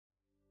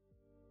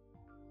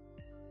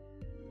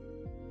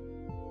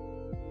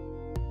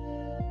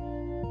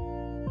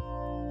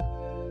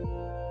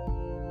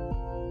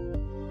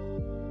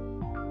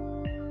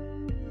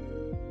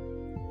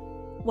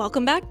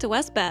Welcome back to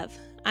West Bev.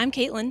 I'm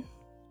Caitlin.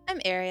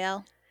 I'm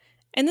Ariel.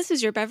 And this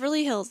is your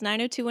Beverly Hills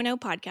 90210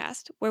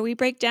 podcast, where we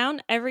break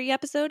down every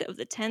episode of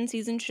the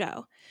 10-season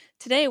show.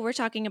 Today we're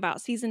talking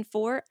about Season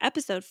 4,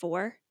 Episode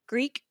 4,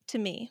 Greek to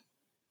Me.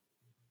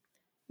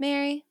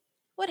 Mary,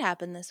 what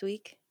happened this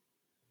week?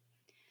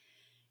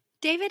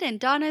 David and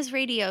Donna's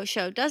radio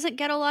show doesn't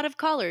get a lot of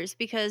callers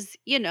because,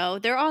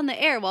 they're on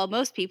the air while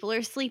most people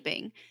are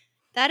sleeping.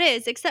 That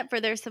is, except for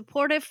their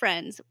supportive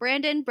friends,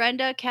 Brandon,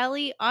 Brenda,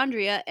 Kelly,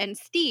 Andrea, and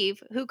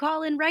Steve, who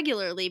call in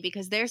regularly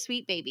because they're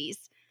sweet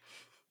babies.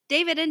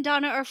 David and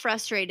Donna are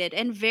frustrated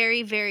and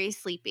very, very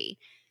sleepy.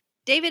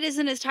 David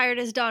isn't as tired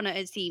as Donna,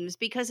 it seems,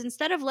 because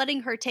instead of letting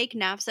her take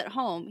naps at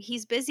home,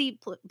 he's busy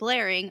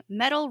blaring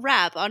metal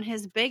rap on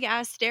his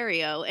big-ass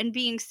stereo and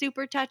being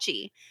super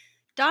touchy.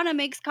 Donna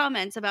makes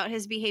comments about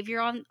his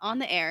behavior on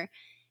the air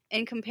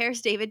and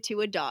compares David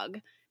to a dog.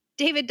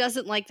 David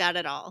doesn't like that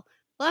at all.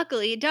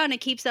 Luckily, Donna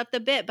keeps up the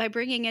bit by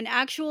bringing an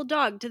actual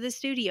dog to the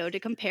studio to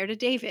compare to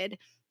David.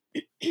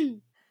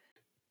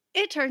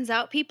 It turns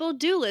out people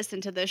do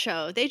listen to the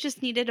show. They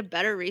just needed a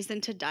better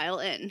reason to dial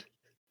in.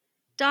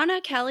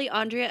 Donna, Kelly,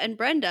 Andrea, and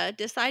Brenda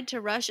decide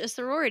to rush a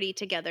sorority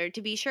together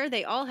to be sure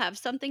they all have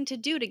something to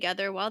do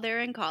together while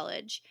they're in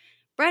college.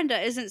 Brenda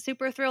isn't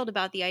super thrilled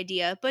about the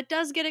idea, but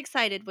does get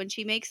excited when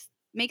she makes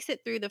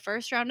it through the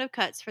first round of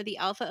cuts for the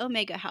Alpha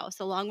Omega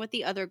house along with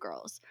the other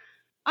girls.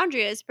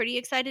 Andrea is pretty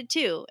excited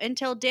too,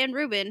 until Dan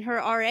Rubin, her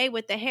RA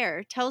with the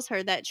hair, tells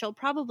her that she'll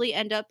probably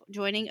end up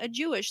joining a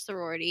Jewish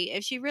sorority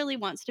if she really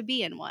wants to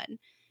be in one.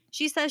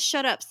 She says,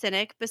 "Shut up,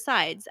 cynic."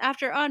 Besides,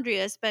 after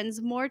Andrea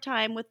spends more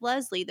time with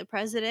Leslie, the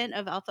president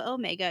of Alpha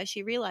Omega,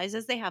 she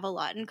realizes they have a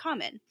lot in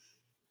common.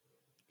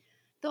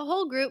 The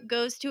whole group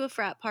goes to a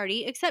frat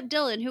party, except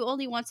Dylan, who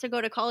only wants to go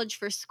to college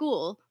for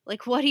school.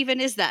 Like, what even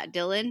is that,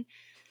 Dylan?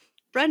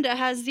 Brenda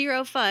has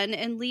zero fun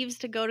and leaves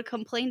to go to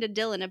complain to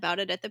Dylan about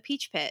it at the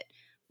Peach Pit.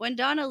 When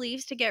Donna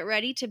leaves to get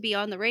ready to be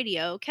on the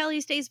radio,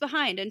 Kelly stays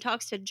behind and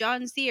talks to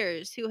John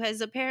Sears, who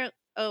has apparently...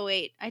 Oh,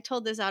 wait, I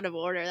told this out of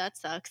order. That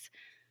sucks.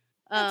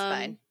 That's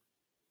fine.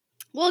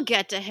 We'll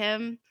get to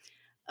him.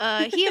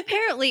 He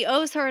apparently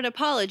owes her an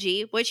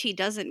apology, which he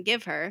doesn't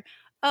give her.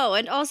 Oh,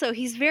 and also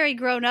he's very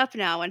grown up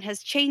now and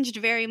has changed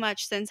very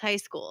much since high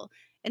school.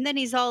 And then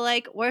he's all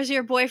like, "Where's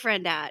your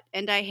boyfriend at?"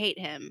 And I hate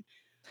him.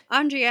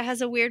 Andrea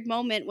has a weird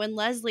moment when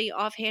Leslie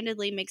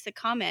offhandedly makes a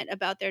comment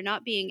about there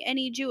not being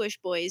any Jewish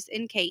boys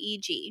in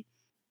KEG.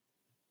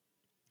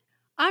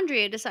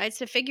 Andrea decides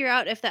to figure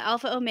out if the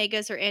Alpha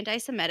Omegas are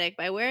anti-Semitic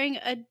by wearing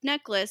a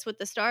necklace with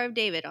the Star of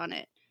David on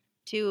it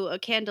to a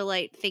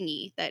candlelight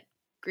thingy that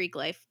Greek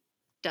life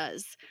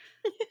does.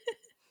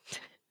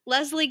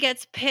 Leslie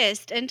gets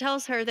pissed and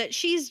tells her that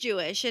she's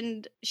Jewish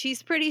and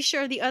she's pretty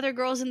sure the other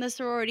girls in the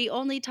sorority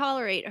only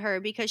tolerate her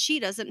because she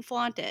doesn't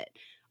flaunt it.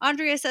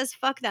 Andrea says,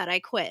 "Fuck that, I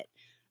quit."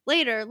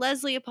 Later,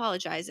 Leslie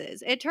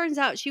apologizes. It turns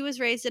out she was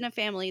raised in a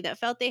family that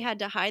felt they had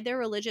to hide their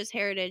religious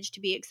heritage to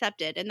be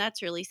accepted, and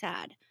that's really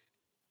sad.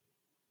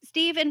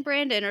 Steve and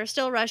Brandon are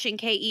still rushing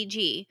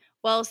KEG.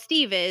 Well,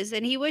 Steve is,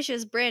 and he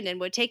wishes Brandon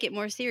would take it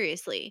more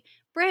seriously.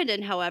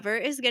 Brandon, however,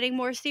 is getting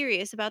more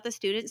serious about the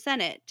Student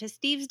Senate, to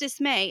Steve's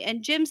dismay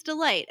and Jim's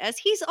delight, as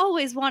he's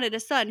always wanted a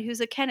son who's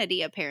a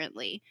Kennedy,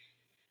 apparently.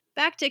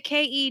 Back to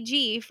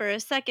KEG for a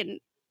second,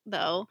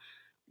 though.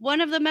 One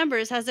of the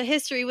members has a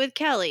history with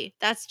Kelly.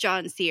 That's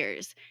John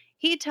Sears.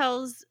 He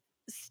tells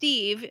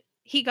Steve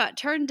he got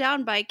turned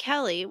down by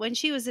Kelly when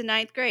she was in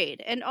 9th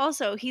grade, and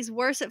also he's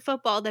worse at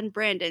football than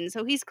Brandon,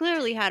 so he's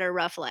clearly had a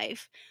rough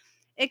life.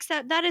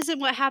 Except that isn't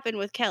what happened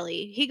with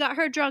Kelly. He got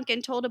her drunk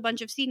and told a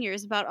bunch of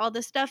seniors about all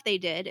the stuff they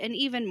did, and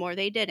even more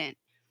they didn't.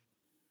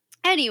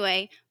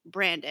 Anyway,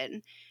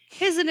 Brandon.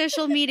 His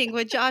initial meeting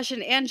with Josh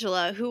and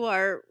Angela, who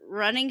are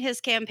running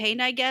his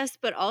campaign, I guess,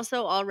 but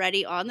also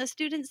already on the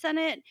Student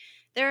Senate.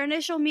 Their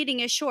initial meeting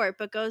is short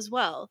but goes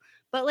well.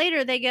 But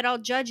later they get all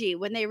judgy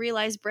when they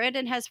realize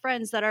Brandon has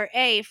friends that are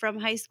A, from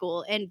high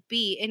school, and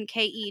B, in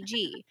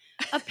KEG.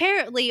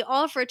 Apparently,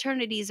 all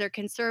fraternities are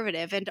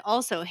conservative and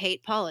also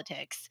hate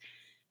politics.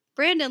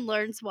 Brandon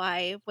learns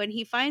why when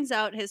he finds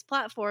out his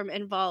platform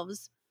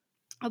involves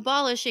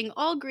abolishing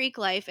all Greek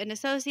life and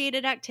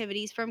associated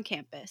activities from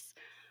campus,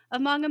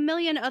 among a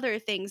million other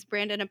things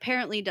Brandon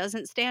apparently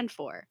doesn't stand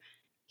for.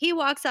 He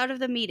walks out of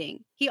the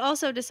meeting. He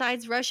also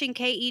decides rushing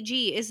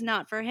KEG is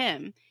not for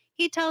him.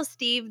 He tells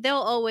Steve they'll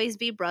always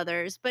be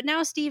brothers, but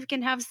now Steve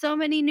can have so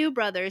many new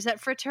brothers at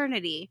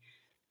fraternity.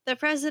 The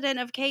president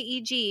of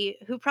KEG,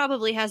 who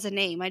probably has a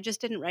name, I just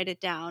didn't write it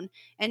down,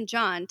 and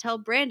John tell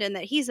Brandon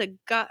that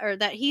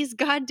he's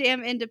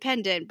goddamn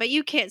independent, but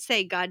you can't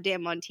say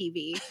goddamn on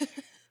TV.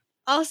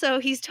 Also,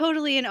 he's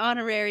totally an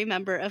honorary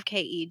member of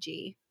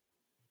KEG.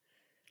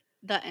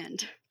 The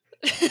end.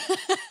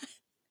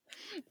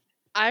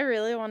 I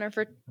really want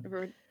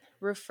to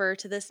refer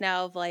to this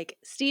now of like,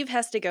 Steve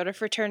has to go to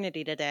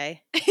fraternity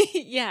today.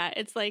 Yeah,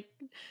 it's like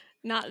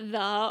not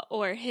the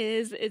or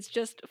his, it's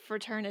just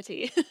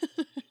fraternity.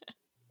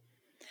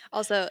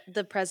 Also,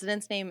 the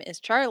president's name is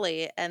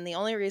Charlie, and the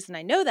only reason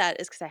I know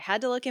that is because I had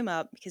to look him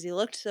up because he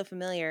looked so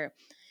familiar,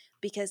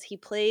 because he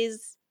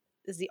plays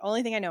is the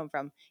only thing I know him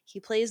from. He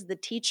plays the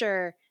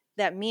teacher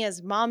that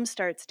Mia's mom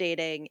starts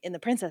dating in The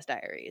Princess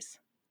Diaries.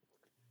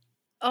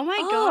 Oh my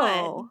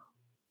god.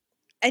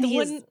 And The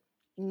he's one-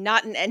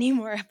 not in any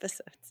more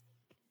episodes.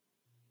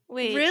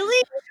 Wait.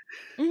 Really?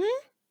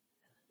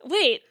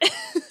 Wait.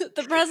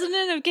 The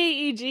president of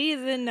KEG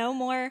is in no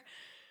more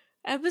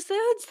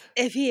episodes?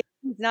 If he's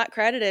not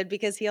credited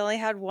because he only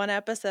had one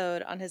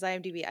episode on his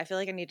IMDb. I feel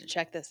like I need to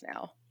check this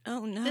now.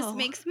 Oh no. This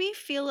makes me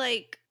feel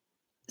like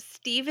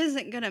Steve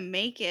isn't gonna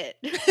make it.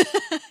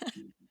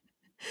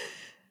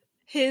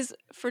 His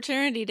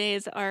fraternity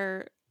days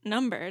are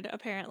numbered,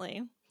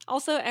 apparently.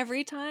 Also,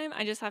 every time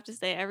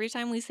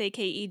we say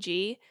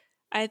KEG,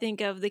 I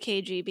think of the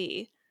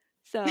KGB.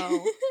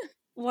 So,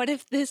 what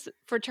if this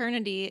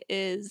fraternity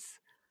is...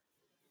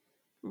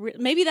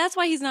 maybe that's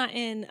why he's not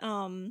in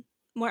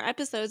more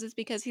episodes, is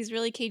because he's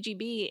really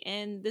KGB,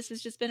 and this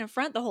has just been a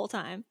front the whole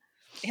time.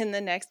 In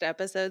the next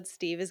episode,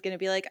 Steve is going to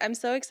be like, I'm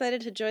so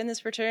excited to join this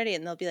fraternity.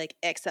 And they'll be like,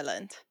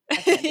 excellent. I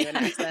can't do an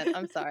accent.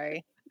 I'm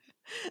sorry.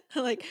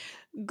 Like,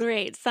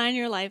 great, sign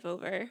your life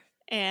over,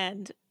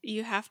 and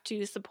you have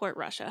to support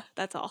Russia.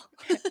 That's all.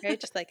 Right?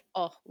 Just like,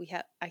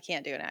 I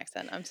can't do an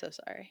accent. I'm so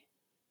sorry.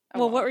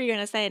 Well, what were you going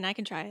to say? And I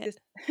can try it.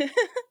 I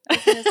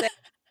was going to say,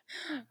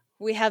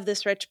 we have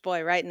this rich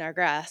boy right in our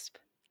grasp.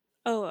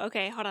 Oh,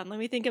 okay. Hold on. Let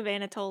me think of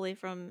Anatoly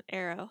from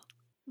Arrow.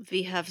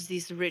 We have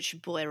this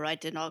rich boy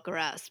right in our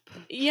grasp.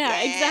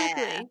 Yeah,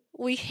 exactly.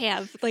 We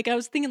have. Like, I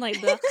was thinking like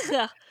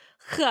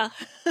the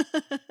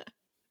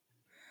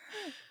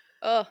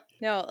Oh,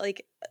 no.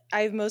 Like,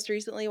 I've most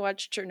recently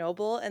watched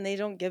Chernobyl, and they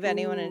don't give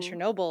anyone in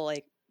Chernobyl,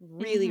 like,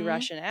 really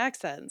Russian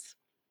accents.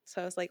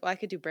 So I was like, well, I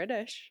could do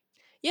British.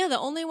 Yeah, the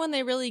only one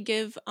they really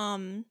give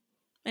an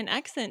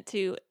accent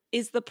to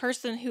is the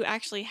person who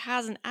actually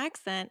has an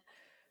accent,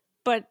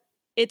 but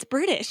it's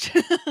British.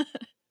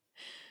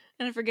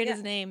 And I forget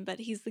his name, but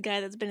he's the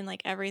guy that's been in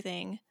like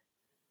everything.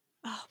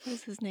 Oh, what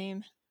is his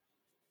name?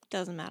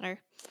 Doesn't matter.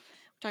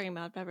 We're talking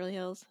about Beverly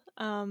Hills.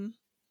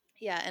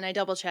 Yeah, and I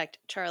double checked.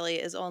 Charlie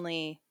is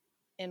only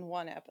in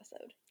one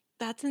episode.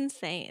 That's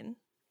insane.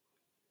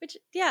 Which,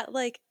 yeah,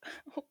 like,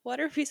 what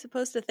are we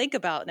supposed to think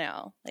about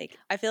now? Like,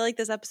 I feel like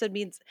this episode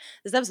means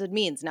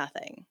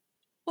nothing.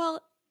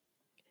 Well,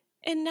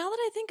 and now that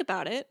I think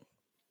about it,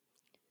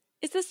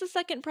 is this the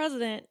second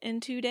president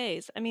in 2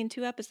 days? I mean,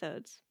 2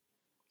 episodes.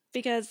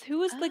 Because who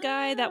was the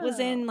guy that was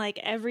in like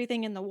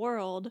everything in the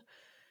world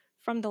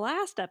from the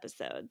last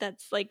episode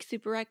that's like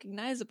super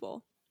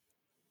recognizable?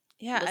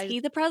 Yeah. Was he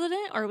the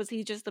president, or was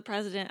he just the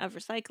president of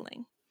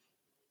recycling?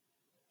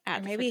 Or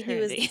maybe he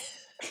was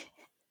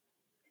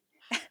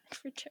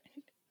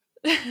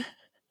fraternity.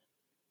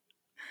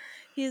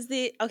 He's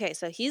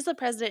the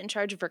president in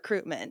charge of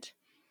recruitment.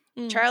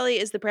 Charlie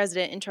is the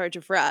president in charge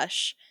of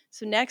Rush.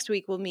 So next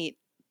week we'll meet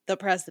the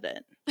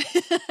president.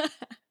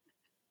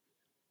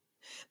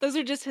 Those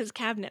are just his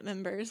cabinet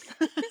members.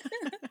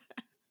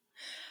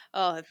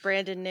 Oh, if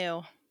Brandon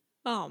knew.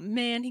 Oh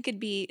man, he could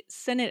be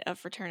Senate of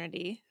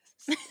Fraternity.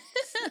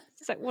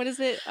 So what is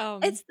it?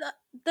 It's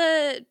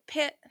the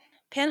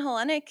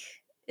Panhellenic,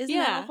 isn't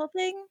that the whole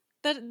thing?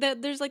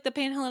 That there's like the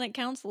Panhellenic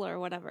Council or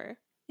whatever.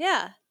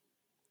 Yeah.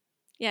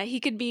 Yeah, he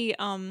could be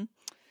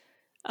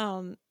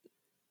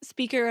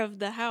Speaker of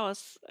the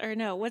House, or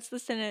no, what's the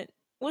Senate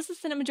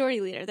Majority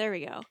Leader? There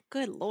we go.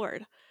 Good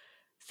Lord.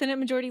 Senate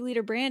Majority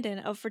Leader Brandon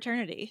of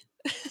Fraternity.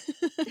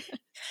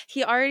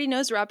 He already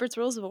knows Robert's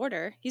Rules of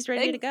Order. He's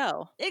ready to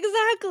go.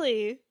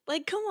 Exactly.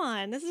 Like, come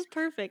on. This is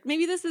perfect.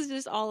 Maybe this is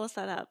just all a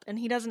setup, and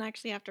he doesn't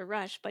actually have to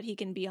rush, but he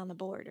can be on the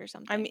board or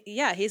something. I mean,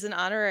 yeah, he's an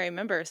honorary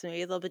member, so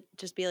maybe they'll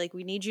just be like,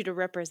 we need you to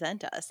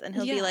represent us. And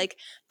he'll be like,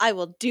 I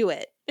will do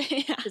it.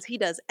 Because he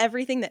does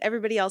everything that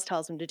everybody else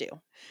tells him to do.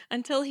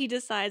 Until he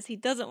decides he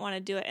doesn't want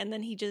to do it, and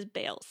then he just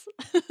bails.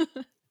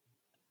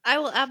 I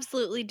will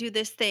absolutely do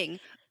this thing.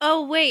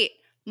 Oh, wait.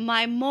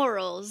 My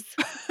morals.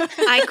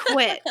 I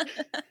quit.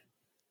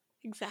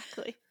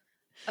 Exactly.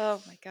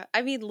 Oh my God.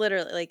 I mean,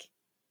 literally, like,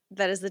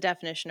 that is the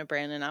definition of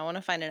Brandon. I want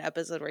to find an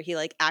episode where he,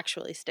 like,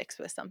 actually sticks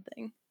with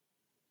something.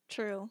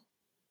 True.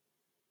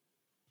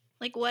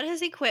 Like, what has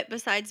he quit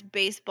besides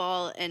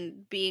baseball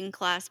and being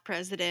class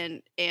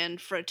president and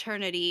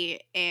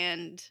fraternity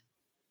and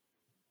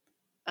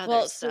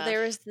other stuff? So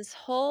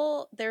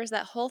there was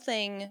that whole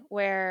thing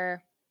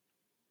where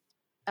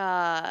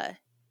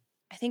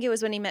I think it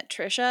was when he met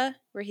Trisha,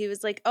 where he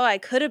was like, oh, I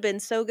could have been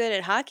so good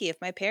at hockey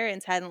if my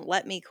parents hadn't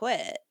let me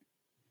quit.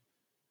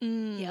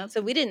 Yep.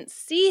 So we didn't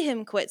see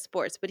him quit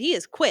sports, but he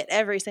has quit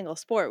every single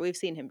sport we've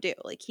seen him do.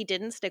 Like, he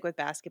didn't stick with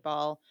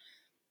basketball.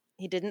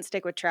 He didn't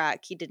stick with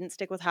track. He didn't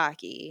stick with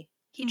hockey.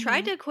 He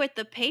tried to quit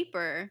the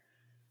paper.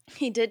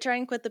 He did try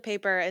and quit the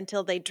paper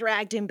until they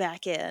dragged him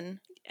back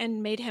in.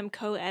 And made him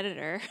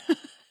co-editor.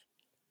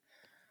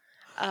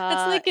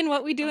 It's like in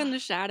What We Do in the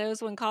Shadows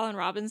when Colin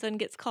Robinson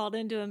gets called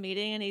into a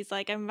meeting and he's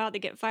like, I'm about to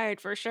get fired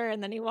for sure.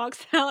 And then he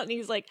walks out and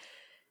he's like,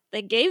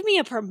 they gave me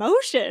a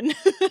promotion.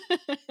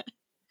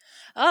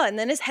 And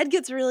then his head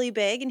gets really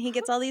big and he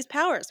gets all these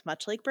powers,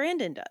 much like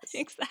Brandon does.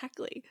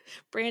 Exactly.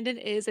 Brandon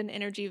is an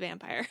energy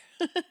vampire.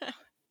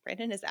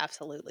 Brandon is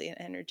absolutely an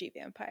energy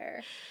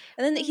vampire.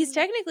 And then he's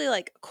technically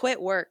like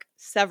quit work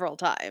several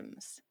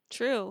times.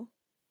 True.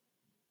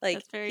 Like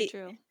that's very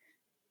true.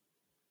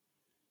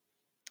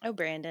 Oh,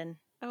 Brandon.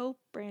 Oh,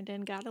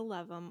 Brandon. Gotta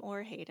love him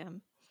or hate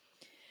him.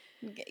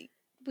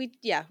 We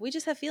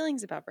just have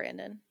feelings about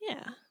Brandon.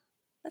 Yeah.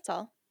 That's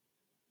all.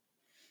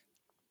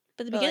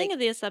 But the beginning of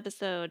this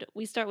episode,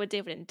 we start with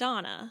David and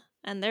Donna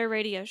and their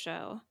radio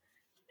show.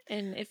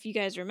 And if you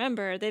guys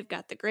remember, they've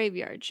got the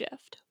graveyard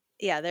shift.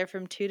 Yeah, they're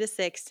from 2 to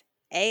 6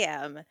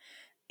 a.m.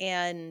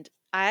 And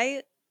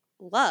I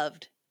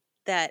loved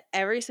that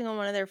every single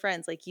one of their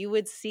friends, like you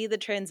would see the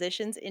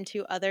transitions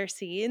into other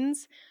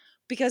scenes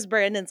because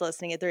Brandon's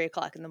listening at 3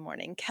 o'clock in the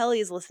morning.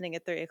 Kelly's listening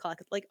at 3 o'clock.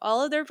 Like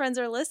all of their friends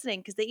are listening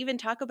because they even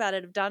talk about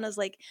it. If Donna's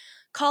like,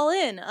 call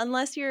in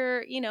unless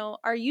you're,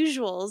 our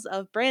usuals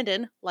of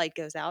Brandon, light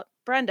goes out.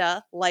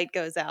 Brenda, light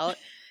goes out.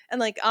 And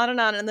like on and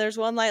on. And there's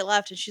one light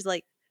left. And she's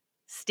like,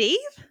 Steve?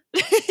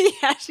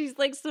 Yeah, she's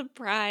like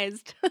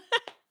surprised.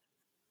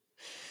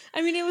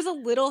 I mean, it was a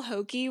little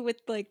hokey with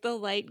like the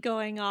light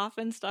going off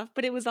and stuff,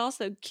 but it was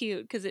also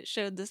cute because it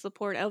showed the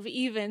support of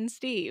even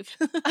Steve.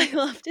 I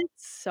loved it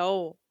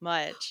so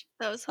much.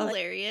 That was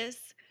hilarious.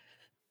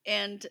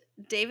 And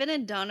David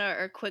and Donna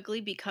are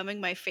quickly becoming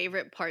my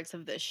favorite parts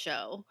of this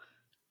show.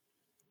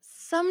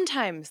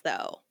 Sometimes,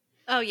 though.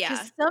 Oh, yeah.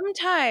 Because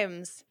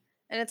sometimes,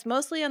 and it's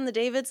mostly on the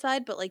David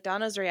side, but like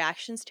Donna's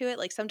reactions to it,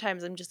 like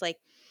sometimes I'm just like,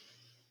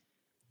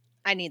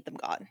 I need them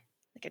gone.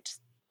 Like I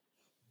just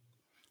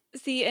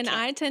See, and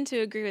I tend to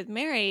agree with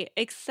Mary,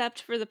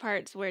 except for the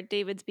parts where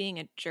David's being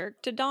a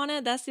jerk to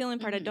Donna. That's the only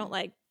part I don't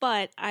like,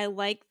 but I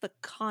like the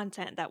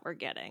content that we're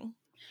getting.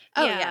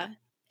 Oh, yeah.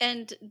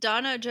 And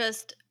Donna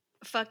just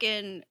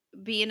fucking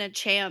being a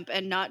champ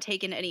and not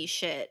taking any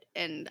shit.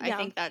 And I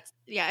think that's,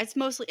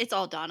 it's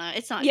all Donna.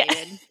 It's not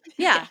David.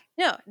 Yeah.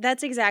 No,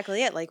 that's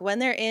exactly it. Like when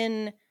they're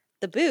in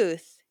the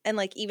booth and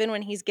like even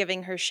when he's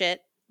giving her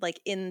shit,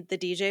 like in the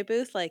DJ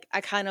booth, like I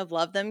kind of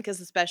love them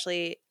because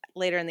especially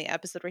later in the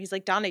episode where he's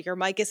like, Donna, your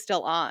mic is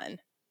still on.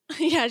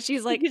 Yeah,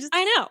 she's like,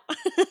 I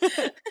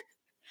know.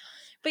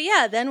 But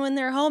yeah, then when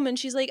they're home and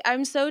she's like,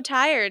 I'm so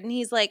tired. And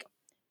he's like,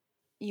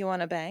 you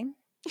want to bang?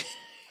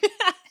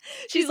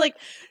 She's like,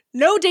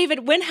 no,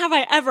 David, when have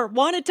I ever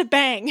wanted to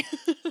bang?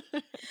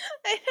 I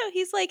know.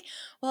 He's like,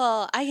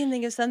 well, I can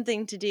think of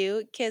something to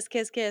do. Kiss,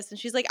 kiss, kiss. And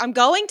she's like, I'm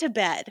going to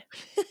bed.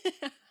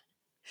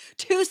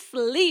 To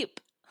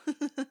sleep.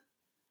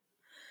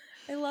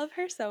 I love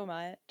her so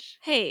much.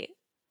 Hey,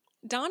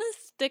 Donna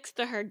sticks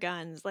to her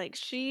guns. Like,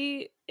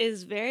 she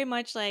is very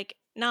much like,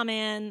 nah,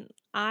 man,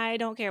 I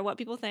don't care what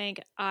people think.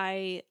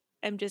 I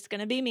am just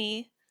going to be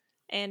me.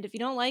 And if you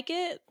don't like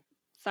it,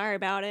 sorry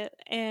about it.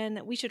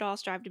 And we should all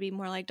strive to be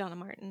more like Donna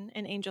Martin,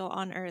 an angel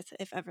on earth,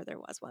 if ever there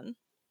was one.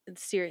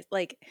 It's serious.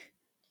 Like,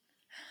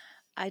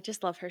 I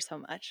just love her so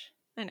much.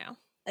 I know.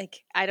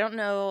 Like, I don't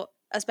know,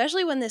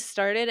 especially when this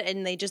started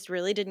and they just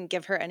really didn't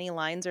give her any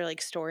lines or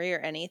like story or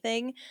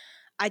anything.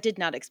 I did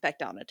not expect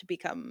Donna to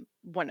become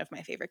one of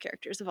my favorite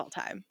characters of all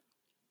time.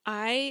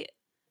 I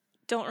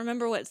don't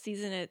remember what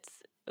season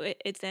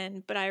it's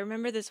in, but I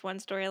remember this one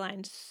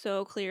storyline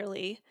so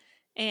clearly,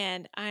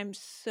 and I'm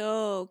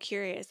so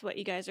curious what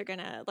you guys are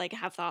gonna like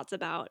have thoughts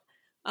about,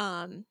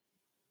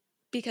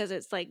 because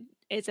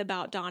it's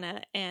about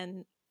Donna,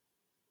 and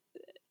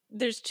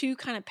there's two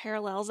kind of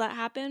parallels that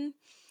happen,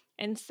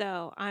 and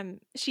so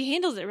she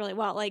handles it really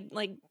well, like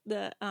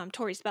the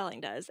Tori Spelling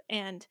does,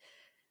 and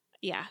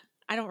yeah.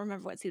 I don't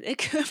remember what season.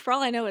 For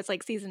all I know, it's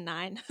like season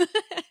 9.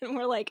 And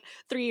we're like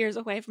 3 years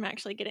away from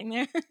actually getting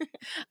there.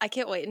 I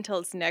can't wait until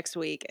it's next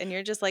week. And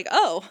you're just like,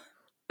 oh.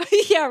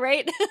 Yeah,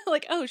 right?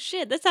 Like, oh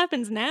shit, this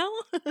happens now?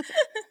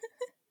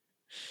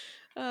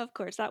 Of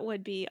course, that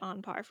would be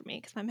on par for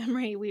me because my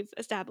memory, we've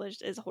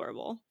established, is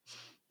horrible.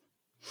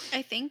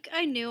 I think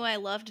I knew I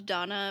loved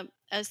Donna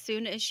as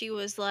soon as she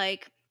was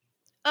like,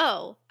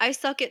 oh, I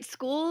suck at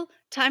school.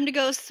 Time to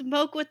go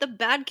smoke with the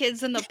bad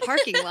kids in the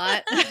parking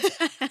lot.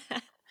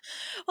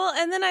 Well,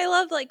 and then I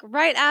love like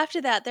right after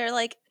that, they're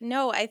like,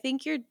 no, I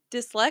think you're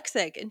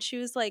dyslexic. And she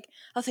was like,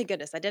 oh, thank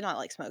goodness, I did not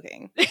like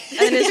smoking. And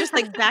then it's just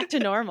like back to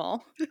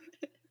normal.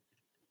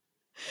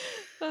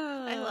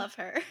 I love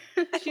her.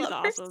 She's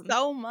awesome. Her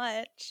so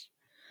much.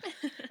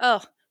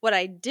 Oh, what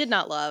I did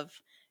not love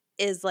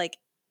is like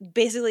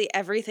basically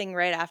everything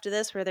right after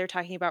this where they're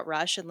talking about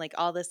Rush and like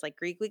all this like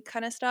Greek week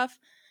kind of stuff.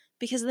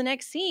 Because the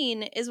next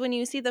scene is when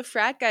you see the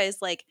frat guys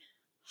like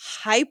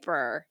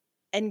hyper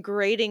and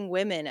grading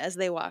women as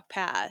they walk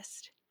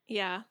past.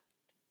 Yeah.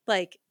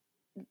 Like,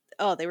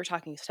 oh, they were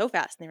talking so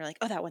fast. And they were like,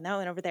 oh, that one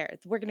over there.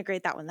 We're going to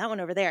grade that one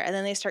over there. And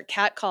then they start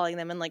catcalling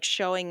them and like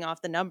showing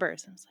off the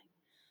numbers. And I was like,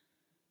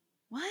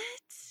 what?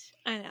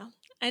 I know.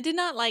 I did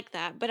not like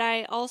that. But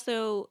I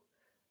also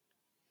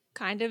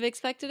kind of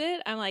expected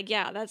it. I'm like,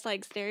 yeah, that's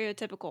like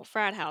stereotypical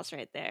frat house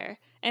right there.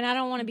 And I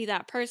don't want to be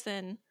that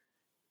person.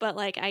 But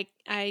like,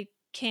 I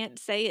can't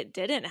say it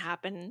didn't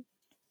happen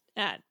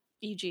at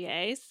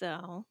UGA.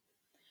 So.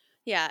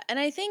 Yeah, and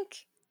I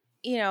think,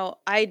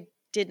 I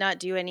did not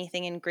do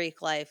anything in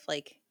Greek life.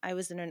 Like, I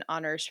was in an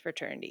honors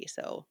fraternity,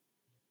 so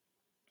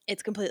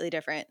It's completely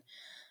different.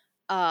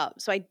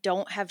 So I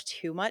don't have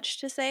too much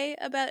to say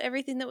about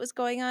everything that was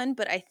going on,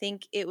 but I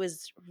think it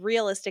was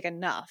realistic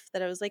enough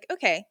that I was like,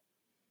 okay,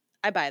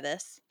 I buy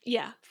this.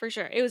 Yeah, for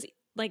sure. It was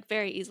like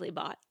very easily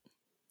bought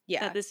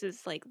Yeah. that this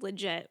is like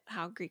legit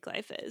how Greek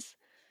life is.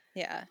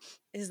 Yeah.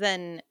 Is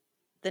then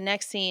the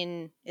next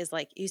scene is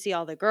like you see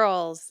all the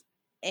girls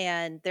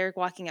and they're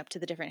walking up to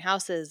the different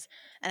houses.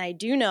 And I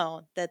do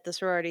know that the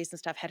sororities and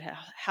stuff had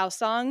house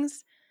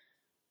songs.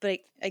 But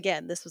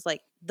again, this was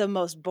like the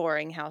most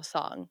boring house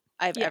song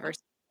I've Yeah. ever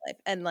seen in my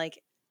life. And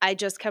like I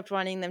just kept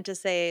wanting them to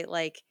say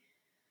like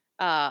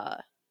what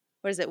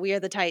is it? We Are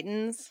the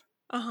Titans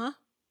Uh-huh.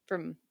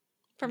 from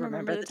From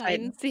Remember Remember the the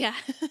Titans. Titans.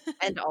 Yeah.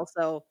 And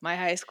also My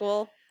High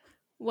School.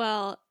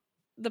 Well,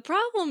 the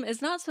problem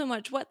is not so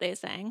much what they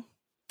sang,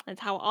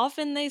 it's how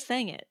often they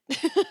sang it.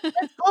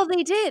 That's all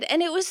they did.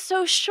 And it was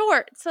so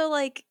short. So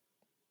like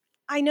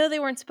I know they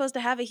weren't supposed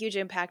to have a huge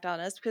impact on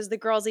us because the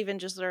girls even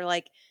just are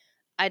like,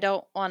 I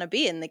don't want to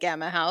be in the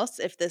Gamma House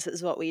if this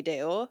is what we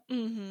do.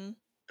 Mm-hmm.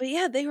 But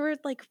yeah, they were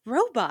like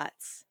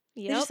robots.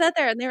 They Yep. just sat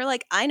there and they were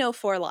like, I know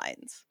 4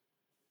 lines.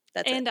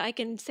 That's And it. I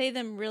can say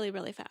them really,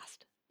 really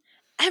fast.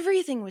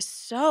 Everything was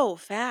so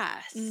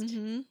fast,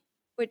 Mm-hmm.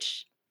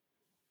 which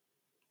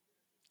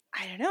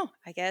I don't know.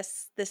 I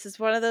guess this is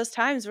one of those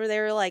times where they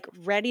were like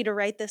ready to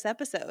write this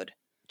episode.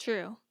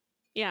 True.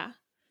 Yeah.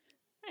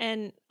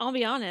 And I'll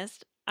be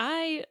honest,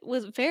 I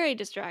was very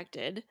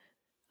distracted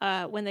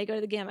when they go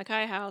to the Gamma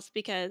Chi house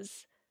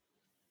because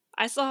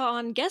I saw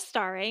on guest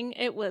starring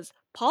it was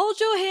Paul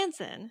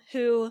Johansson,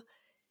 who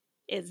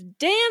is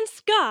Dan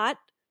Scott,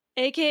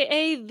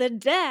 aka the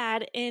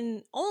dad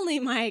in only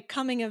my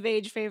coming of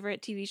age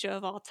favorite TV show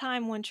of all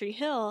time, One Tree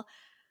Hill.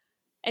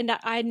 And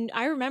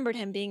I remembered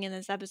him being in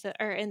this episode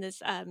or in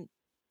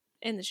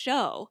the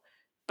show,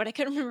 but I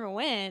couldn't remember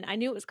when. I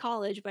knew it was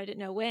college, but I didn't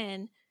know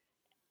when.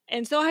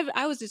 And so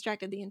I was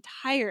distracted the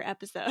entire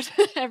episode.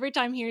 Every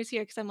time he was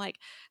here, because I'm like,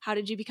 how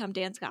did you become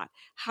Dan Scott?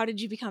 How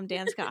did you become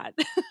Dan Scott?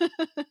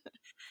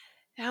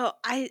 Now,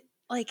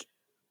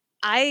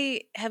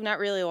 I have not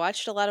really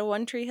watched a lot of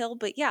One Tree Hill,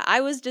 but yeah,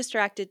 I was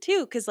distracted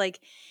too because like,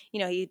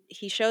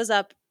 he shows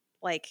up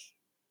like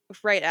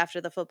right after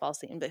the football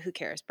scene, but who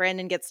cares?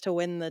 Brandon gets to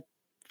win the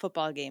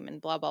football game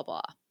and blah blah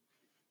blah.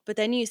 But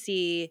then you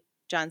see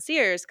John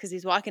Sears because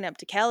he's walking up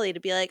to Kelly to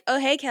be like, "Oh,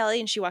 hey, Kelly,"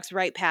 and she walks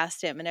right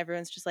past him, and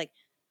everyone's just like,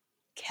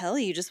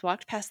 "Kelly, you just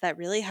walked past that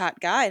really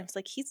hot guy." And it's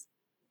like he's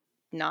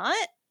not.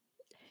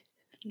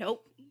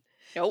 Nope.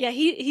 Nope. Yeah,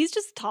 he's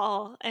just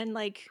tall and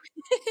like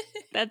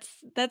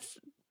that's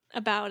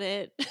about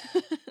it.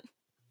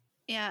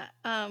 Yeah,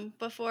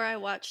 before I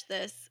watched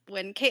this,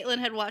 when Caitlin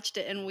had watched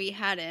it and we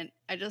hadn't,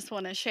 I just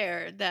want to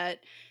share that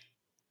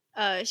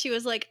she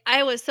was like,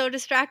 I was so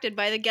distracted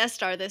by the guest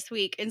star this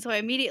week, and so I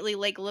immediately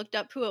like looked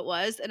up who it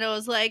was, and I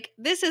was like,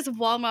 this is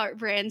Walmart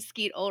brand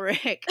Skeet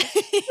Ulrich.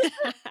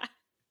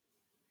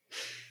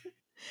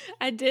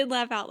 I did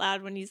laugh out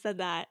loud when you said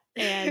that.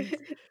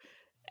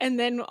 And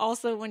then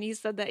also when you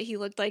said that he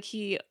looked like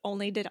he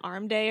only did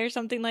arm day or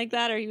something like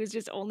that, or he was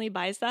just only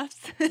biceps.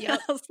 Yep.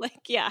 I was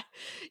like, yeah,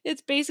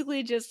 it's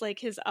basically just like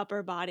his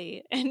upper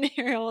body. And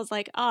Ariel was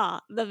like,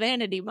 the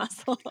vanity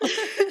muscle.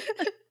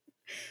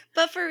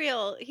 But for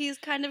real, he's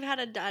kind of had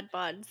a dad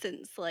bod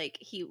since like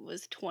he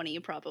was 20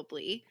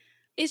 probably.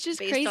 It's just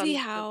based crazy on the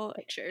how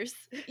pictures.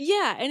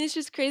 yeah, and it's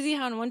just crazy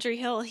how in One Tree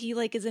Hill he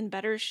like is in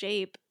better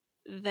shape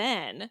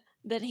then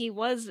than he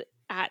was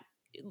at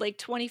like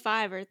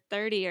 25 or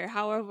 30 or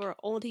however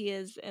old he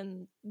is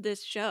in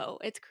this show.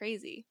 It's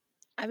crazy.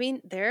 I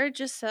mean, there are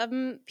just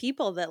some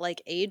people that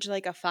like age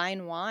like a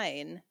fine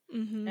wine.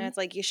 Mm-hmm. And it's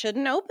like you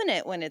shouldn't open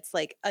it when it's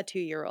like a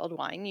 2-year-old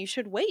wine. You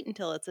should wait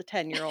until it's a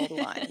 10-year-old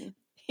wine.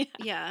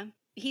 Yeah.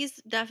 He's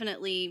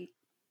definitely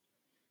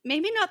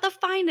maybe not the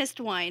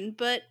finest wine,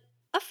 but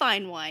a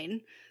fine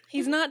wine.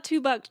 He's not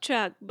 $2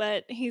 Chuck,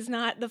 but he's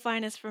not the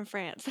finest from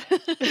France.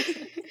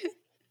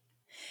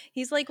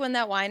 He's like when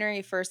that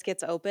winery first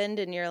gets opened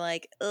and you're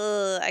like,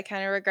 ugh, I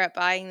kind of regret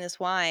buying this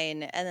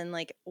wine. And then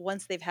like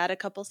once they've had a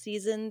couple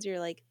seasons, you're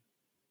like,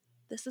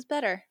 this is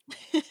better.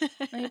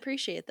 I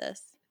appreciate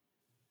this.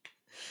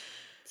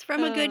 It's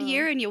from a good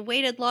year and you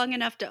waited long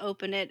enough to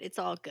open it. It's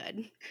all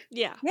good.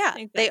 Yeah. Yeah.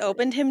 Exactly. They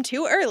opened him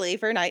too early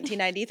for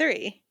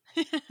 1993.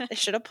 They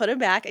should have put him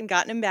back and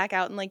gotten him back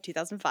out in like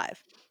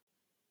 2005.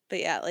 But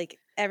yeah, like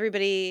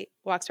everybody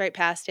walks right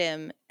past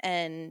him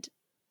and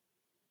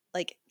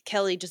like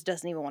Kelly just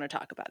doesn't even want to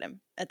talk about him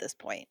at this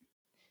point.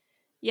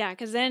 Yeah,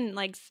 because then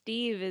like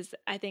Steve is,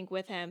 I think,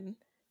 with him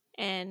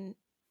and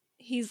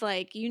he's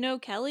like, you know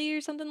Kelly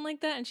or something like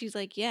that? And she's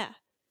like, yeah.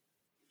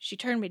 She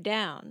turned me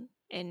down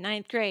in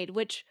 9th grade,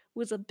 which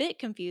was a bit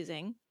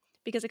confusing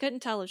because I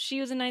couldn't tell if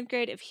she was in 9th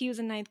grade, if he was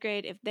in 9th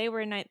grade, if they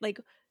were in 9th. Like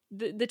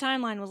the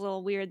timeline was a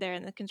little weird there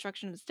in the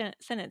construction of the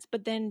sentence.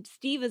 But then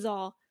Steve is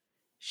all,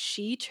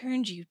 she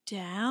turned you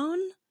down?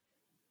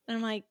 And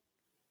I'm like,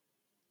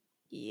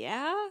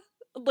 yeah?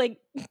 Like,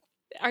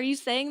 are you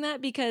saying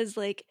that because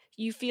like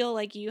you feel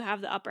like you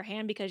have the upper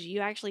hand because you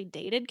actually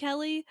dated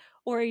Kelly?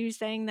 Or are you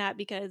saying that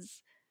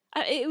because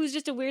it was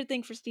just a weird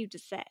thing for Steve to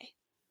say?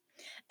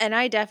 And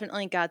I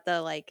definitely got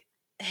the, like,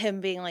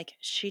 him being like,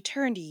 she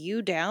turned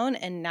you down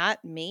and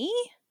not me?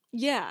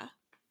 Yeah.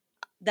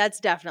 That's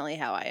definitely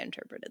how I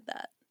interpreted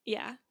that.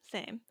 Yeah,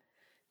 same.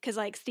 Because,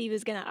 like, Steve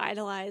is going to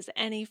idolize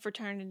any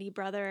fraternity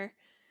brother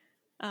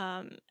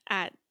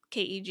at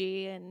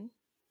KEG, and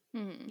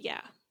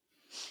yeah.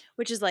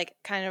 Which is, like,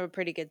 kind of a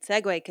pretty good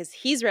segue because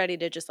he's ready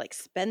to just, like,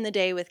 spend the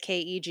day with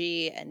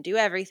KEG and do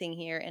everything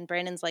here. And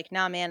Brandon's like,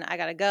 nah, man, I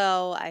gotta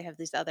go. I have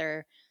these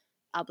other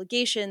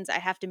obligations. I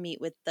have to meet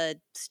with the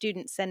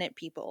student senate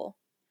people.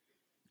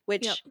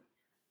 Which, Yep.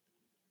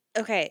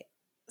 okay,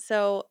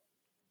 so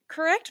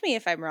correct me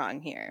if I'm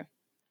wrong here,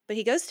 but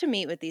he goes to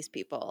meet with these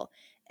people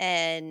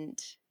and,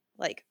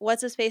 like,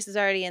 what's his face is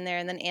already in there,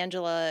 and then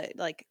Angela,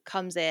 like,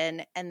 comes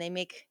in and they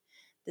make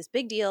this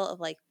big deal of,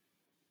 like,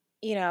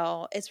 you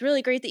know, it's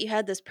really great that you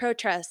had this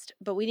protest,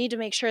 but we need to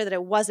make sure that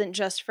it wasn't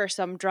just for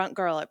some drunk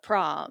girl at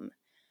prom.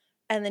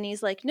 And then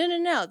he's like, no, no,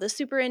 no, the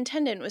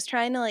superintendent was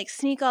trying to, like,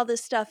 sneak all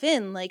this stuff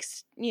in, like,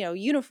 you know,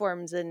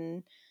 uniforms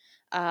and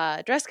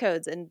dress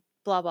codes and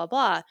blah, blah,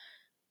 blah.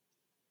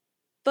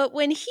 But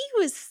when he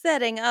was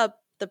setting up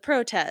the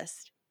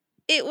protest,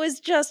 it was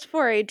just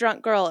for a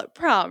drunk girl at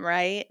prom,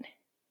 right?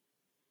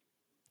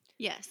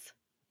 Yes.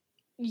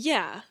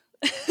 Yeah.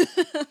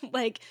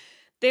 Like,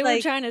 they were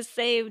Like, trying to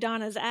save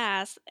Donna's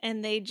ass,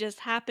 and they just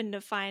happened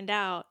to find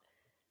out,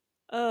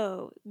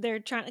 oh, they're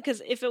trying,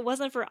 because if it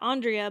wasn't for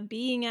Andrea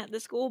being at the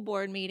school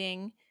board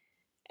meeting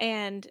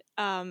and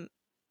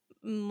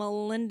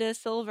Melinda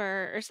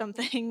Silver or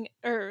something,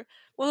 or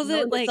what was it,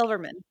 Melinda like,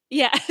 Silverman.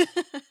 yeah.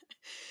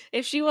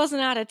 If she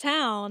wasn't out of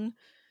town,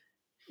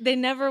 they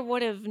never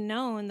would have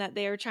known that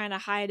they were trying to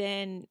hide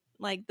in,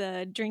 like,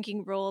 the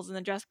drinking rules and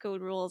the dress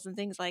code rules and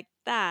things like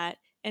that.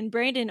 And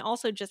Brandon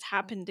also just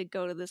happened to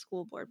go to the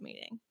school board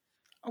meeting.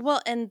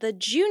 Well, and the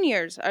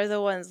juniors are the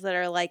ones that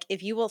are like,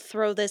 if you will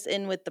throw this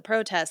in with the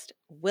protest,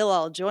 we'll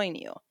all join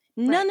you.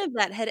 None Right. of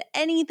that had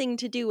anything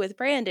to do with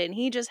Brandon.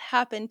 He just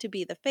happened to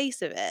be the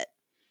face of it.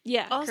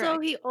 Yeah, Also,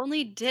 correct. he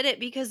only did it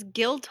because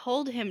Gil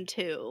told him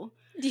to.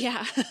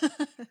 Yeah.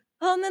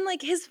 Well, and then,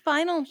 like, his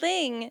final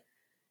thing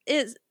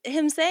is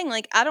him saying,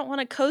 like, I don't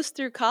want to coast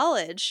through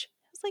college.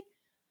 I was like,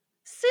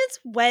 since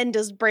when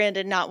does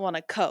Brandon not want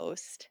to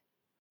coast?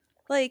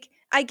 Like,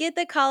 I get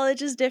that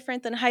college is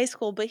different than high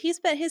school, but he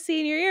spent his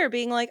senior year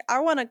being like, I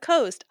want to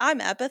coast.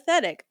 I'm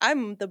apathetic.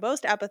 I'm the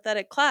most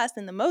apathetic class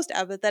in the most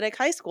apathetic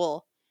high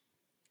school.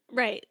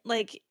 Right.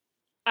 Like,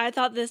 I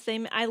thought the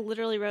same. I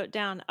literally wrote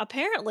down,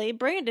 apparently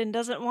Brandon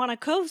doesn't want to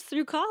coast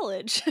through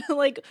college.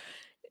 Like,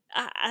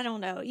 I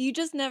don't know. You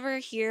just never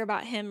hear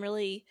about him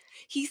really.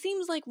 He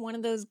seems like one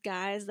of those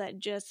guys that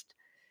just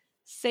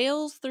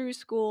sails through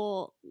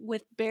school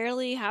with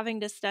barely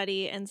having to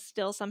study and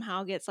still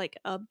somehow gets like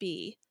a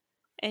B.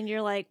 And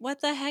you're like,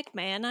 what the heck,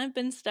 man? I've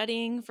been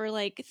studying for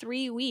like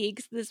 3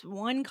 weeks, this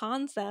one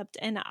concept,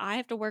 and I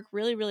have to work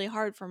really, really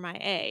hard for my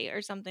A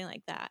or something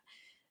like that.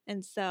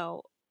 And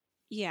so,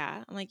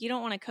 yeah, I'm like, you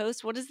don't want to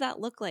coast. What does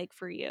that look like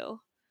for you?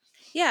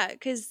 Yeah,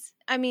 because,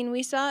 I mean,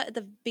 we saw at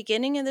the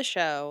beginning of the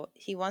show,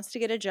 he wants to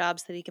get a job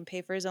so that he can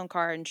pay for his own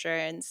car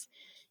insurance.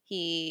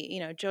 He, you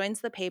know,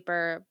 joins the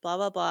paper, blah,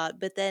 blah, blah.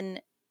 But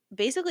then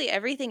basically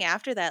everything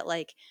after that,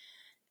 like,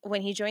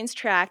 when he joins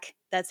track,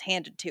 that's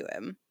handed to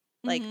him.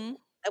 Like, Mm-hmm.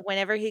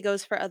 whenever he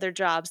goes for other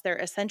jobs, they're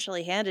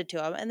essentially handed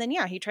to him. And then,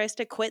 yeah, he tries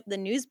to quit the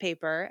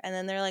newspaper. And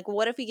then they're like, well,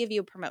 what if we give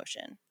you a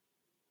promotion?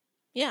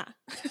 Yeah.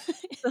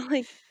 So,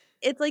 like,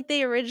 it's like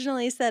they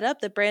originally set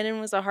up that Brandon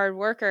was a hard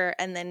worker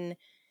and then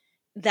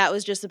that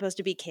was just supposed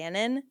to be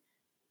canon.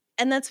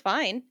 And that's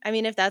fine. I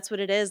mean, if that's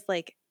what it is,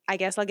 like, I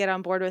guess I'll get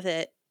on board with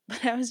it.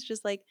 But I was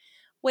just like,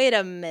 wait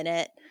a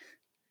minute.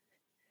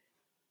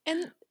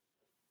 And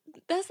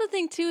that's the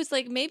thing, too, is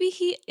like maybe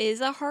he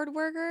is a hard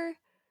worker,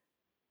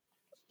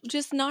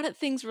 just not at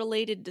things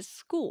related to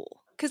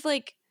school. Because,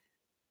 like,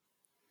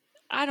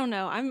 I don't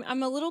know.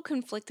 I'm a little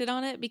conflicted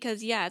on it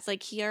because, yeah, it's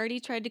like he already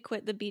tried to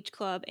quit the beach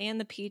club and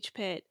the Peach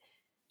Pit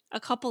a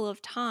couple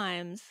of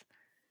times,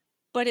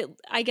 but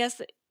I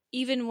guess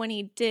even when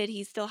he did,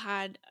 he still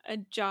had a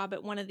job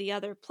at one of the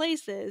other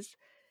places,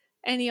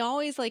 and he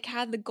always like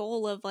had the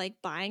goal of like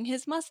buying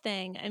his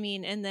Mustang. I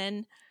mean, and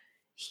then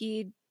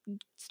he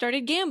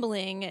started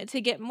gambling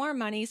to get more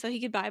money so he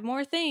could buy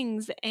more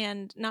things,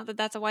 and not that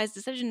that's a wise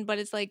decision, but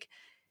it's like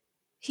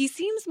he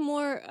seems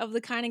more of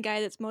the kind of guy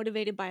that's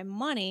motivated by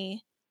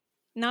money,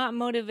 not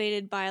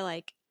motivated by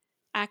like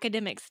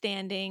academic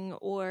standing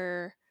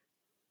or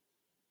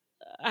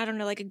I don't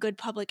know, like a good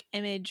public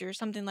image or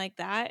something like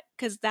that,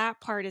 because that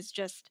part is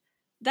just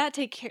that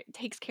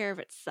takes care of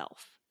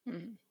itself.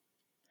 Mhm.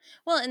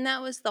 Well, and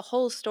that was the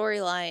whole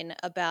storyline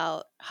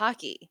about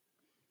hockey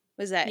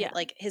was that, Yeah.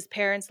 like, his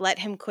parents let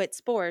him quit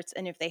sports.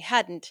 And if they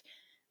hadn't,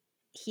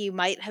 he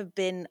might have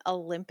been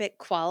Olympic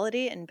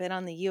quality and been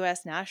on the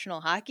U.S.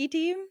 national hockey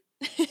team.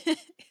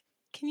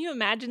 Can you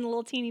imagine the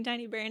little teeny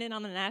tiny Brandon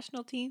on the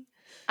national team?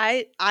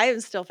 I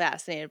am still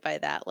fascinated by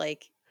that.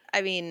 Like,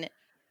 I mean,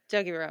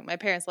 don't get me wrong, my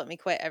parents let me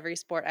quit every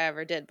sport I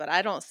ever did, but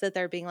I don't sit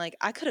there being like,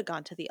 I could have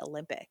gone to the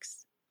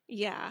Olympics.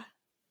 Yeah.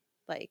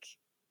 Like,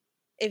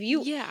 If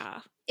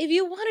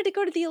you wanted to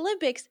go to the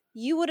Olympics,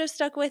 you would have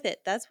stuck with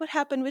it. That's what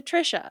happened with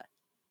Trisha.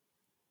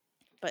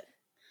 But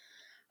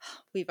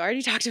we've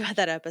already talked about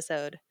that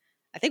episode.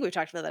 I think we've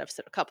talked about that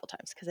episode a couple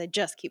times because I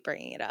just keep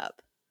bringing it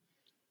up.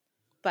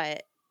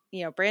 But,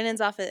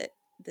 Brandon's off at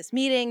this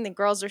meeting. The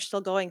girls are still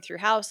going through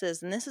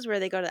houses. And this is where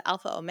they go to the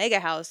Alpha Omega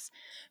house,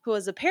 who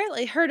has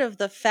apparently heard of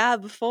the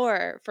Fab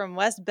Four from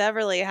West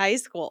Beverly High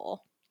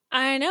School.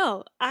 I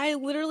know. I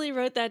literally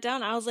wrote that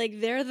down. I was like,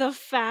 they're the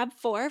Fab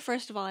Four.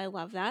 First of all, I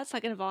love that.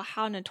 Second of all,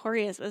 how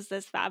notorious is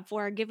this Fab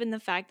Four, given the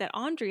fact that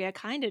Andrea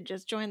kind of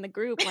just joined the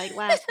group like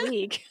last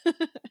week?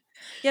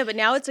 Yeah, but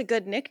now it's a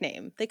good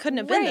nickname. They couldn't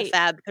have been the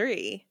Fab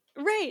Three.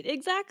 Right,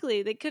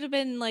 exactly. They could have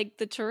been like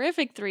the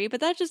Terrific Three, but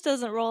that just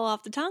doesn't roll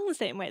off the tongue the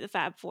same way the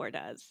Fab Four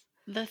does.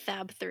 The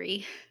Fab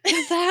Three.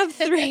 The Fab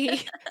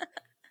Three.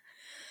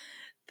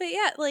 But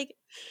yeah,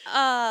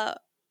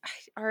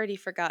 I already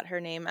forgot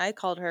her name. I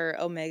called her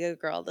Omega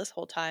Girl this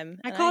whole time.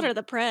 I called her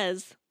the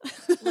Prez.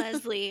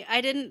 Leslie.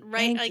 I didn't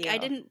write I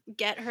didn't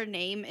get her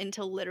name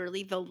until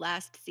literally the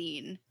last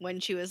scene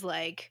when she was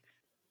like,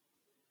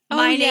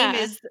 my name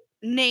is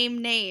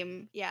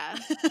name. Yeah.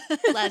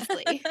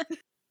 Leslie.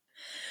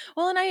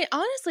 Well, and I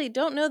honestly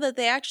don't know that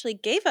they actually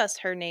gave us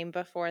her name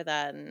before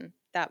then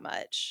that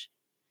much.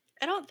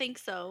 I don't think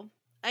so.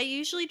 I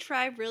usually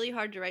try really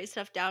hard to write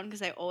stuff down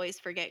because I always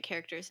forget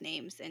characters'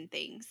 names and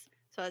things.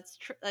 So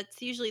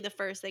that's usually the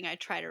first thing I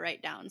try to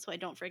write down so I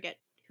don't forget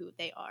who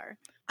they are.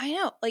 I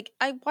know.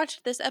 I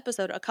watched this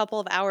episode a couple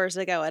of hours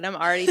ago and I'm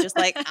already just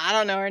like, I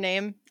don't know her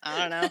name. I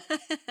don't know.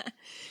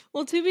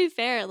 Well, to be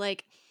fair,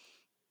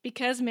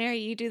 because Mary,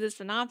 you do the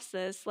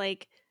synopsis,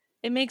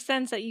 it makes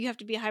sense that you have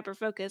to be hyper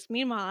focused.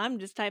 Meanwhile, I'm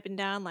just typing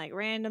down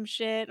random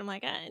shit. I'm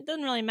like, it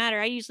doesn't really matter.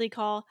 I usually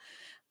call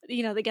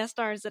the guest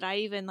stars that I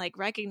even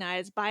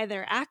recognize by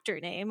their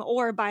actor name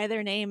or by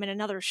their name in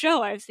another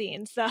show I've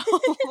seen. So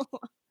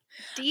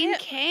Dean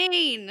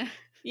Cain.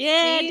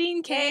 Yeah,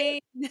 Dean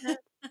Cain.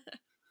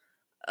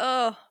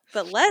 Oh,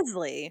 but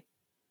Leslie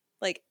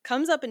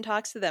comes up and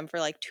talks to them for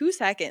 2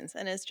 seconds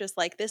and it's just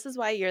like, this is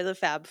why you're the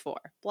Fab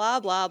Four, blah,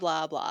 blah,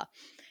 blah, blah.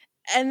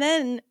 And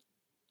then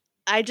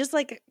I just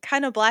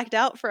kind of blacked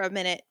out for a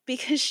minute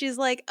because she's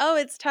like, oh,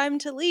 it's time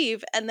to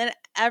leave. And then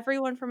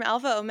everyone from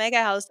Alpha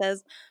Omega House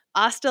says,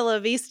 hasta la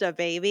vista,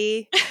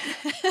 baby.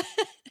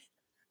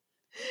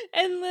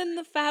 And then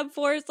the Fab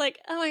Four is like,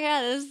 oh my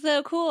God, this is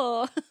so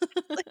cool.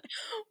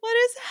 What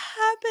is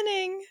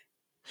happening?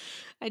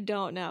 I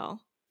don't know.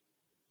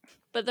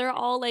 But they're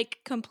all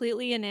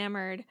completely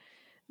enamored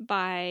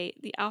by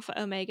the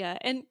Alpha Omega.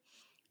 And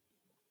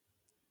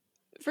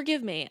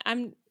forgive me,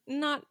 I'm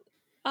not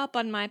up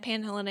on my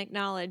Panhellenic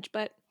knowledge,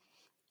 but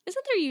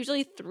isn't there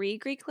usually 3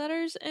 Greek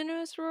letters in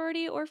a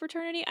sorority or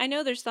fraternity? I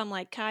know there's some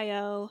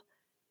Chi-O,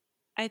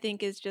 I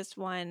think is just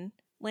 1.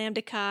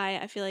 Lambda Chi,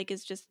 I feel like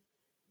is just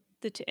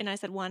the 2. And I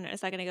said 1 a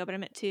second ago, but I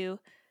meant 2.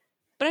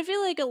 But I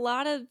feel like a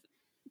lot of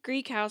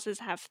Greek houses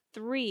have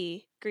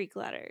 3 Greek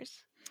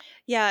letters.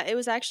 Yeah, it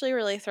was actually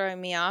really throwing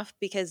me off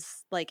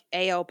because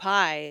AO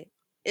Pi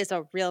is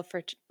a real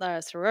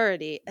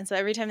sorority. And so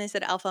every time they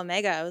said Alpha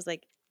Omega, I was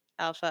like,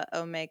 Alpha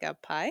Omega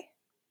Pi?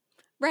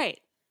 Right.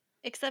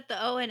 Except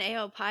the O in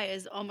AO Pi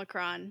is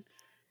Omicron.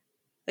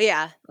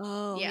 Yeah.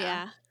 Oh,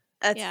 yeah.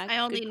 I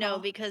only know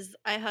because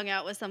I hung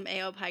out with some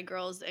AO Pi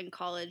girls in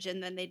college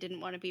and then they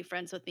didn't want to be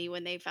friends with me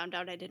when they found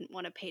out I didn't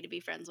want to pay to be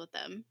friends with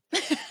them.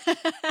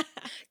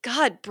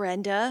 God,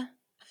 Brenda.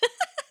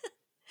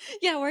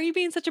 Yeah, why are you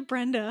being such a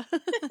Brenda?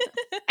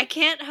 I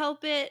can't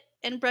help it.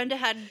 And Brenda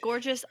had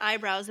gorgeous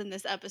eyebrows in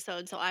this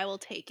episode, so I will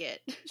take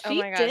it.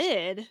 She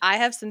did. I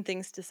have some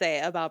things to say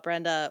about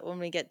Brenda when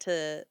we get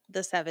to the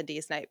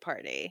 70s night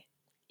party.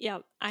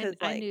 Yep,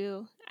 I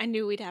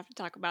knew we'd have to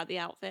talk about the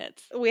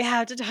outfits. We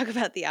have to talk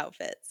about the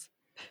outfits.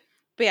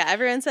 But yeah,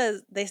 everyone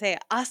they say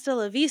hasta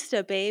la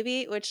vista,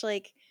 baby, which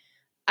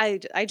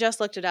I just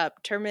looked it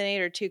up.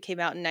 Terminator 2 came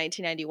out in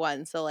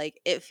 1991, so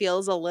it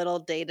feels a little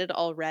dated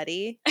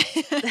already.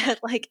 That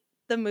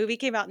the movie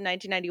came out in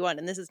 1991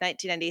 and this is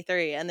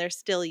 1993 and they're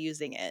still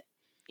using it.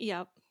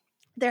 Yep.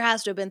 There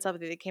has to have been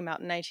something that came out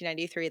in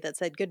 1993 that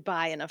said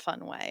goodbye in a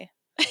fun way.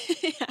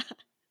 Yeah.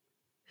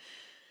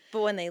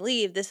 But when they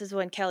leave, this is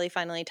when Kelly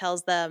finally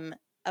tells them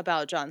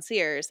about John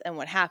Sears and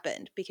what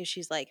happened, because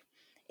she's like,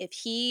 if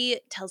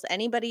he tells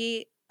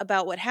anybody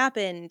about what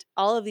happened,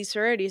 all of these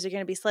sororities are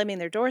going to be slamming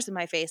their doors in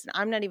my face and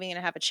I'm not even going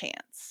to have a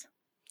chance.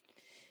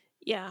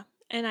 Yeah.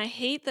 And I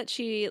hate that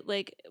she,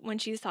 when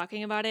she's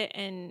talking about it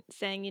and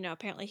saying,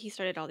 apparently he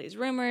started all these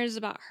rumors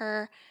about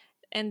her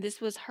and this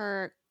was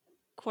her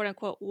quote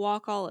unquote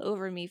walk all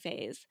over me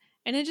phase.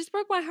 And it just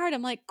broke my heart.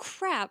 I'm like,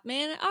 crap,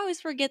 man. I always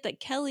forget that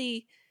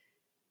Kelly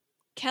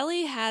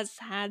has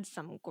had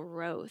some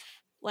growth.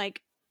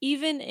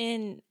 Even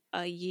in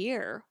a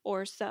year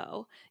or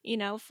so,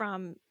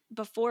 from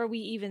before we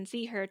even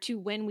see her to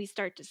when we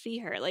start to see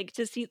her,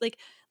 to see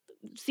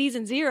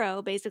season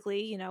 0,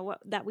 basically,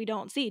 that we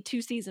don't see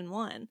to season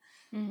 1.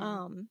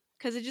 Mm-hmm.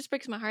 Because it just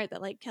breaks my heart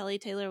that Kelly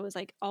Taylor was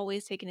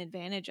always taken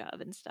advantage of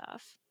and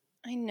stuff.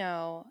 I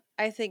know.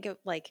 I think of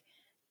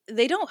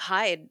they don't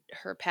hide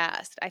her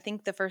past. I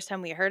think the first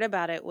time we heard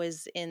about it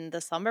was in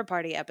the slumber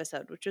party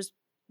episode, which was,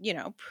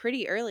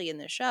 pretty early in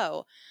the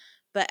show.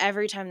 But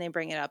every time they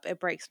bring it up, it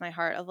breaks my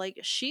heart of like,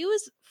 she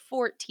was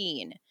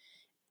 14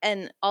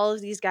 and all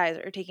of these guys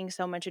are taking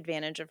so much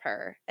advantage of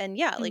her. And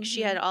yeah, like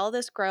she had all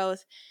this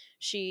growth.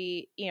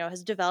 She,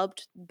 has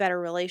developed better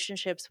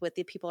relationships with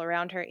the people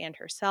around her and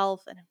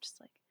herself. And I'm just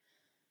like,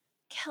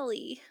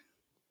 Kelly.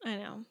 I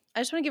know.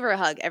 I just want to give her a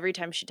hug every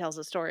time she tells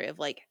a story of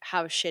like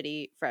how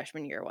shitty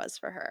freshman year was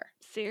for her.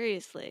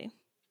 Seriously.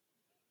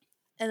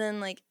 And then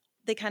like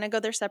they kind of go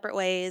their separate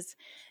ways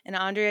and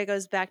Andrea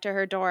goes back to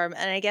her dorm.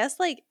 And I guess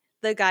like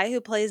the guy who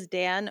plays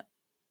Dan,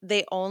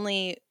 they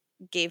only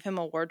gave him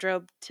a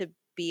wardrobe to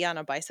be on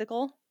a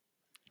bicycle.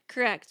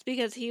 Correct,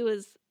 because he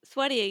was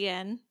sweaty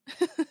again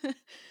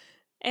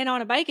and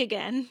on a bike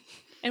again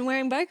and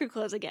wearing biker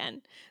clothes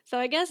again. So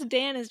I guess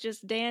Dan is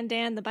just Dan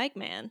the bike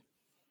man.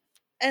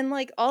 And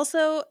like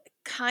also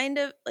kind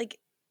of like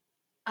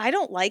I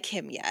don't like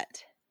him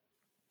yet.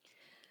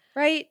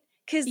 Right?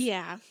 Because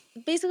yeah,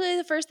 basically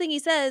the first thing he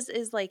says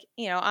is like,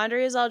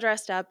 Andrea's all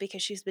dressed up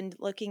because she's been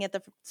looking at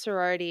the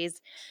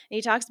sororities. And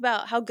he talks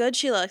about how good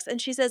she looks.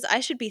 And she says, I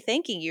should be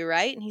thanking you,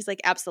 right? And he's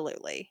like,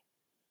 absolutely.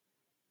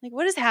 Like,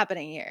 what is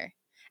happening here?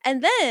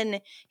 And then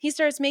he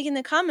starts making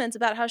the comments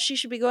about how she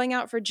should be going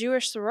out for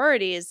Jewish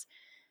sororities.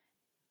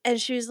 And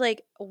she's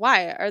like,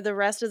 why? Are the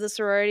rest of the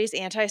sororities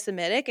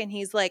anti-Semitic? And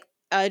he's like,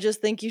 I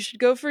just think you should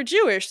go for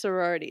Jewish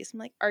sororities. I'm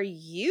like, are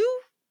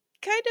you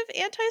kind of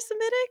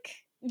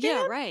anti-Semitic?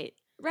 Yeah, right.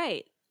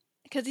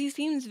 Because he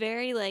seems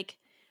very like,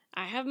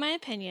 I have my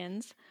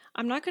opinions.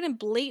 I'm not going to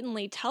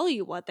blatantly tell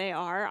you what they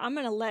are. I'm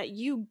going to let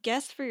you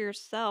guess for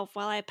yourself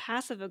while I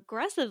passive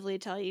aggressively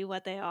tell you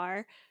what they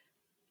are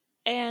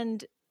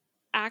and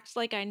act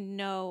like I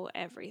know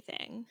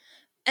everything.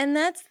 And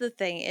that's the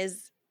thing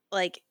is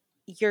like,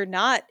 you're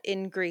not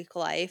in Greek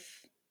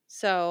life.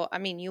 So, I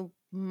mean, you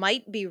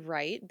might be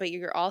right, but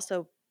you're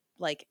also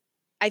like,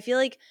 I feel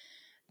like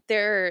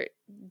there are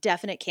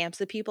definite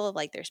camps of people.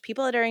 Like there's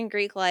people that are in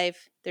Greek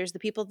life. There's the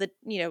people that,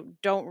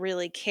 don't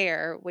really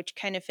care, which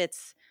kind of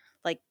fits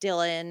like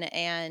Dylan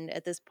and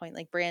at this point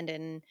like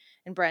Brandon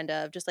and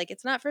Brenda of just like,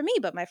 it's not for me,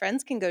 but my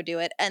friends can go do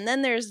it. And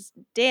then there's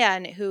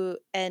Dan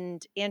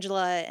and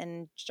Angela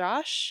and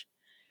Josh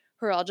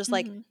who are all just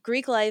like,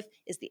 Greek life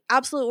is the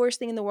absolute worst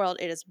thing in the world.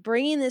 It is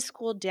bringing this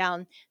school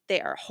down.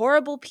 They are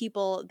horrible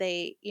people.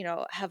 They,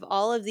 have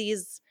all of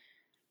these,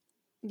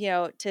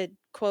 to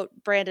quote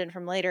Brandon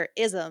from later,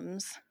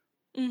 isms.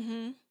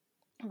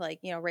 Like,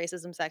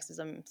 racism,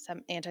 sexism,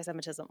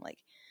 anti-Semitism, like.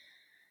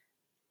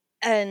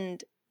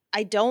 And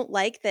I don't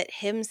like that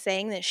him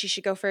saying that she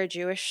should go for a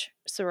Jewish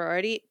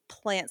sorority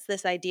plants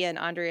this idea in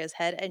Andrea's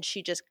head and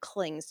she just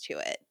clings to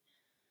it.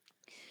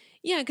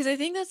 Yeah, because I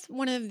think that's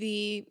one of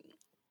the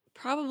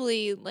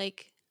probably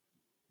like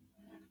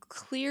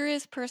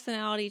clearest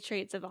personality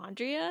traits of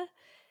Andrea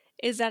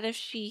is that if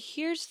she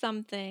hears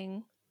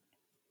something,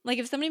 like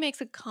if somebody makes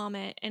a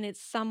comment and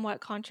it's somewhat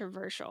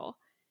controversial,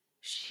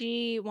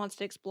 she wants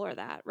to explore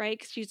that, right?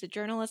 Because she's a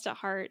journalist at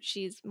heart.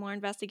 She's more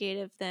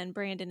investigative than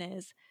Brandon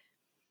is.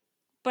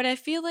 But I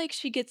feel like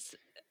she gets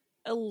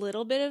a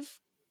little bit of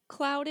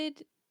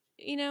clouded,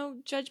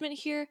 judgment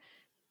here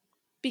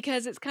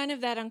because it's kind of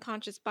that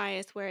unconscious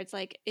bias where it's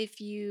like if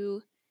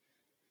you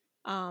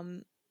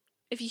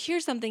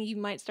hear something, you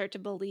might start to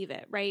believe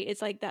it, right?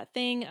 It's like that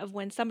thing of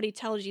when somebody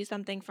tells you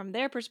something from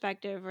their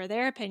perspective or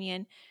their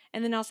opinion,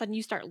 and then all of a sudden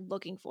you start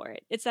looking for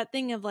it. It's that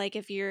thing of like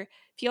if you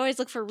always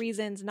look for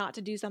reasons not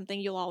to do something,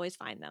 you'll always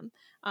find them.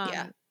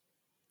 Yeah.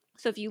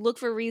 So if you look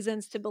for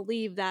reasons to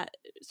believe that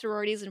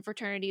sororities and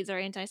fraternities are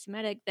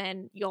anti-Semitic,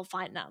 then you'll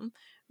find them.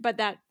 But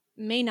that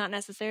may not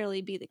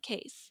necessarily be the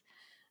case.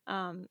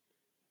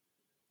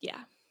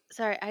 Yeah.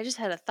 Sorry, I just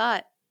had a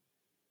thought.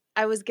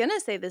 I was going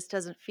to say this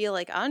doesn't feel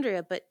like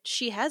Andrea, but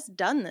she has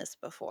done this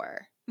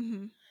before.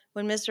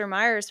 When Mr.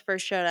 Myers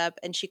first showed up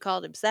and she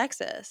called him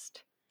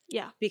sexist.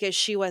 Yeah. Because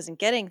she wasn't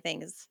getting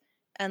things.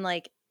 And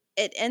like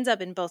it ends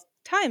up in both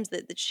times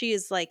that she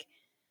is like,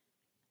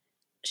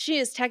 she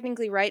is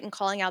technically right in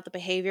calling out the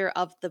behavior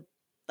of the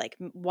like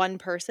one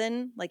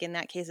person. Like in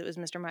that case, it was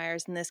Mr.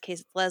 Myers. In this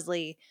case, it's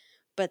Leslie.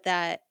 But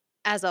that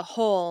as a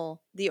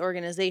whole, the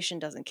organization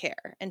doesn't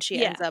care. And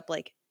she ends up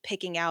like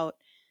picking out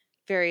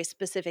very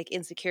specific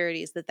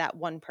insecurities that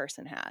one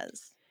person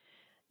has.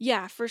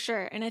 Yeah, for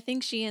sure. And I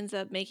think she ends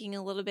up making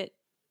a little bit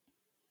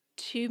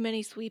too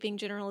many sweeping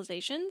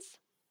generalizations,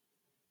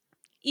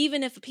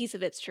 even if a piece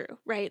of it's true,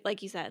 right?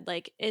 Like you said,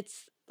 like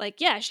it's like,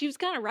 yeah, she was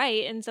kind of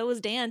right. And so was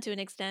Dan to an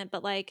extent,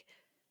 but like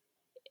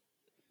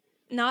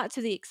not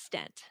to the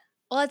extent.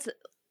 Well,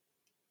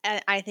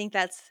 I think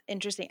that's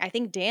interesting. I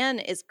think Dan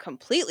is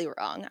completely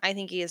wrong. I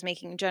think he is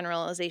making a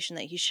generalization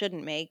that he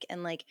shouldn't make.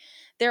 And like,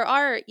 there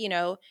are,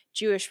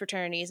 Jewish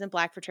fraternities and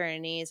Black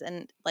fraternities.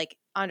 And like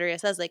Andrea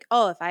says, like,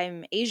 oh, if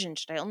I'm Asian,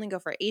 should I only go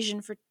for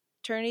Asian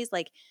fraternities?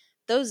 Like,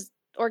 those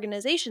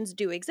organizations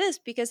do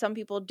exist because some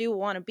people do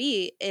want to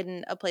be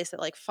in a place that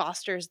like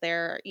fosters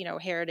their,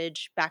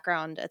 heritage,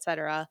 background,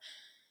 etc.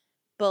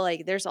 But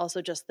like, there's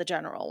also just the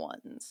general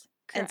ones.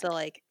 And so,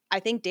 like, I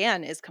think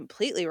Dan is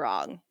completely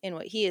wrong in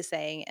what he is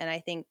saying. And I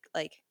think,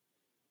 like,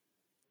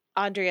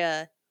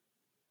 Andrea,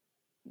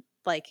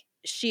 like,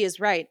 she is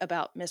right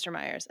about Mr.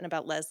 Myers and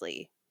about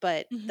Leslie.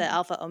 But the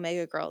Alpha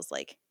Omega girls,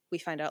 like, we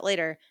find out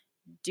later,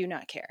 do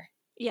not care.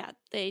 Yeah,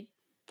 they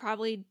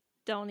probably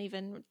don't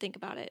even think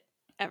about it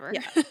ever.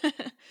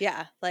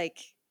 Yeah, like,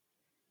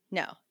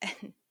 no.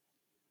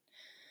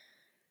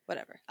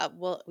 Whatever.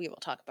 We will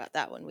talk about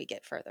that when we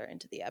get further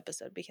into the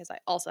episode, because I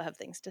also have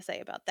things to say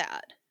about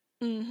that.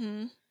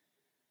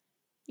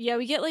 Yeah,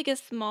 we get like a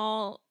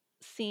small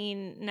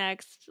scene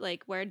next,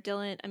 like where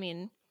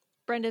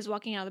Brenda's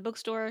walking out of the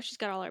bookstore. She's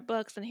got all her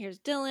books, and here's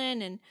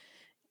Dylan, and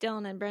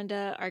Dylan and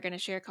Brenda are going to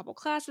share a couple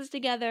classes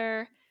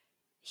together.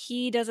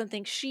 He doesn't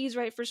think she's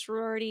right for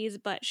sororities,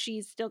 but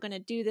she's still going to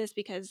do this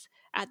because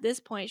at this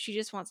point she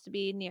just wants to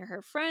be near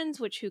her friends,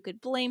 which who could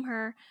blame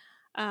her?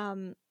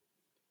 And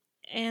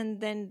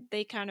then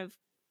they kind of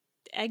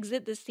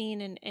exit the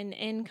scene, and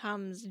in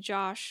comes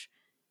Josh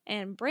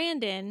and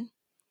Brandon.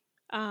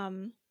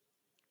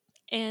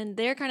 And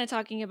they're kind of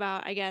talking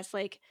about, I guess,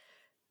 like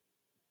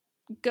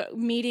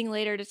meeting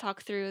later to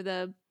talk through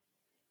the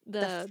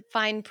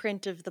fine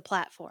print of the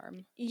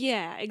platform.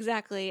 Yeah,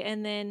 exactly.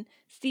 And then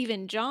Steve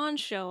and John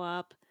show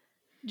up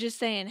just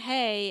saying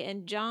hey,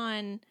 and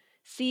John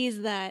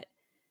sees that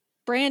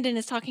Brandon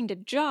is talking to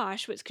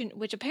Josh,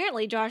 which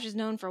apparently Josh is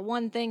known for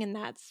one thing, and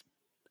that's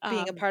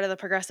being a part of the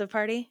Progressive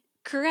Party.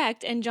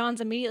 Correct. And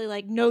John's immediately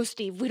like, no,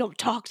 Steve, we don't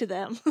talk to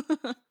them.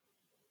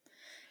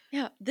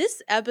 Yeah,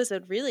 this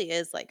episode really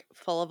is like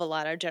full of a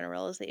lot of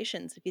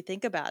generalizations if you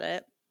think about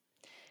it.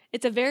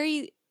 It's a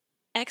very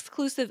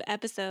exclusive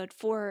episode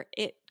for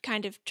it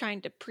kind of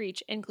trying to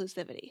preach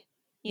inclusivity.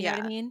 You know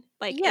what I mean?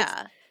 Like, it's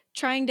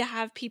trying to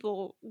have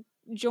people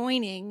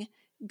joining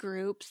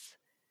groups,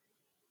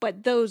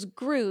 but those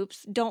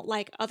groups don't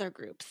like other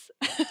groups.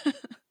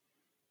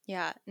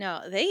 Yeah,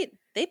 no,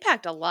 they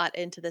packed a lot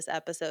into this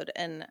episode,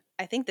 and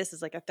I think this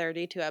is like a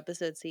 32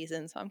 episode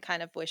season, so I'm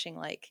kind of wishing,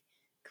 like,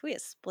 could we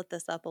have split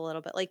this up a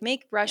little bit? Like,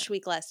 make Rush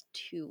Week last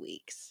 2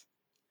 weeks.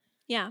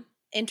 Yeah.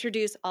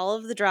 Introduce all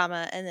of the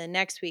drama, and then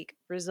next week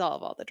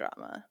resolve all the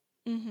drama.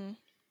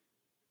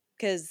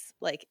 Because,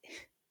 like,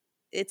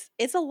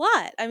 it's a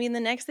lot. I mean, the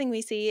next thing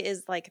we see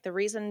is, like, the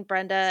reason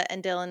Brenda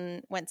and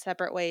Dylan went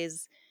separate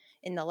ways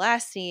in the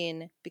last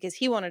scene, because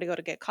he wanted to go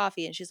to get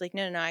coffee, and she's like,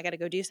 no, I gotta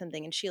go do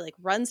something. And she, like,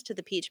 runs to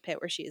the Peach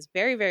Pit where she is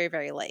very, very,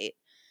 very late,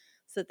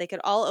 so that they could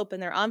all open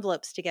their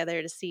envelopes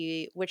together to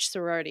see which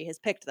sorority has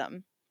picked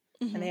them.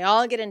 And they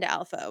all get into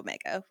Alpha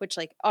Omega, which,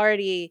 like,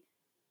 already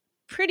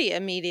pretty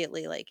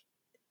immediately, like,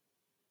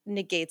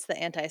 negates the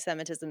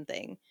anti-Semitism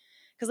thing.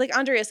 Because, like,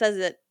 Andrea says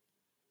it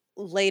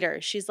later.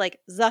 She's like,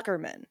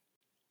 Zuckerman.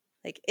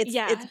 Like,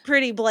 it's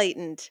pretty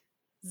blatant.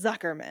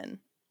 Zuckerman.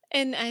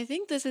 And I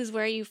think this is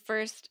where you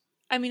first,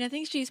 I mean, I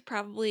think she's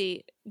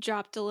probably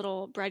dropped a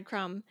little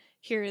breadcrumb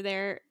here or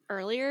there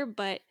earlier,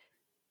 but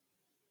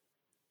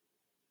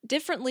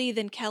differently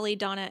than Kelly,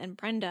 Donna, and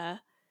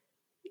Brenda,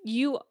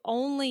 you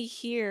only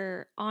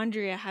hear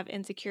Andrea have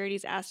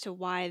insecurities as to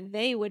why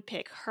they would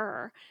pick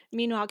her.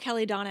 Meanwhile,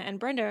 Kelly, Donna,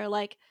 and Brenda are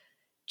like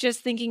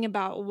just thinking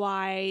about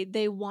why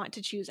they want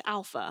to choose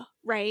Alpha,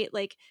 right?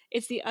 Like,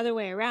 it's the other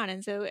way around.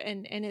 And so,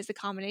 and it's a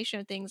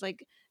combination of things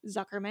like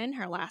Zuckerman,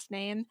 her last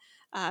name.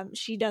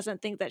 She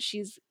doesn't think that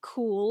she's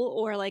cool,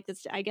 or like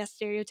this, I guess,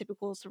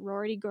 stereotypical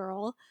sorority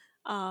girl.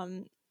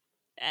 And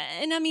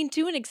I mean,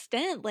 to an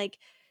extent, like,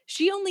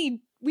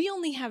 we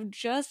only have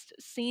just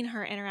seen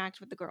her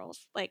interact with the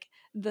girls, like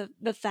the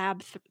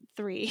Fab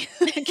Three.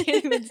 I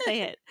can't even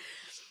say it.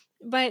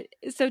 But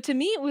so to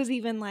me, it was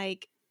even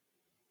like,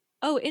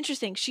 oh,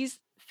 interesting. She's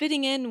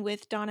fitting in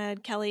with Donna,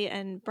 Kelly,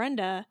 and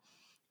Brenda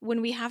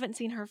when we haven't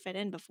seen her fit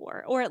in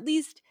before, or at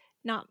least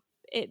not.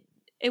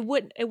 It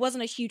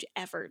wasn't a huge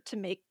effort to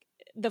make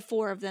the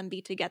four of them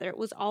be together. It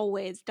was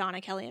always Donna,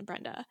 Kelly, and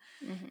Brenda.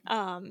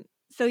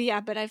 So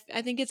yeah, but I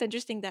think it's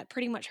interesting that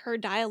pretty much her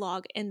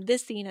dialogue in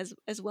this scene,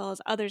 as well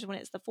as others when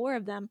it's the four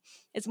of them,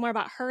 is more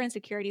about her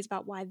insecurities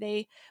about why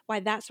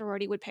that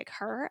sorority would pick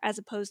her as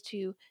opposed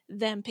to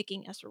them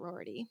picking a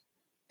sorority.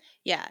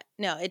 Yeah,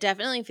 no, it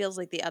definitely feels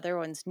like the other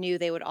ones knew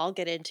they would all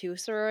get into a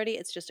sorority.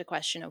 It's just a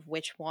question of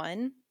which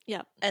one.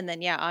 Yep. And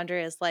then, yeah,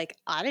 Andrea's like,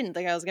 I didn't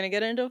think I was going to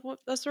get into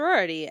a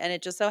sorority. And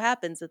it just so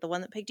happens that the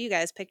one that picked you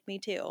guys picked me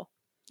too.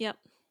 Yep.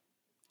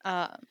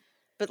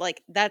 But,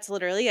 like, that's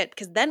literally it.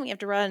 Because then we have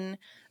to run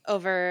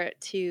over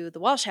to the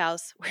Walsh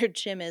house where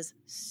Jim is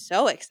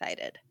so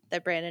excited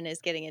that Brandon is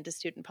getting into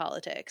student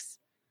politics.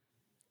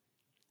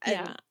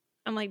 Yeah.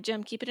 I'm like,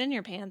 Jim, keep it in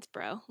your pants,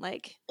 bro.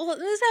 Like, well,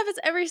 this happens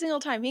every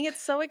single time. He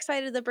gets so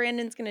excited that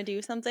Brandon's going to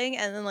do something,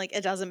 and then, like,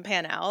 it doesn't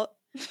pan out.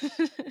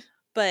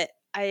 But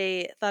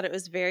I thought it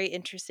was very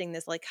interesting,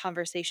 this, like,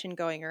 conversation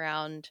going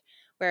around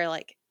where,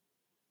 like,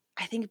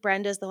 I think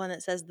Brenda's the one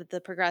that says that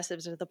the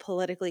progressives are the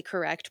politically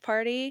correct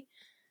party.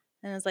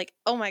 And I was like,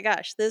 oh my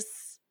gosh,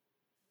 this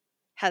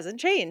hasn't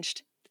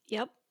changed.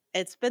 Yep.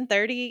 It's been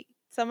 30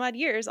 some odd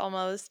years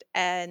almost,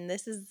 and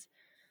this is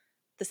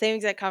the same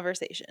exact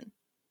conversation.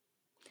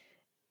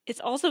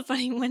 It's also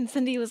funny when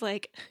Cindy was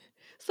like,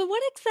 so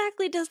what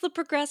exactly does the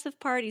Progressive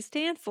Party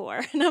stand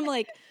for? And I'm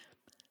like,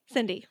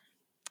 Cindy,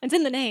 it's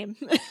in the name.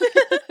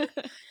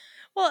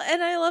 Well,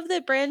 and I love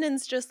that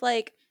Brandon's just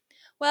like,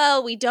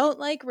 well, we don't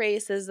like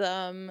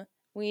racism.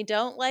 We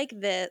don't like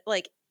this.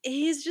 Like,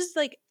 he's just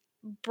like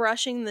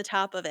brushing the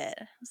top of it.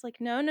 I was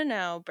like,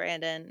 no,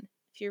 Brandon.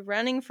 If you're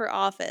running for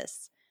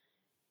office,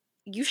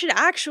 you should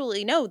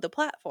actually know the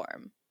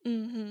platform.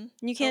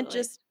 Mm-hmm. You can't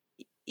just,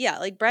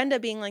 like Brenda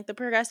being like the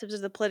Progressives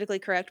is the politically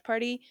correct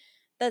party.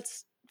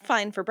 That's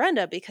fine for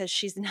Brenda because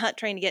she's not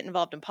trying to get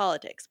involved in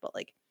politics. But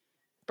like,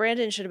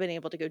 Brandon should have been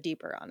able to go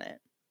deeper on it.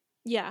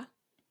 Yeah.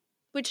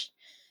 Which,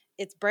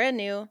 it's brand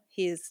new.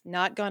 He's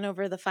not gone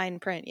over the fine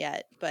print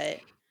yet, but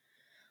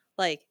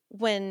like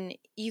when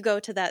you go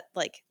to that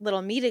like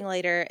little meeting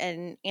later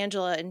and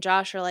Angela and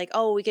Josh are like,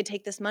 oh, we could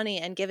take this money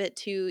and give it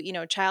to,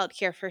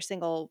 childcare for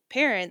single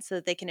parents so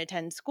that they can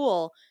attend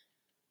school.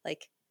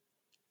 Like,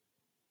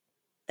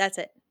 that's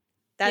it.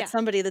 That's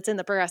somebody that's in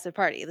the Progressive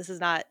Party. This is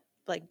not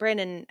like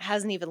Brandon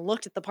hasn't even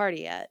looked at the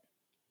party yet.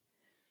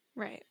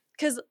 Right.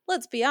 Because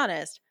let's be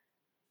honest,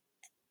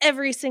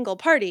 every single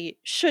party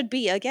should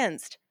be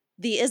against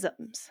the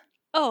isms.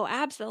 Oh,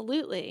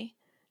 absolutely.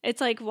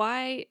 It's like,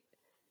 why?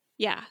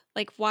 Yeah.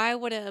 Like, why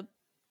would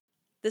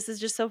This is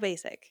just so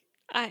basic.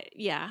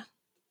 Yeah.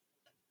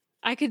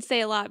 I could say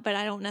a lot, but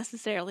I don't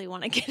necessarily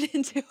want to get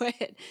into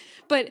it.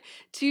 But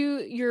to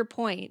your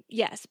point,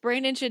 yes,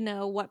 Brandon should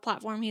know what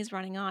platform he's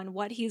running on,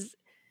 what he's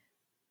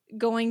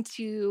going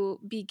to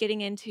be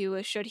getting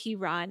into should he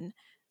run.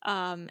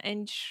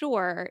 And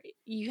sure,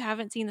 you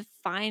haven't seen the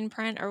fine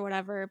print or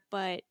whatever,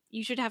 but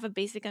you should have a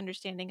basic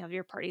understanding of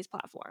your party's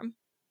platform.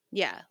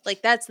 Yeah,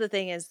 like that's the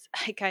thing is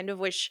I kind of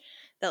wish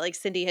that like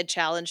Cindy had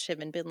challenged him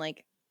and been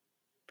like,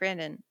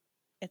 Brandon,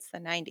 it's the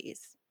 90s.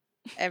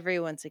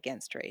 Everyone's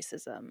against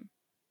racism.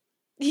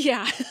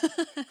 Yeah.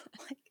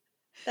 Like,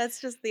 that's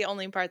just the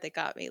only part that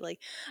got me. Like,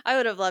 I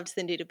would have loved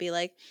Cindy to be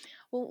like,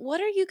 well,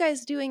 what are you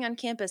guys doing on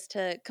campus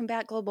to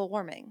combat global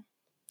warming?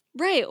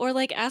 Right. Or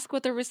like ask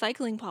what their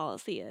recycling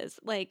policy is.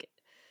 Like,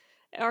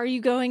 are you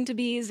going to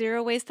be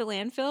zero waste to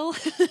landfill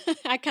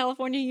at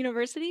California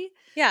University?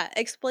 Yeah,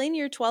 explain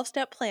your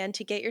 12-step plan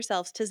to get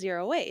yourselves to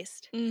zero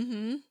waste.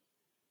 Mm-hmm.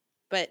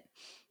 But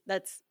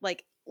that's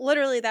like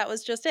literally that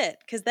was just it.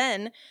 Because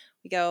then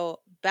we go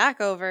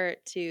back over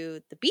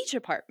to the beach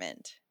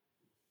apartment,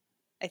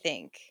 I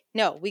think.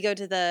 No, we go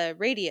to the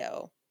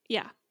radio.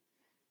 Yeah.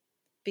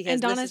 Because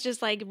and Donna's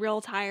just like real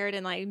tired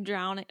and like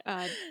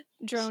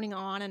droning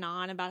on and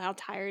on about how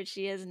tired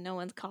she is and no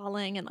one's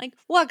calling and like,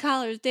 what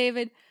callers,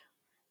 David?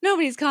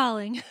 Nobody's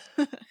calling.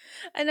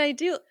 And I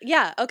do,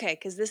 yeah, okay,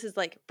 because this is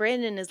like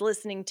Brandon is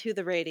listening to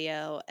the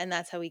radio, and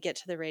that's how we get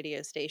to the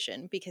radio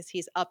station because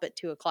he's up at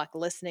 2:00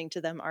 listening to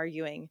them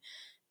arguing.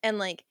 And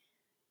like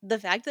the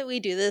fact that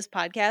we do this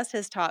podcast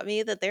has taught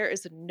me that there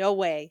is no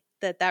way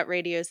that that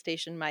radio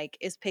station mic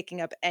is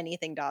picking up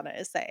anything Donna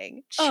is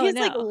saying. She's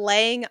like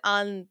laying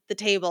on the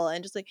table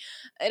and just like,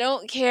 I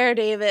don't care,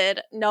 David.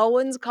 No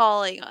one's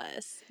calling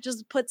us.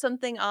 Just put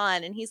something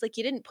on. And he's like,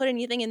 you didn't put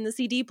anything in the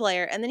CD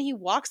player. And then he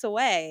walks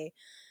away.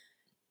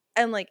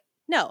 And like,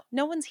 no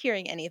one's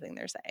hearing anything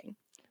they're saying.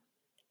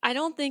 I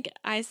don't think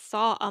I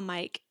saw a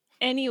mic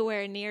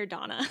anywhere near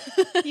Donna.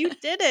 You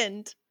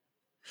didn't.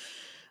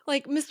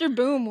 Like Mr.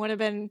 Boom would have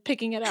been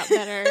picking it up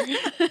better.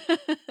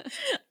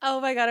 Oh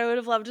my God, I would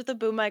have loved if the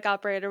boom mic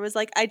operator was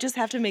like, I just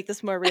have to make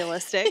this more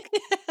realistic.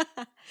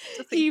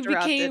 He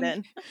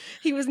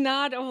was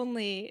not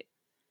only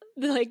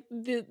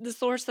the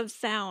source of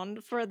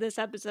sound for this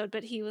episode,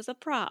 but he was a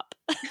prop.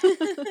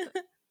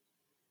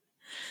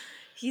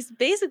 He's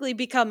basically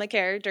become a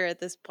character at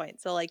this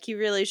point. So like he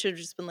really should have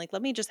just been like,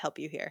 let me just help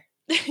you here.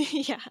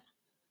 Yeah.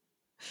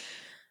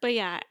 But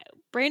yeah,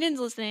 Brandon's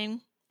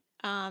listening.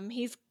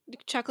 He's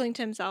chuckling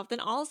to himself.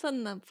 Then all of a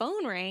sudden the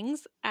phone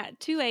rings at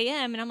 2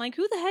 a.m. and I'm like,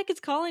 who the heck is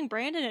calling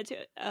Brandon at 2?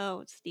 Oh,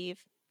 it's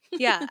Steve.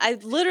 Yeah, I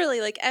literally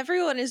like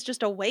everyone is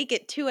just awake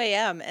at 2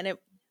 a.m. and it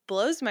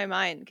blows my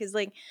mind because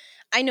like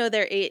I know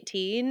they're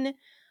 18,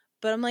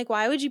 but I'm like,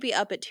 why would you be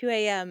up at 2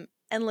 a.m.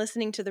 and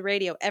listening to the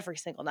radio every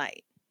single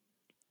night?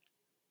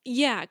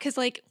 Yeah, because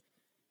like,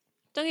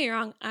 don't get me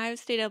wrong, I've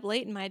stayed up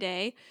late in my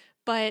day,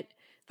 but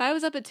if I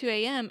was up at 2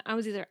 a.m., I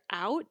was either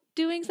out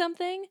doing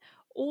something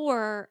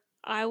or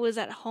I was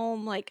at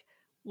home like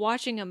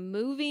watching a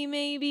movie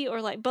maybe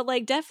or like, but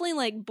like definitely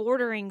like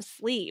bordering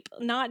sleep,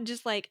 not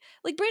just like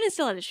Brandon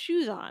still had his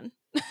shoes on.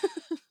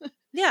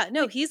 Yeah,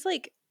 no, he's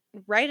like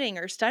writing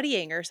or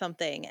studying or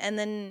something. And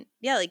then,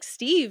 yeah, like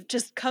Steve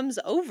just comes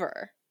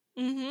over.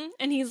 Mm-hmm.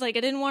 And he's like,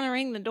 I didn't want to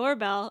ring the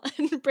doorbell.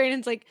 And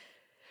Brandon's like,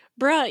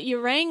 bruh, you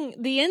rang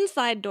the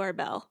inside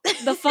doorbell,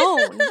 the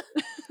phone.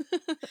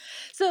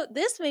 So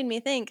this made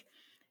me think,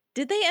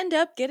 did they end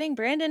up getting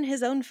Brandon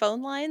his own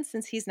phone line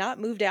since he's not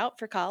moved out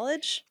for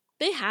college?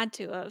 They had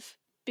to have,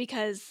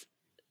 because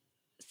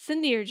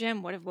Cindy or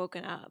Jim would have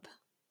woken up.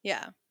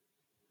 Yeah.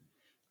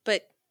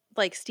 But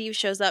like Steve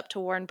shows up to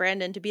warn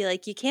Brandon to be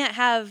like, you can't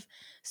have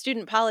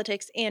student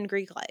politics and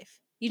Greek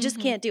life. You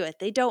just can't do it.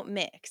 They don't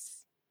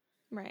mix.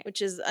 Right.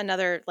 Which is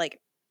another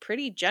like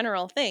pretty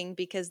general thing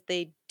because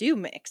they do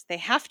mix. They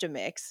have to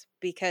mix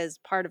because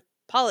part of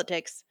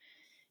politics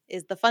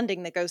is the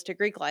funding that goes to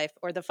Greek life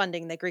or the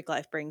funding that Greek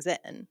life brings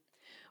in.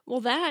 Well,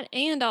 that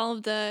and all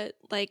of the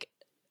like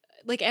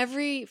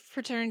every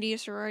fraternity or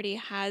sorority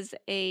has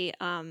a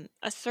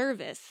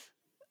service,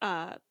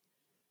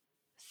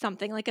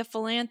 something like a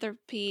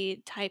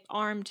philanthropy type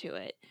arm to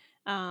it,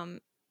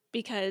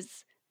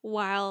 because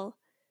while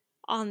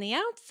on the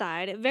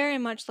outside it very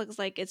much looks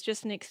like it's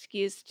just an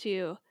excuse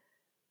to,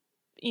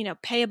 you know,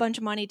 pay a bunch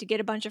of money to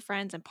get a bunch of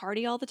friends and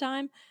party all the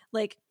time.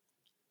 Like,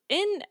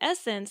 in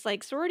essence,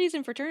 like, sororities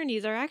and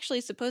fraternities are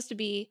actually supposed to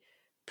be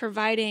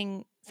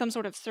providing some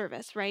sort of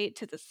service, right?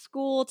 To the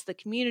school, to the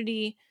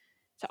community,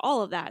 to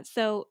all of that.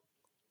 So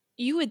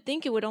you would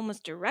think it would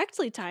almost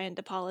directly tie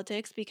into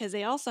politics because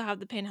they also have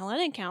the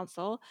Panhellenic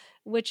Council,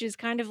 which is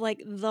kind of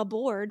like the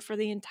board for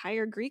the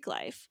entire Greek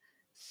life.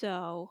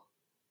 So,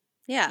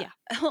 yeah.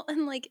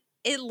 And like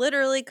it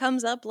literally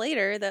comes up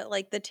later that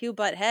like the two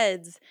butt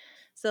heads.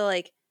 So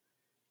like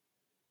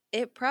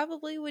it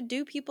probably would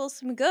do people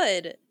some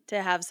good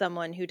to have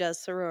someone who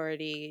does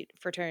sorority,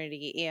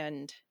 fraternity,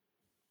 and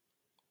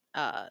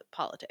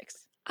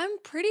politics. I'm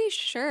pretty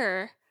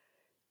sure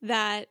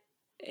that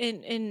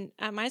in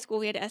at my school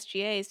we had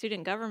SGA,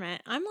 student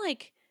government. I'm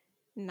like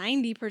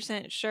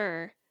 90%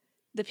 sure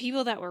the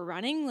people that were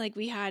running, like,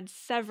 we had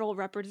several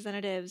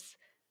representatives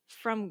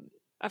from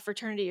a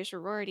fraternity or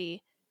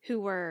sorority who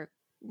were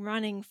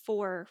running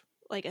for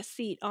like a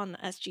seat on the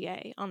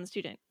SGA, on the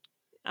student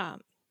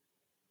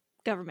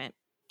government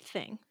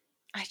thing.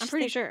 I'm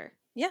pretty sure.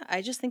 Yeah,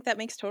 I just think that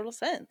makes total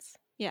sense.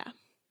 Yeah.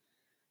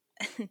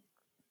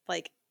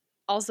 Like,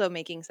 also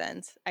making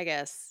sense, I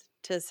guess,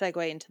 to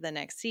segue into the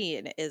next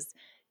scene is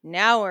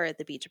now we're at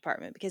the beach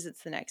apartment because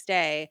it's the next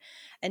day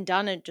and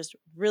Donna just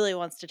really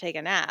wants to take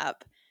a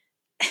nap.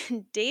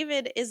 And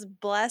David is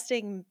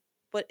blasting,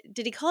 what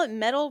did he call it?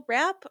 Metal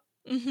rap?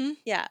 Mm-hmm.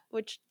 Yeah,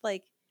 which,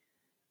 like,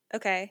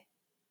 okay.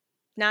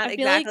 Not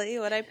exactly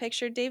what I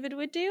pictured David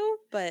would do,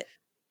 but.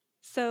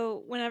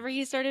 So whenever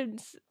he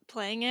started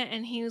playing it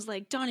and he was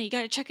like, Donna, you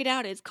got to check it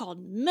out. It's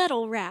called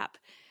metal rap.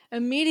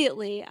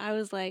 Immediately, I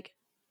was like,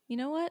 you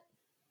know what?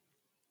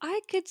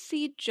 I could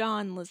see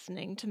John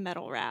listening to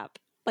metal rap.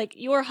 Like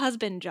your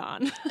husband,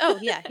 John. Oh,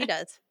 yeah, he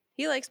does.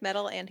 He likes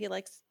metal and he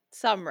likes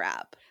some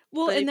rap.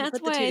 Well, but and if that's you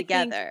put why the two I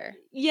together.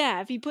 think,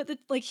 yeah, if you put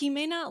he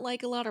may not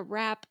like a lot of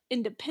rap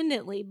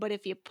independently, but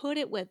if you put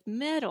it with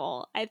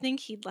metal, I think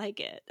he'd like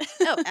it.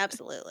 Oh,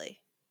 absolutely.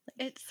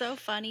 It's so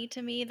funny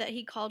to me that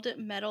he called it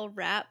metal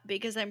rap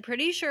because I'm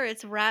pretty sure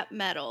it's rap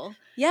metal.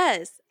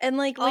 Yes. And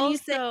like when also, you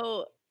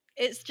say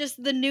it's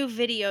just the new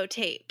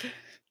videotape.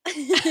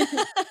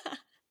 I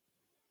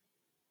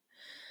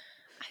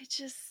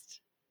just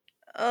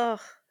and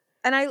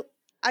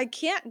I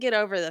can't get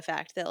over the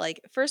fact that, like,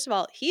 first of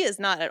all, he is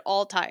not at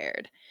all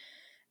tired.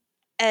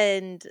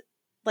 And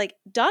like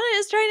Donna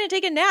is trying to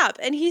take a nap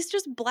and he's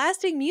just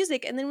blasting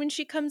music, and then when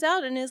she comes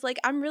out and is like,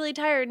 I'm really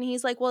tired, and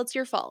he's like, well, it's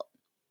your fault.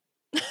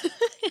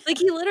 Like,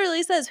 he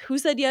literally says, who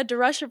said you had to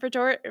rush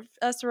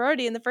a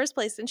sorority in the first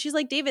place? And she's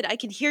like, David, I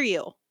can hear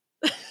you.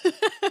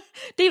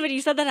 David,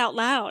 you said that out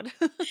loud.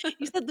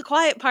 You said the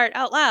quiet part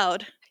out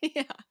loud.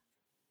 Yeah.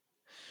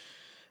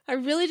 I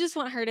really just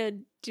want her to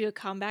do a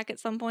comeback at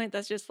some point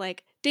that's just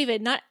like,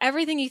 David, not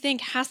everything you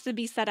think has to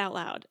be said out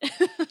loud.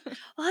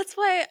 Well, that's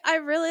why I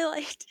really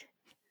liked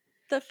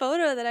the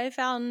photo that I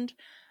found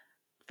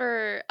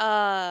for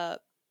I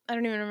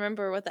don't even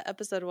remember what the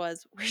episode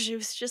was, where she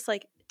was just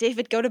like,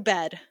 David, go to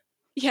bed.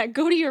 Yeah,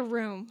 go to your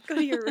room. Go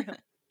to your room.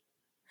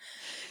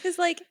 It's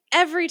like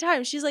every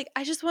time she's like,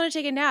 I just want to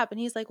take a nap. And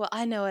he's like, well,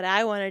 I know what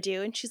I want to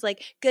do. And she's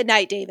like, good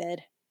night,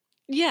 David.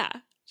 Yeah.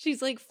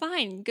 She's like,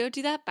 fine, go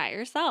do that by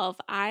yourself.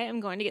 I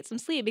am going to get some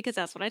sleep because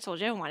that's what I told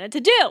you I wanted to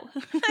do.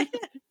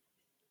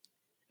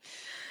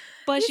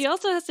 But she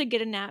also has to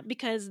get a nap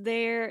because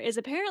there is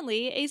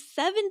apparently a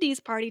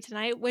 70s party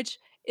tonight, which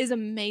is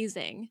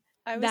amazing.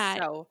 I was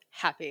so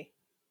happy.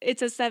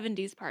 It's a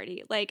 70s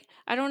party. Like,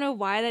 I don't know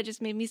why that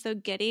just made me so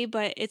giddy,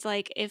 but it's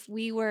like if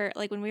we were,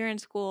 like, when we were in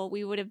school,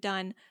 we would have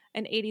done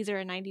an 80s or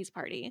a 90s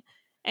party.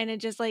 And it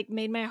just, like,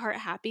 made my heart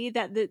happy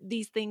that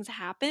these things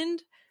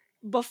happened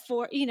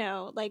before, you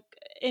know, like,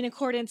 in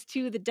accordance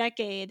to the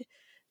decade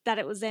that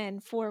it was in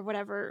for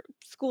whatever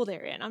school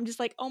they're in. I'm just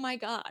like, oh my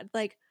God,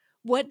 like,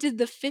 what did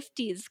the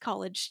 50s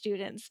college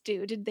students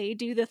do? Did they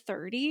do the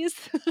 30s?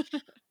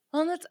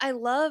 Well, I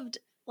loved,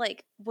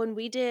 like, when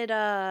we did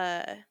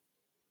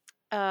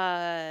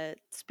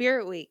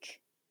Spirit Week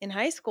in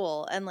high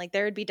school, and like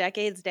there would be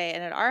Decades Day,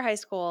 and at our high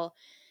school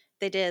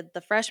they did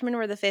the freshmen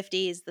were the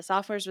 50s, the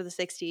sophomores were the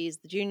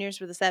 60s, the juniors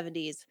were the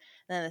 70s,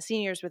 and then the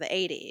seniors were the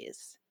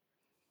 80s.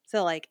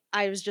 So like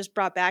I was just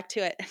brought back to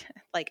it.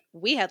 Like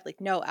we had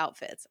like no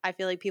outfits. I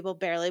feel like people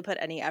barely put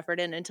any effort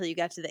in until you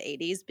got to the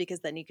 80s,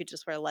 because then you could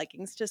just wear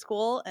leggings to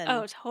school. And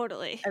oh,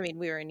 totally. I mean,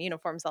 we were in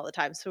uniforms all the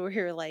time, so we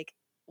were like,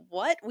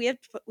 what? We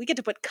get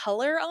to put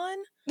color on?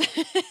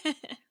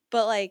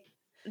 But like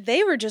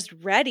they were just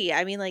ready.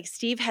 I mean, like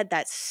Steve had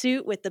that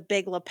suit with the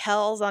big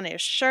lapels on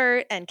his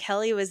shirt, and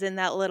Kelly was in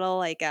that little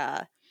like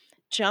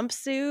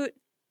jumpsuit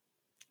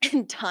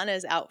and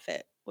Donna's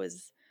outfit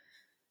was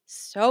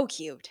so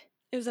cute.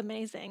 It was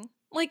amazing.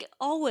 Like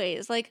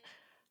always, like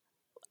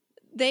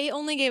they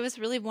only gave us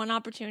really one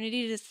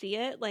opportunity to see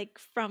it, like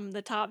from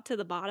the top to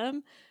the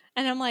bottom.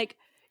 And I'm like,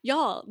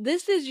 y'all,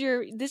 this is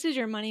your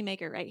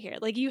moneymaker right here.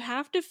 Like you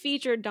have to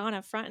feature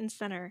Donna front and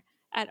center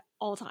at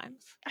all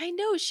times. I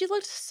know, she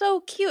looked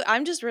so cute.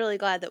 I'm just really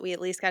glad that we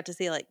at least got to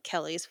see like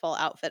Kelly's full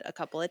outfit a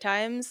couple of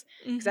times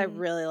because I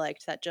really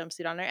liked that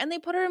jumpsuit on her. And they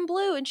put her in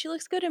blue and she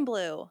looks good in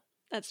blue.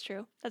 That's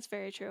true. That's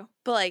very true.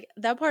 But like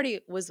that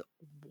party was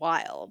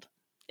wild.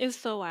 It was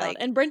so wild. Like,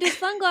 and Brenda's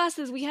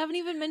sunglasses. We haven't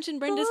even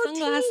mentioned Brenda's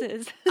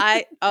sunglasses.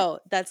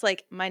 That's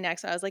like my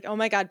next one. I was like, oh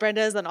my God,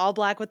 Brenda is in all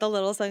black with the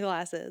little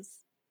sunglasses.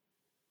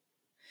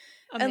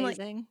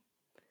 Amazing.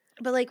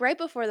 But like right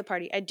before the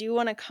party, I do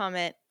want to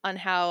comment on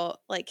how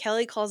like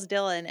Kelly calls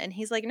Dylan and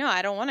he's like, no,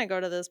 I don't want to go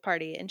to this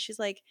party. And she's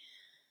like,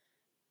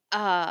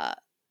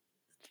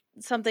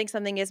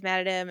 something is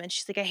mad at him. And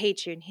she's like, I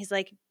hate you. And he's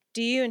like,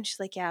 do you? And she's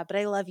like, yeah, but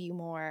I love you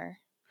more.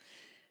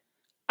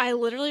 I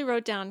literally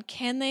wrote down,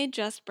 can they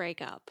just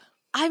break up?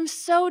 I'm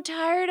so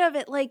tired of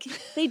it. Like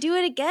they do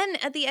it again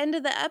at the end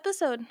of the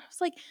episode. I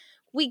was like,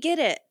 we get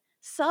it.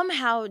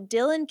 Somehow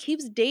Dylan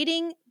keeps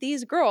dating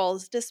these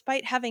girls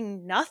despite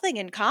having nothing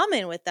in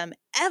common with them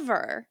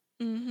ever.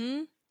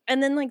 Mm-hmm.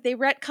 And then like they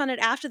retcon it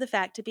after the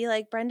fact to be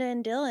like Brenda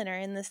and Dylan are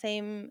in the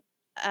same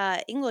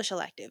English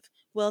elective.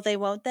 Will they,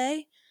 won't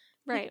they?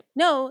 Right. Like,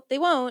 no, they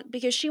won't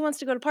because she wants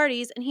to go to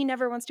parties and he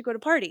never wants to go to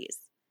parties.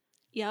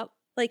 Yep.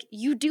 Like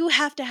you do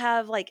have to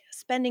have like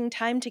spending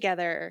time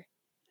together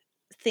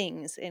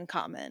things in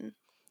common.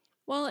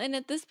 Well, and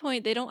at this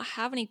point, they don't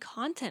have any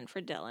content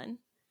for Dylan.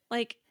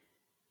 Like,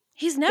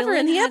 he's never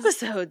in the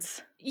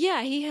episodes.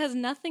 Yeah, he has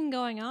nothing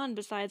going on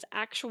besides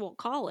actual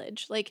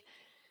college. Like,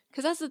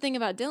 because that's the thing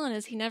about Dylan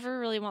is he never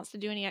really wants to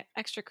do any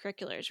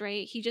extracurriculars,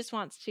 right? He just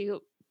wants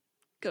to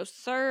go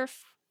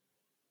surf.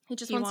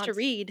 He wants to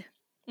read.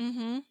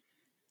 Mm-hmm.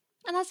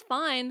 And that's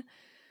fine.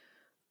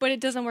 But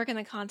it doesn't work in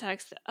the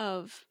context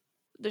of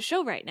the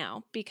show right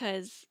now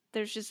because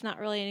there's just not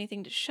really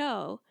anything to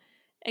show.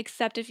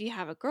 Except if you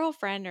have a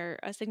girlfriend or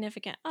a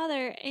significant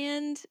other.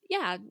 And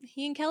yeah,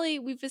 he and Kelly,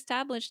 we've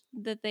established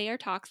that they are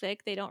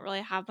toxic. They don't really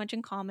have much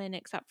in common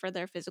except for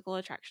their physical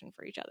attraction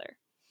for each other.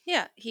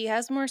 Yeah, he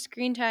has more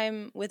screen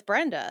time with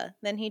Brenda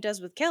than he does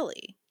with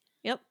Kelly.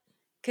 Yep.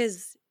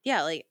 Because,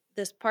 yeah, like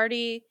this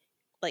party,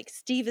 like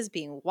Steve is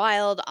being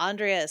wild.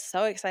 Andrea is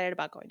so excited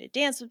about going to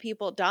dance with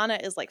people. Donna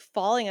is like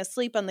falling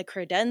asleep on the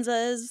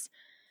credenzas.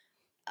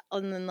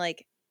 And then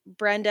like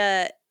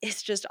Brenda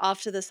is just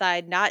off to the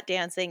side, not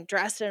dancing,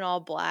 dressed in all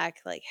black,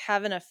 like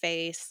having a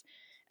face.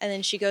 And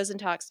then she goes and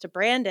talks to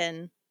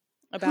Brandon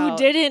about... Who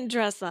didn't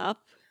dress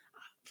up.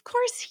 Of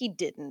course he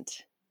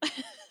didn't.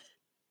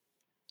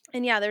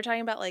 And yeah, they're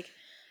talking about like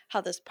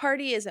how this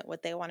party isn't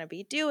what they want to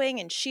be doing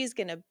and she's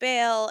going to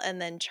bail.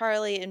 And then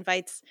Charlie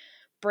invites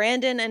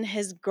Brandon and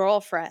his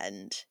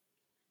girlfriend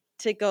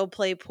to go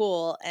play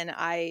pool. And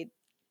I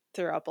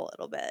threw up a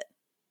little bit.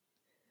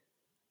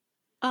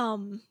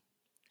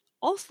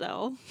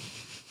 Also,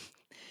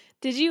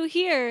 did you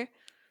hear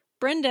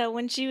Brenda,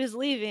 when she was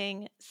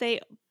leaving,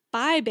 say,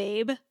 bye,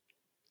 babe,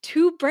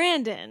 to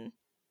Brandon?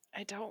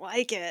 I don't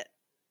like it.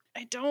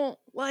 I don't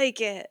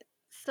like it.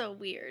 So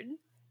weird.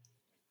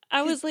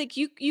 I was like,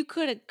 you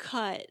could have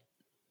cut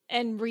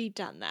and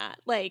redone that.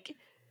 Like,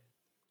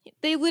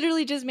 they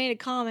literally just made a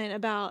comment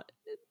about,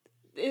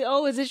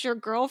 oh, is this your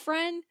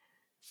girlfriend?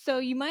 So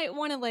you might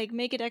want to like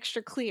make it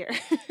extra clear.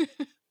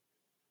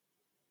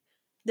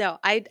 No,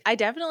 I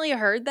definitely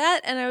heard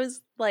that. And I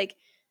was like,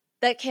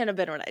 that can't have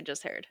been what I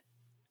just heard.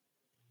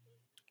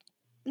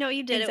 No,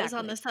 you did. Exactly. It was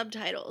on the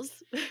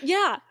subtitles.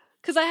 Yeah,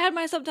 because I had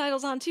my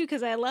subtitles on too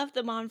because I left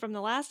them on from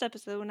the last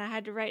episode when I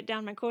had to write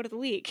down my quote of the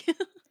week.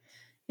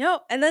 No,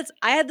 and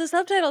I had the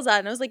subtitles on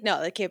and I was like, no,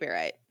 that can't be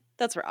right.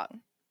 That's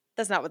wrong.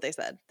 That's not what they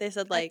said. They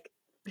said like,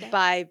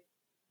 bye,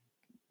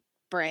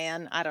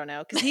 Bran. I don't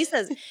know. Because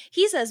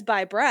he says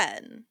bye,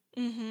 Bren.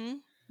 Mm-hmm.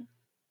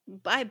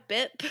 Bye,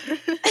 Bip.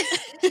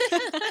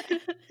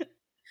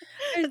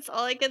 That's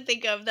all I can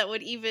think of that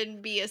would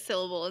even be a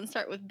syllable and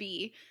start with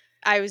B.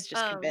 I was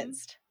just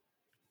convinced.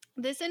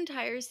 This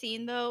entire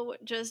scene, though,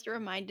 just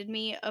reminded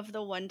me of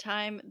the one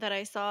time that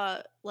I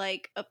saw,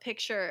 like, a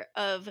picture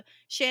of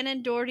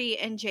Shannon Doherty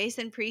and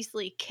Jason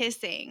Priestley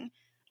kissing,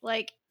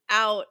 like,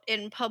 out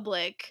in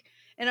public.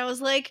 And I was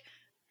like,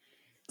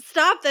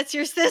 stop, that's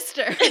your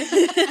sister.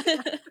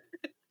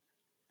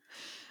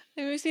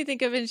 It makes me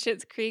think of in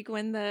Schitt's Creek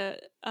when the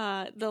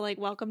like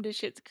welcome to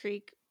Schitt's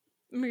Creek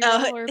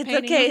mural or it's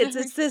painting. Okay, it's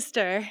his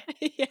sister.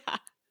 Yeah.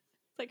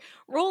 It's like,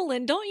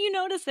 Roland, don't you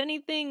notice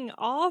anything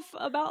off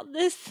about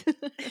this?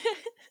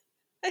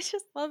 I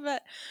just love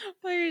it.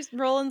 Where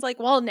Roland's like,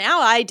 well, now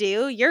I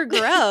do. You're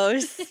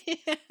gross.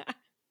 Yeah.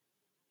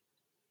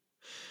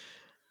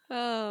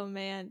 Oh,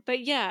 man. But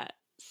yeah,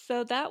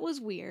 so that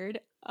was weird.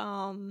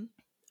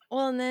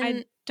 Well, and then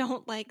I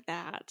don't like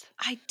that.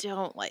 I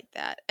don't like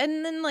that.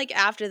 And then, like,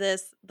 after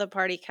this, the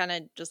party kind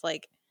of just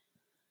like,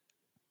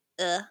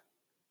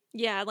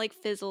 Yeah, it like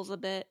fizzles a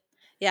bit.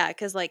 Yeah,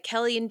 because like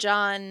Kelly and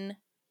John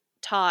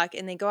talk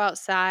and they go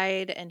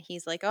outside and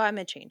he's like, oh, I'm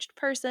a changed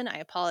person. I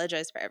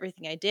apologize for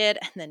everything I did.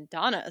 And then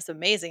Donna is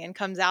amazing and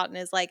comes out and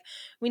is like,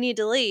 we need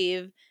to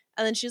leave.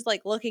 And then she's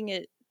like looking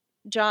at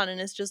John and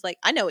is just like,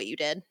 I know what you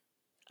did.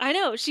 I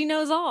know, she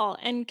knows all.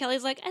 And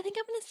Kelly's like, I think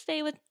I'm going to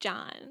stay with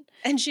John.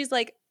 And she's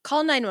like,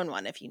 call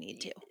 911 if you need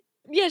to.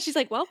 Yeah, she's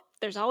like, well,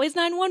 there's always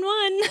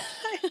 911.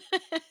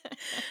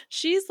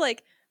 She's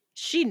like,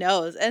 she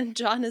knows. And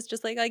John is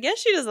just like, I guess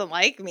she doesn't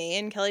like me.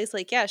 And Kelly's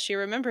like, yeah, she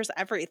remembers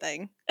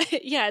everything.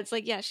 Yeah, it's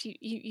like, yeah,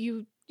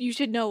 you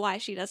should know why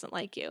she doesn't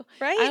like you.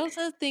 Right? I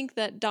also think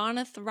that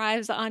Donna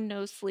thrives on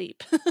no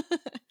sleep.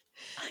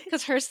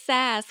 Because her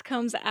sass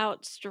comes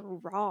out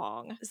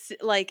strong.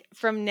 Like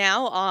from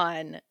now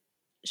on,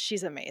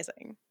 she's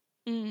amazing.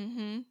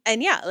 Mm-hmm.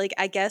 And yeah, like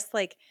I guess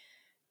like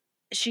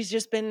she's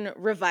just been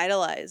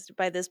revitalized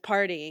by this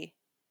party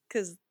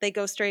because they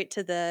go straight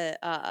to the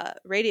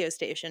radio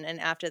station, and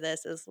after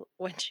this is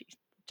when she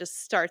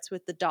just starts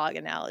with the dog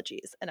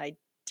analogies, and I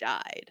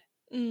died.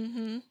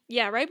 Mm-hmm.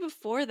 Yeah, right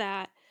before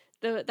that,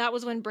 that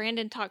was when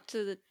Brandon talked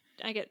to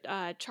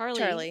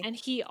Charlie, and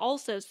he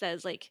also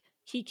says like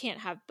he can't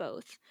have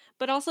both,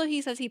 but also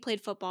he says he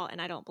played football, and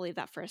I don't believe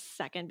that for a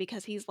second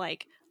because he's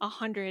like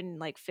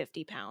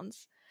 150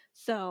 pounds,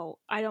 so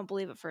I don't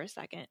believe it for a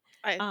second.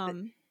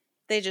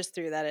 They just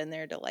threw that in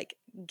there to like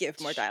give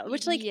more dialogue,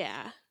 which like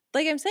yeah,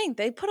 like I'm saying,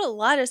 they put a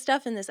lot of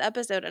stuff in this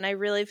episode, and I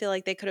really feel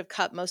like they could have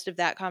cut most of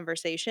that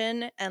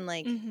conversation, and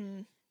like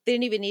mm-hmm. they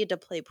didn't even need to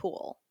play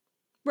pool.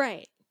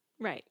 Right.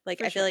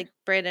 Like I feel like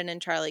Brandon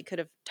and Charlie could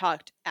have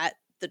talked at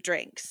the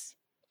drinks.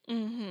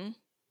 Mm-hmm.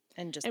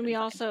 And we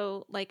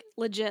also like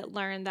legit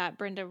learned that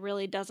Brenda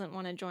really doesn't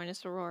want to join a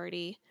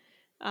sorority.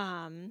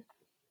 And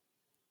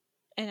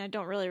I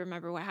don't really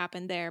remember what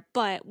happened there,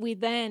 but we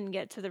then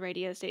get to the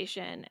radio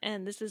station,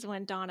 and this is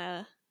when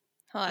Donna.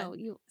 Oh,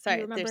 you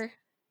remember?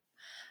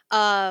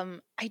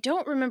 I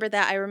don't remember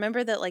that. I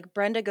remember that like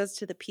Brenda goes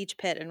to the Peach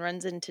Pit and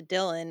runs into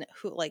Dylan,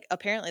 who like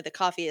apparently the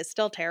coffee is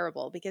still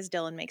terrible because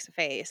Dylan makes a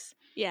face.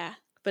 Yeah.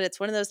 But it's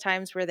one of those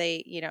times where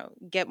they,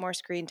 get more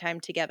screen time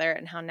together,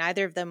 and how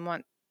neither of them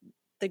want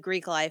the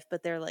Greek life,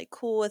 but they're like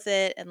cool with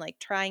it and like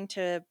trying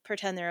to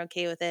pretend they're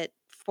okay with it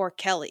for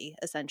Kelly,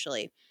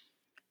 essentially.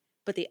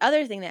 But the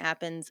other thing that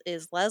happens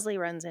is Leslie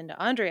runs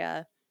into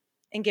Andrea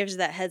and gives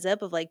that heads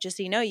up of like, just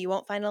so you know, you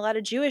won't find a lot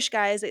of Jewish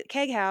guys at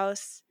Keg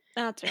House.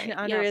 That's right. And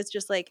Andrea's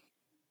just like,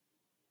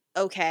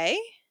 okay.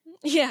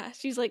 Yeah,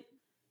 she's like,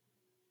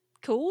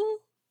 cool.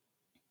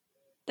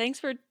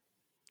 Thanks for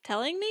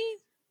telling me.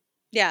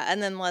 Yeah,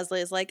 and then Leslie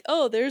is like,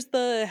 oh, there's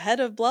the head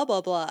of blah, blah,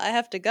 blah. I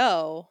have to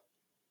go.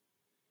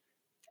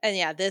 And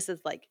yeah, this is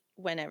like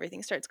when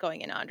everything starts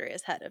going in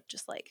Andrea's head of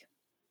just like,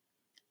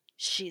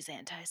 she's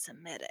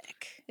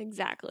anti-Semitic.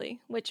 Exactly.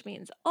 Which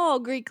means all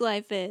Greek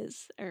life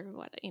is, or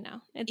what,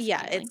 it's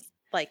failing. It's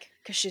like,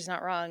 because she's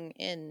not wrong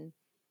in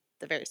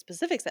the very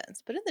specific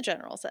sense, but in the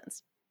general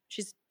sense,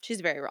 she's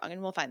very wrong,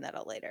 and we'll find that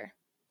out later.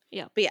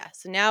 Yeah. But yeah,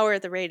 so now we're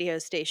at the radio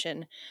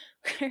station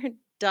where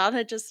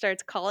Donna just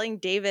starts calling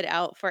David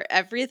out for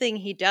everything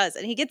he does,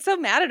 and he gets so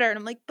mad at her, and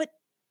I'm like, but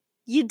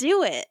you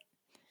do it.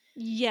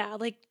 Yeah,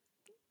 like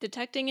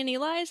detecting any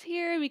lies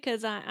here,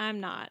 because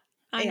I'm not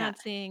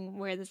seeing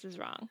where this is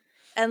wrong.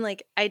 And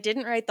like I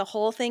didn't write the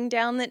whole thing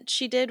down that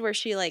she did where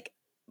she like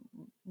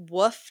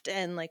woofed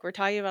and like we're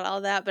talking about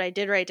all that, but I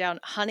did write down,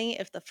 honey,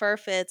 if the fur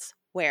fits,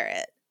 wear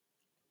it.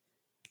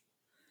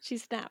 She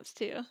snaps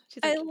too.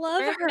 She's like, I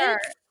love her.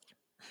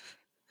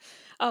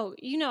 Oh,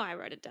 I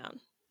wrote it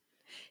down.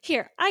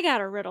 Here, I got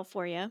a riddle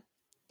for you.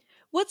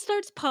 What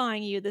starts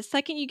pawing you the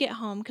second you get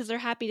home because they're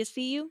happy to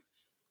see you?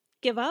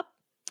 Give up?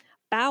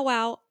 Bow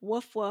wow,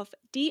 woof woof,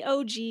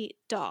 D-O-G,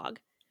 dog.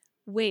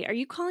 Wait, are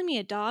you calling me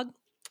a dog?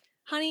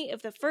 Honey,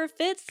 if the fur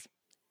fits,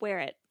 wear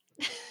it.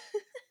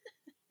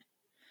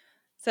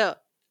 So,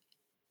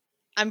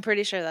 I'm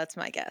pretty sure that's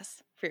my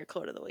guess for your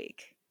quote of the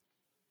week.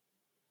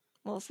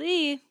 We'll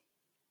see.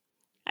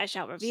 I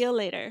shall reveal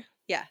later.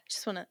 Yeah,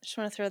 just wanna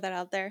throw that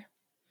out there.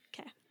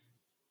 Okay.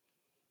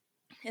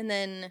 And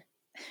then,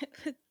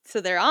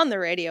 so they're on the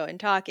radio and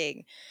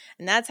talking,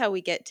 and that's how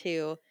we get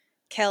to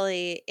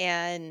Kelly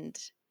and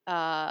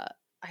I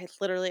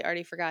literally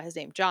already forgot his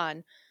name,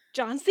 John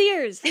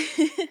Sears.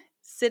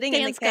 Sitting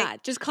Dan in the Scott. keg.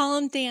 Just call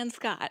him Dan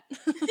Scott.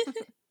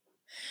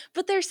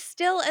 But they're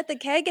still at the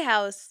Keg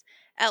House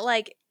at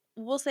like,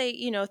 we'll say,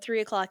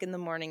 3:00 in the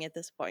morning at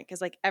this point, because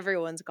like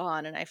everyone's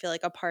gone, and I feel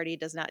like a party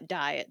does not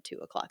die at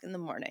 2:00 in the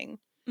morning.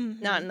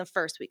 Mm-hmm. Not in the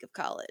first week of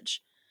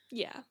college.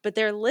 Yeah. But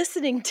they're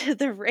listening to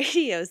the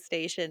radio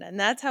station, and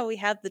that's how we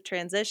have the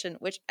transition,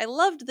 which I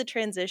loved the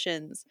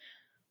transitions.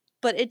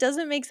 But it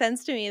doesn't make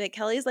sense to me that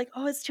Kelly's like,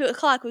 oh, it's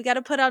 2:00. We got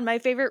to put on my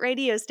favorite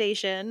radio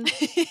station.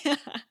 Yeah.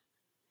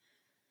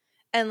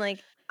 And like,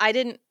 I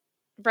didn't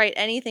write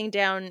anything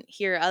down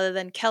here other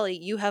than, Kelly,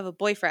 you have a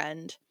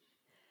boyfriend.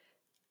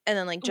 And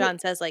then like John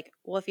says like,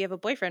 well, if you have a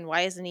boyfriend,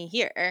 why isn't he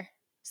here?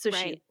 So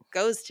she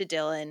goes to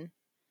Dylan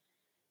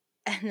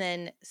and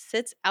then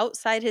sits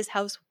outside his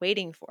house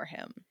waiting for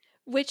him.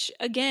 Which,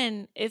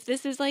 again, if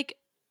this is like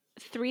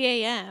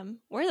 3 a.m.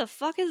 Where the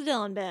fuck has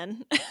Dylan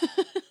been?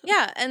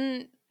 Yeah,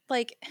 and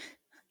like,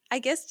 I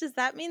guess does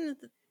that mean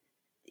that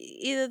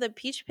either the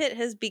Peach Pit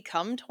has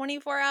become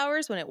 24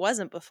 hours when it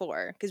wasn't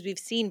before? Because we've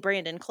seen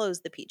Brandon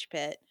close the Peach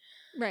Pit.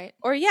 Right.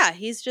 Or yeah,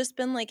 he's just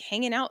been like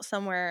hanging out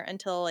somewhere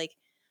until like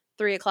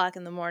 3 o'clock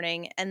in the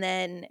morning. And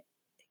then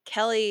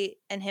Kelly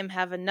and him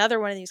have another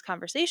one of these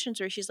conversations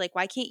where she's like,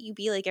 why can't you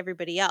be like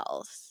everybody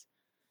else?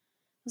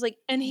 I was like,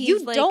 And he's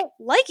you like, don't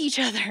like each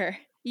other.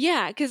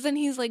 yeah, because then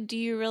he's like, do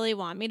you really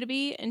want me to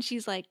be? And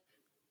she's like,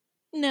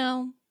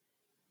 no.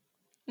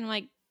 And I'm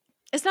like,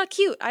 it's not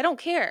cute. I don't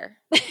care.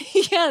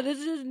 yeah, this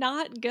is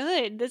not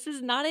good. This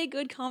is not a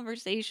good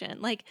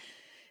conversation. Like,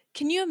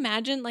 can you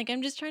imagine? Like,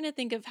 I'm just trying to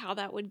think of how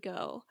that would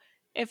go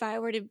if I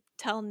were to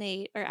tell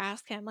Nate or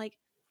ask him, like,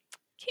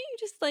 can't you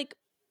just like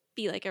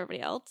be like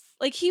everybody else?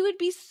 Like, he would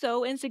be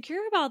so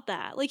insecure about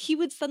that. Like, he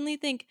would suddenly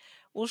think,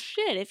 well,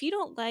 shit, if you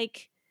don't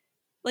like,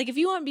 if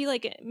you want to be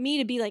like me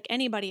to be like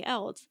anybody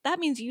else, that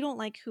means you don't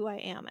like who I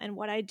am and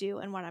what I do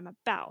and what I'm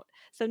about.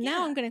 So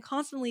now I'm going to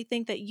constantly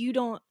think that you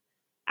don't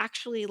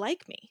actually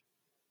like me.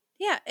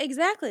 Yeah,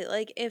 exactly.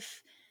 Like,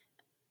 if,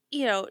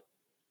 you know,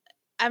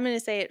 I'm going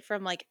to say it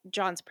from like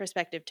John's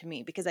perspective to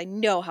me because I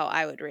know how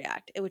I would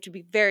react, which would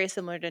be very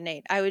similar to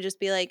Nate. I would just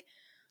be like,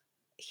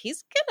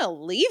 he's going to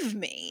leave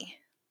me.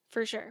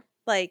 For sure.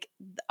 Like,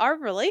 our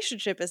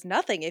relationship is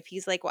nothing if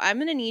he's like, well, I'm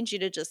going to need you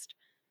to just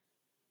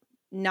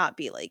not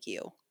be like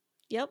you.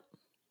 Yep.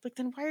 Like,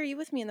 then why are you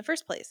with me in the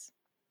first place?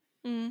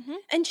 Mm-hmm.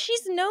 And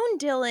she's known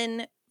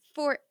Dylan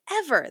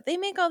forever. They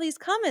make all these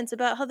comments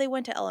about how they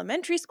went to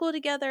elementary school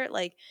together.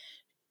 Like,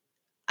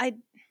 I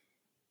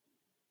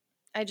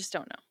just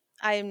don't know.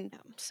 I'm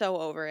so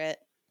over it.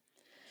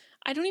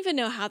 I don't even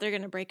know how they're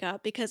going to break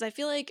up because I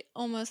feel like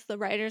almost the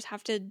writers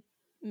have to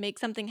make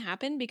something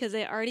happen because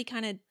they already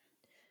kind of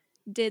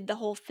did the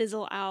whole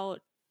fizzle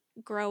out,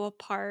 grow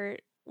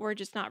apart, we're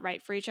just not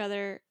right for each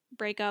other,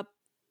 break up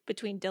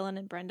between Dylan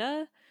and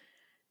Brenda.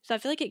 So I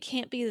feel like it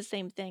can't be the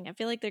same thing. I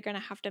feel like they're going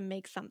to have to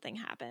make something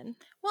happen.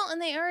 Well,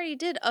 and they already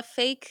did a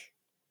fake,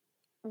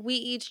 we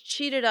each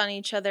cheated on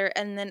each other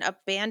and then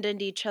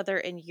abandoned each other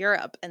in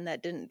Europe, and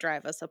that didn't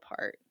drive us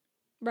apart.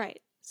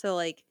 Right. So,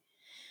 like,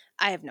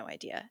 I have no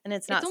idea. And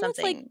it's not It's almost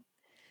something.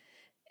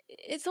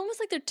 It's almost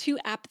like they're too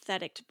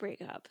apathetic to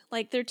break up.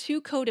 Like they're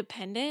too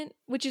codependent,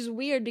 which is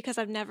weird because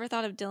I've never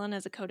thought of Dylan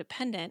as a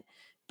codependent,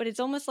 but it's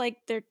almost like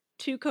they're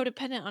too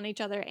codependent on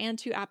each other and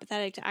too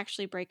apathetic to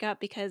actually break up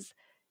because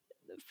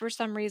for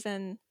some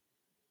reason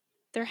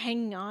they're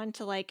hanging on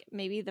to like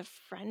maybe the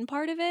friend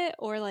part of it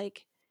or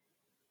like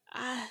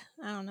I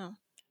don't know.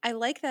 I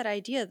like that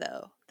idea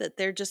though, that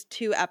they're just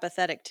too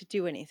apathetic to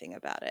do anything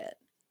about it.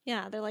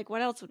 Yeah, they're like,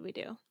 what else would we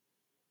do?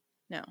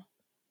 No,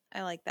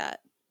 I like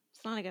that.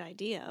 It's not a good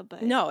idea,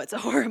 but No, it's a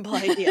horrible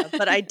idea,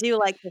 but I do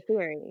like the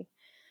theory.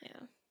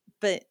 Yeah.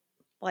 But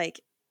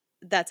like,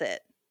 that's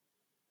it.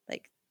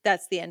 Like,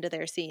 that's the end of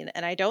their scene.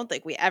 And I don't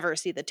think we ever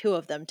see the two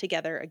of them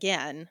together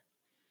again.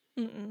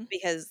 Mm-mm.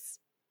 Because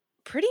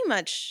pretty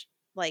much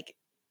like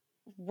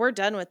we're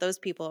done with those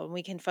people and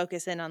we can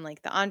focus in on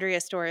like the Andrea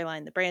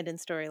storyline, the Brandon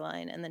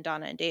storyline, and then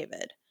Donna and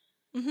David.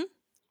 Mm-hmm.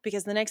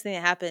 Because the next thing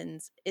that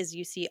happens is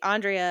you see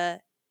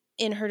Andrea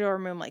in her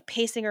dorm room, like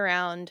pacing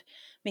around,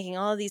 making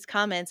all of these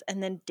comments,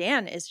 and then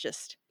Dan is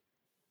just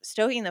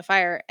stoking the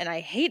fire, and I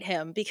hate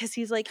him because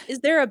he's like, is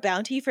there a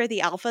bounty for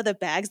the alpha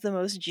that bags the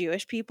most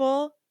Jewish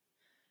people?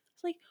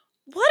 It's like,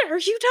 what are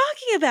you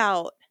talking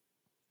about?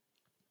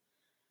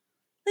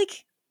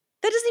 Like,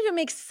 that doesn't even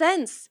make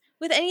sense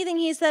with anything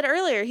he said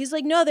earlier. He's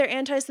like, no, they're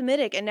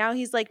anti-Semitic, and now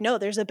he's like, no,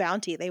 there's a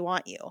bounty. They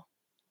want you.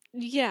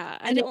 Yeah,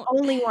 And they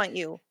only want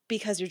you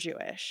because you're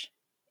Jewish.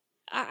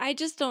 I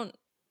just don't.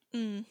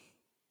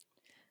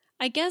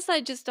 I guess I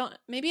just don't.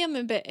 Maybe I'm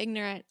a bit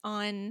ignorant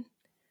on,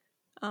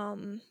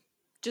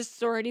 just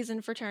sororities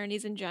and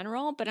fraternities in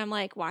general. But I'm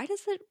like, why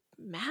does it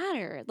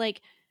matter?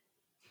 Like,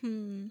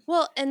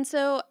 Well, and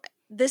so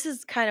this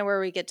is kind of where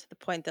we get to the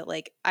point that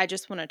like I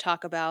just want to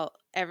talk about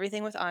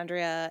everything with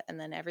Andrea, and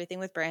then everything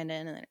with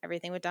Brandon, and then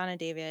everything with Donna and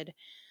David,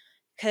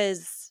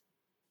 because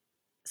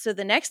so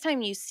the next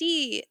time you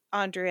see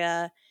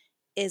Andrea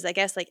is, I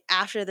guess, like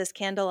after this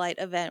candlelight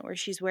event where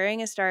she's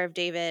wearing a Star of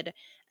David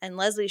and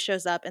Leslie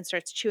shows up and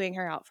starts chewing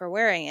her out for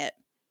wearing it.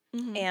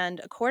 mm-hmm.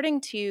 And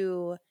according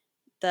to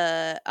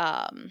the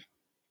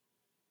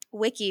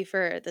wiki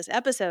for this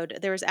episode,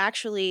 there was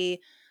actually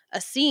a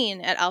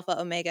scene at Alpha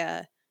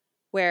Omega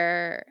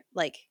where,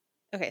 like,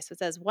 okay, so it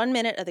says 1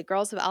 minute of the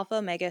girls of Alpha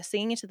Omega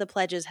singing to the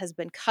pledges has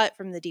been cut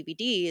from the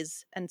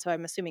DVDs. And so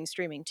I'm assuming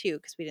streaming too,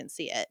 because we didn't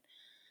see it.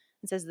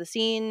 It says the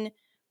scene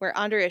where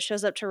Andrea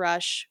shows up to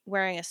Rush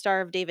wearing a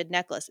Star of David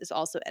necklace is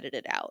also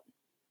edited out.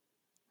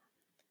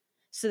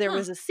 So there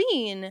was a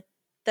scene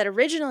that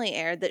originally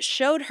aired that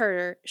showed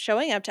her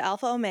showing up to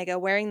Alpha Omega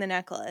wearing the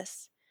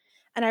necklace.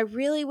 And I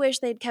really wish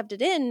they'd kept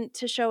it in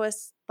to show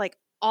us like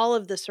all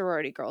of the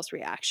sorority girls'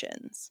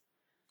 reactions.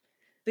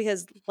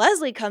 Because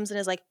Leslie comes and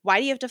is like, why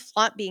do you have to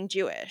flaunt being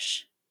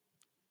Jewish?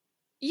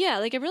 Yeah,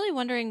 like I'm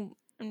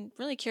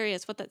really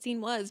curious what that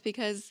scene was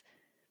because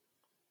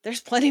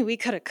there's plenty we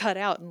could have cut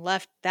out and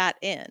left that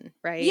in,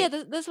 right? Yeah,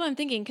 that's what I'm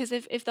thinking. Because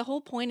if the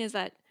whole point is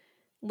that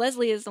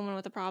Leslie is the one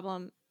with the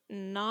problem,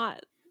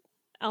 not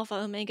Alpha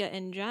Omega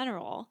in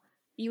general,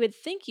 you would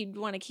think you'd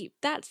want to keep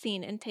that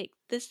scene and take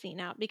this scene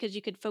out, because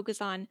you could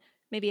focus on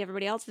maybe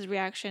everybody else's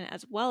reaction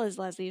as well as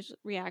Leslie's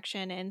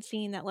reaction, and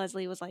seeing that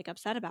Leslie was like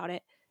upset about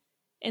it,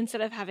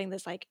 instead of having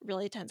this like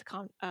really tense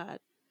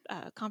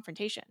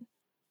confrontation.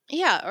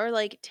 Yeah, or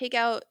like take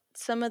out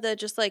some of the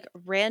just like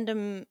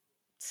random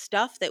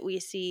stuff that we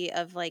see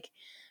of like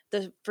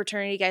the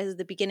fraternity guys at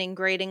the beginning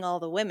grading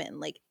all the women.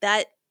 Like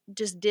that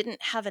just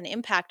didn't have an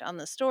impact on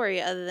the story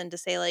other than to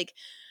say like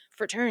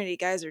fraternity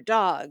guys are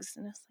dogs.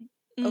 And it's like,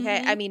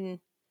 okay, I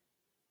mean,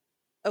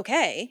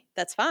 okay,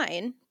 that's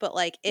fine. But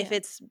like if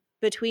it's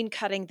between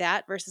cutting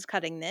that versus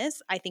cutting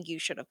this, I think you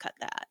should have cut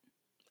that.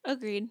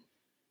 Agreed.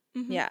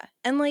 Mm-hmm. Yeah.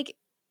 And like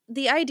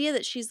the idea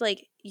that she's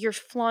like, you're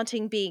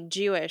flaunting being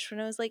Jewish, when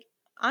I was like,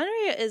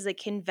 Andrea is a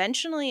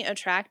conventionally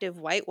attractive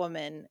white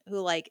woman who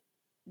like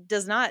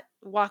does not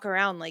walk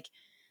around like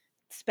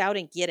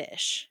spouting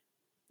Yiddish.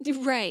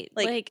 Right.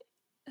 Like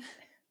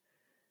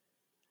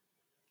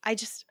I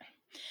just,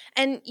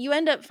 and you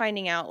end up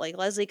finding out like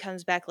Leslie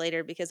comes back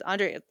later because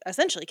Andrea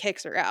essentially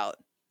kicks her out.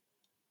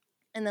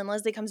 And then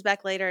Leslie comes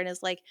back later and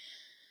is like,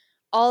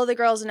 all of the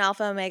girls in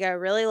Alpha Omega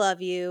really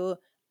love you.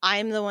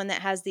 I'm the one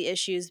that has the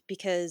issues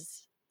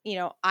because, you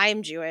know,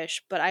 I'm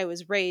Jewish, but I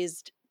was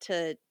raised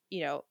to,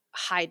 you know,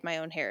 hide my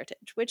own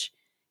heritage, which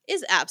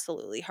is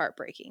absolutely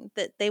heartbreaking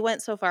that they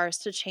went so far as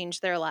to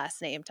change their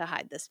last name to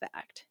hide this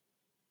fact.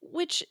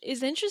 Which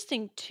is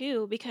interesting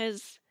too,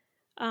 because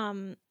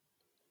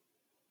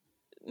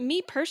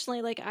me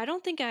personally, like I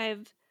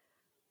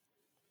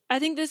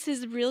think this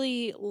is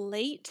really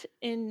late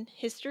in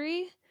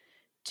history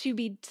to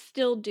be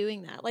still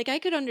doing that. Like I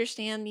could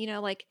understand, you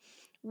know, like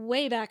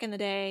way back in the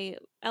day,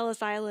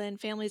 Ellis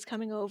Island, families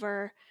coming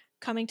over,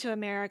 coming to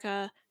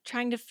America,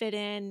 trying to fit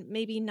in,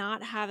 maybe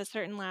not have a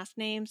certain last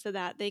name so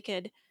that they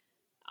could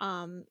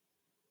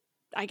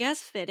I guess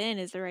fit in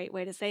is the right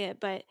way to say it,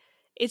 but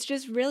it's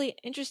just really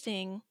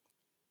interesting.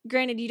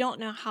 Granted, you don't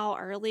know how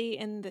early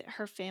in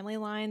her family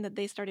line that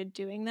they started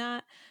doing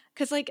that.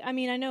 Because, like, I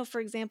mean, I know, for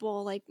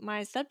example, like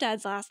my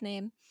stepdad's last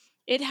name,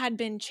 it had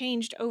been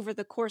changed over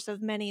the course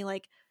of many,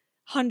 like,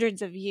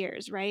 hundreds of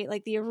years, right?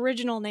 Like, the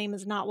original name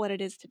is not what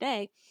it is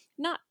today.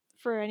 Not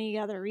for any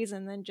other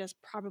reason than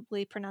just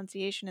probably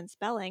pronunciation and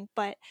spelling,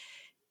 but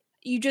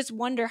you just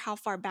wonder how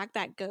far back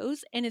that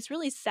goes. And it's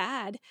really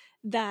sad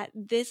that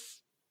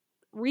this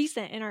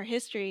recent in our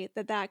history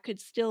that could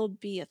still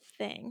be a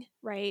thing,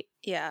 right?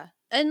 Yeah.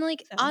 And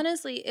like, So,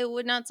 honestly, it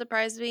would not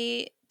surprise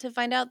me to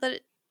find out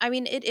that, I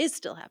mean, it is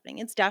still happening.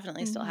 It's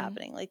definitely still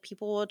happening. Like,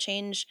 people will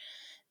change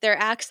their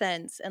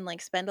accents and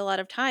like spend a lot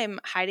of time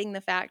hiding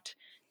the fact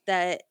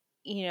that,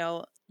 you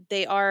know,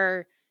 they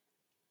are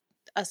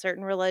a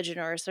certain religion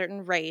or a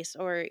certain race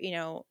or, you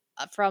know,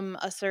 from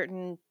a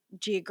certain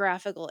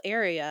geographical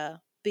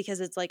area because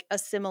it's like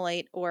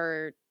assimilate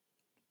or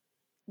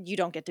you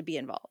don't get to be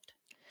involved.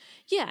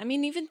 yeah, I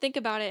mean, even think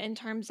about it in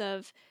terms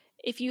of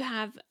if you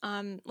have,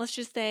 let's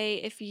just say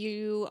if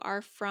you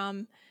are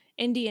from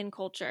Indian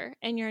culture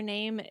and your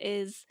name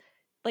is,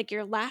 like,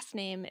 your last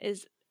name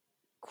is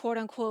quote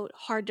unquote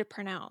hard to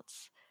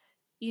pronounce.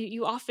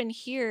 You often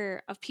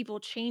hear of people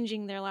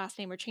changing their last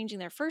name or changing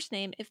their first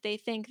name if they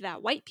think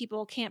that white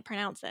people can't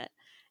pronounce it.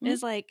 And Mhm.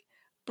 it's like,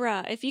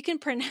 bruh, if you can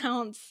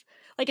pronounce,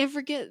 like, I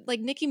forget,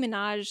 like Nicki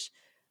Minaj,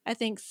 I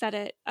think said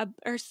it,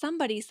 or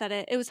somebody said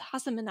it. It was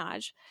Hassan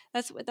Minaj.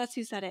 That's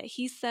who said it.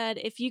 He said,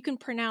 if you can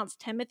pronounce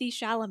Timothy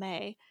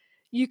Chalamet,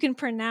 you can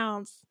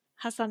pronounce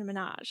Hassan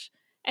Minaj.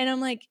 And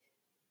I'm like,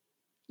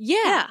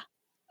 yeah.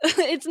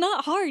 It's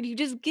not hard. You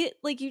just get,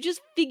 like, you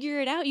just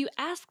figure it out. You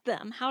ask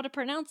them how to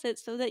pronounce it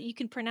so that you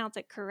can pronounce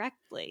it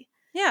correctly.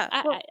 Yeah.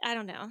 I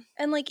don't know.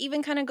 And like,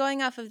 even kind of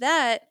going off of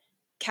that,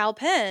 Kal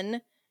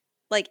Penn,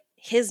 like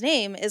his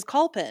name is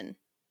Kalpen,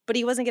 but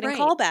he wasn't getting Right.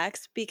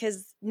 callbacks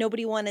because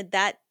nobody wanted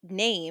that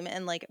name,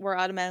 and like we're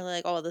automatically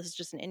like, oh, this is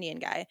just an Indian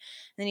guy. And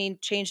then he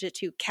changed it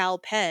to Kal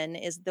Penn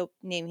is the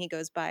name he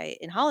goes by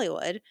in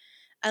Hollywood,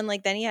 and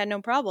like then he had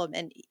no problem.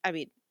 And I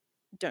mean,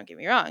 don't get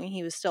me wrong,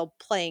 he was still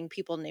playing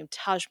people named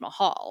Taj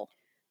Mahal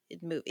in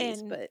movies,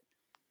 And but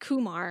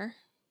Kumar,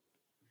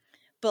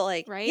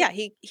 like right? yeah,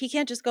 he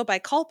can't just go by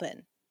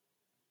Kalpen.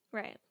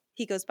 Right.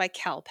 He goes by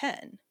Kal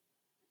Penn,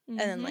 and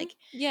then like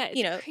Yeah, you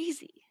it's know,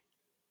 crazy.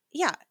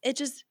 yeah,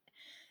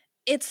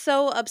 it's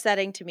so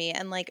upsetting to me.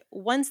 And like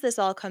once this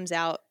all comes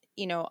out,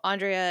 you know,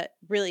 Andrea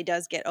really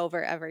does get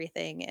over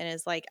everything and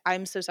is like,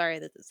 I'm so sorry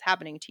that this is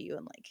happening to you.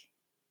 And like,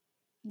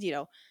 you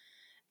know,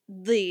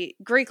 the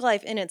Greek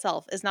life in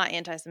itself is not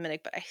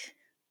anti-Semitic, but I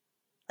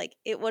like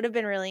it would have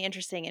been really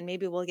interesting, and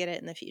maybe we'll get it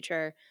in the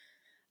future,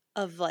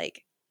 of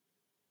like,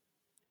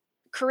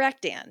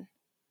 correct Dan.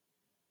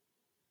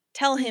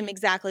 Tell him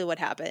exactly what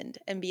happened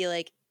and be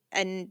like,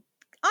 and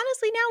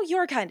honestly, now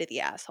you're kind of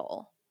the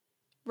asshole.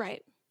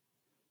 Right.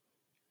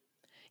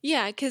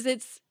 Yeah, because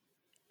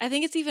I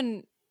think it's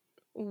even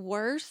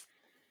worse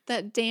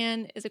that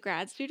Dan is a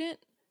grad student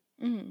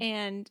Mm-hmm.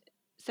 and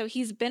So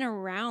he's been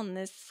around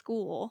this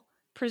school,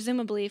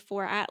 presumably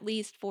for at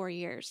least 4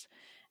 years.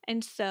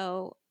 And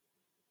so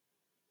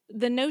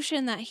the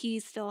notion that he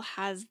still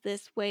has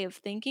this way of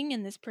thinking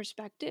and this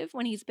perspective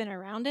when he's been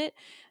around it,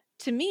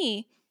 to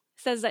me,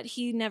 says that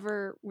he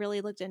never really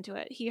looked into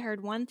it. He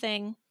heard one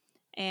thing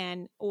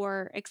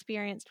or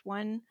experienced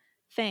one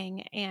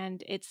thing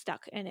and it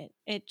stuck, and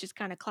it just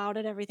kind of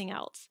clouded everything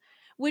else,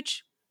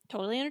 which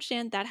totally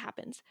understand that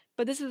happens.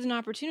 But this is an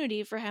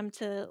opportunity for him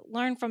to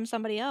learn from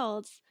somebody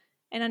else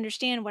and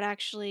understand what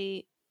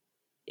actually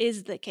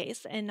is the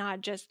case, and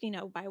not just,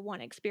 by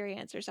one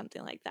experience or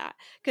something like that.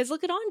 Because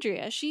look at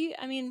Andrea. She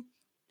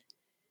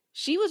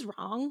was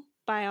wrong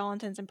by all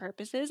intents and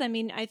purposes. I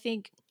mean, I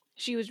think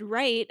she was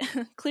right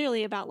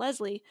clearly about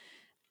Leslie,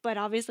 but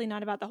obviously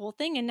not about the whole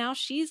thing. And now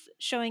she's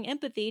showing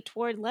empathy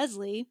toward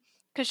Leslie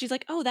because she's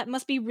like, oh, that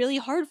must be really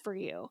hard for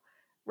you,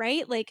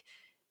 right? Like,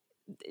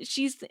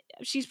 she's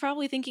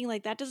probably thinking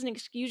like, that doesn't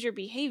excuse your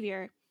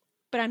behavior,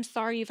 but I'm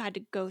sorry you've had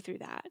to go through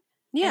that.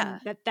 Yeah.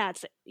 And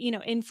that's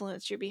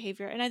influenced your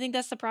behavior. And I think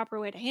that's the proper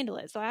way to handle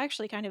it. So I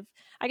actually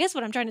I guess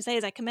what I'm trying to say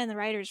is I commend the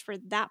writers for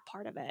that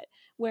part of it,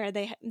 where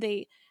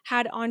they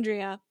had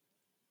Andrea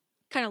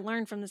kind of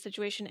learn from the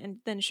situation and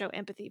then show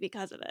empathy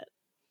because of it.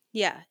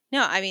 Yeah.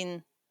 No, I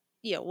mean,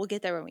 we'll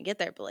get there when we get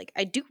there, but like,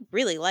 I do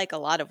really like a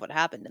lot of what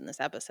happened in this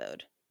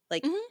episode.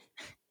 Like,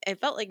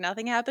 it felt like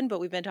nothing happened, but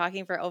we've been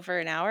talking for over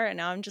an hour, and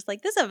now I'm just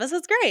like, this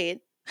episode's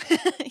great.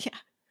 Yeah.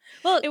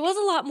 Well, it was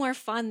a lot more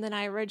fun than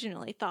I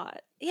originally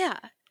thought. Yeah.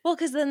 Well,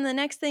 because then the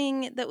next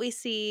thing that we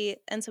see,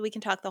 and so we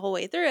can talk the whole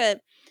way through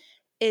it,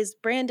 is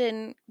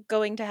Brandon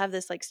going to have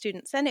this like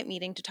student senate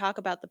meeting to talk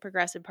about the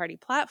Progressive Party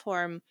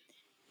platform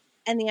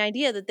and the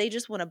idea that they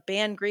just want to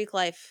ban Greek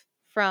life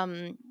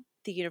from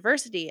the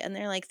university. And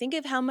they're like, think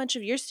of how much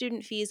of your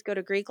student fees go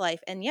to Greek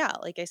life. And yeah,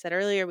 like I said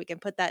earlier, we can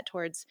put that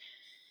towards,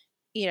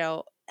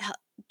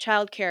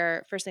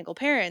 childcare for single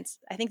parents.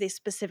 I think they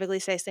specifically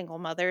say single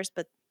mothers,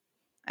 but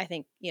I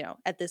think,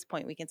 at this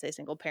point we can say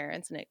single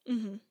parents, and it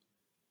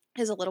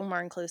is a little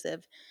more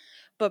inclusive.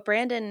 But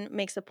Brandon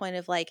makes a point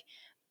of like,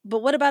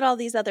 but what about all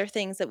these other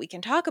things that we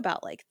can talk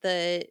about? Like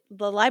the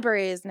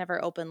library is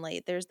never open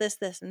late. There's this,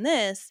 and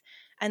this.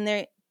 And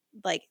they're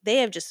like, they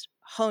have just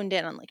honed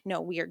in on like,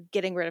 no, we are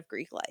getting rid of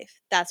Greek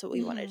life. That's what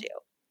we want to do.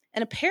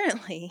 And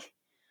apparently,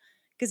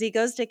 because he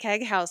goes to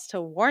Keg House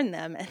to warn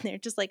them, and they're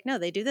just like, no,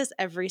 they do this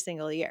every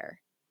single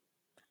year.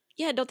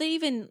 Yeah, don't they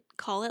even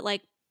call it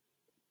like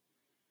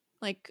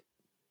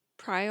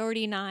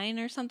Priority 9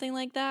 or something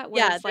like that?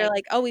 Yeah, they're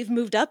like, oh, we've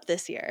moved up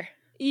this year.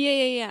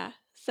 Yeah.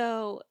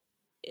 So,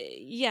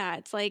 yeah,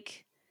 it's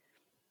like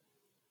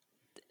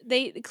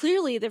they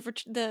clearly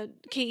the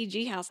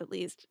KEG house at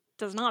least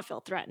does not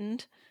feel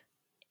threatened,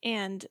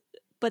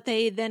 but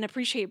they then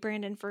appreciate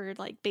Brandon for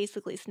like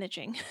basically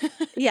snitching.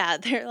 Yeah,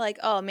 they're like,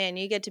 oh man,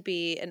 you get to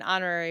be an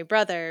honorary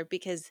brother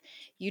because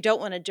you don't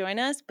want to join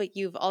us, but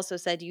you've also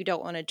said you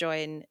don't want to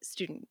join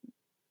student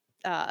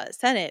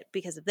senate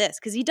because of this.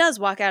 Because he does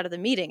walk out of the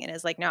meeting and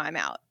is like, no, I'm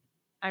out.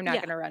 I'm not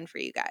going to run for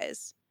you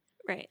guys.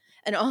 Right.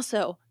 And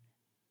also,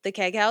 the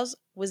Keg House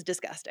was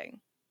disgusting.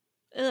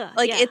 Ugh,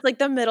 It's like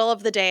the middle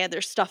of the day and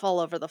there's stuff all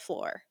over the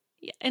floor.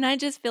 Yeah, and I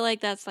just feel like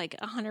that's like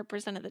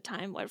 100% of the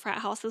time what frat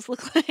houses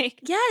look like.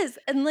 Yes,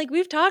 and like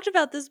we've talked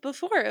about this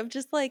before of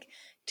just like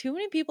too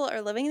many people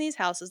are living in these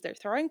houses. They're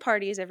throwing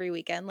parties every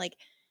weekend. Like,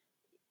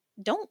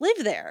 don't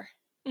live there.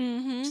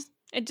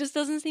 It just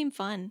doesn't seem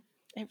fun.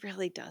 It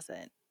really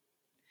doesn't.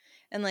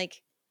 And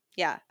like,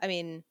 yeah, I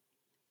mean,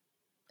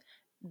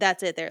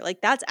 that's it there.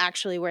 Like, that's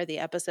actually where the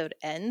episode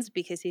ends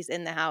because he's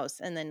in the house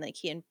and then like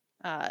he and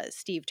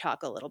Steve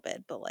talk a little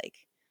bit, but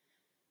like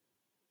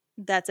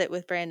that's it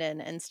with Brandon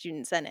and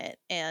Student Senate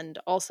and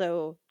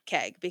also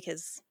Keg,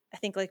 because I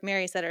think like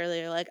Mary said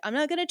earlier, like, I'm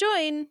not going to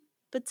join,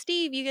 but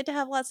Steve, you get to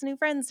have lots of new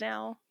friends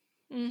now.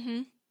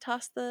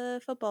 Toss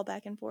the football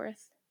back and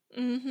forth.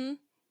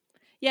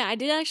 Yeah, I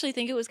did actually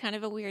think it was kind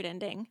of a weird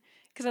ending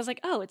because I was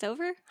like, oh, it's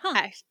over?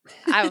 Huh.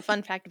 I have a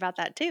fun fact about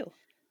that too.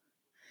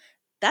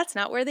 That's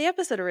not where the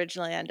episode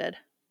originally ended.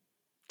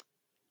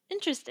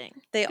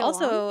 Interesting. They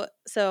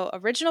so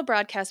original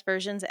broadcast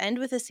versions end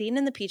with a scene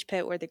in the Peach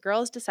Pit where the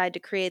girls decide to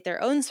create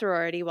their own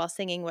sorority while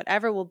singing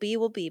Whatever Will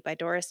Be by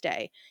Doris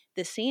Day.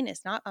 This scene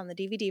is not on the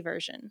DVD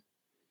version.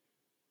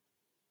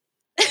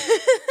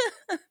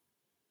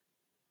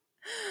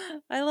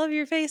 I love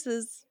your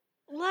faces.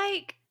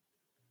 Like,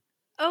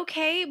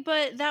 okay,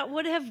 but that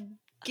would have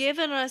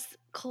given us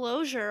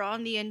closure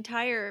on the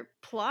entire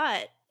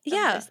plot of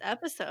this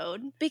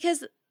episode.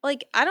 Because,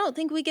 like, I don't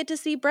think we get to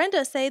see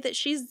Brenda say that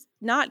she's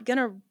not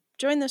gonna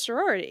join the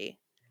sorority.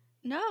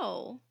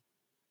 No.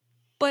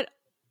 But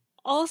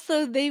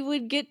also they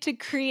would get to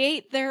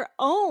create their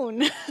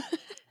own.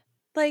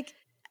 Like,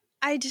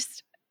 I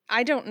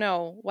don't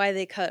know why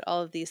they cut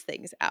all of these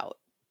things out.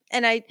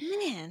 And like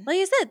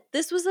I said,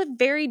 this was a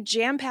very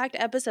jam-packed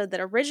episode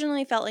that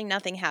originally felt like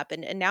nothing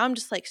happened. And now I'm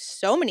just like,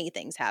 so many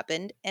things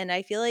happened. And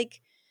I feel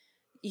like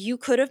you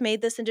could have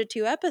made this into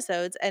 2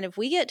 episodes. And if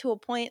we get to a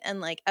point in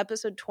like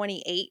episode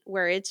 28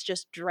 where it's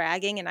just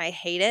dragging and I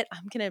hate it,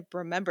 I'm going to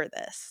remember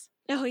this.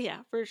 Oh, yeah,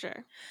 for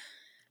sure.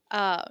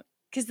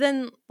 Because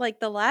then, like,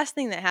 the last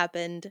thing that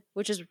happened,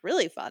 which is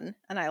really fun,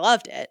 and I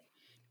loved it,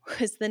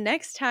 was the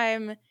next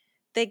time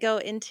they go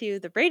into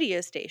the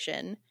radio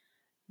station,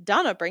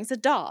 Donna brings a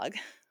dog.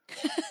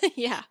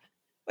 Yeah.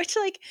 Which,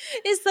 like,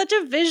 is such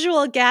a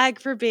visual gag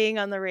for being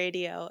on the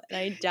radio. And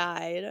I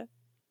died.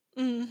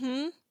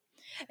 Mm-hmm.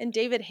 And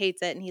David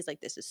hates it. And he's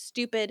like, this is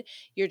stupid.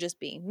 You're just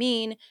being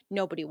mean.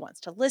 Nobody wants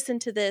to listen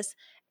to this.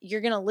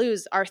 You're going to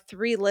lose our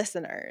 3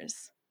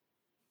 listeners.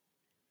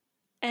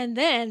 And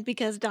then,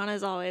 because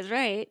Donna's always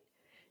right,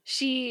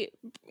 she,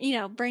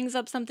 brings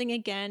up something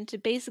again to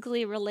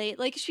basically relate.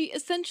 Like, she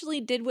essentially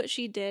did what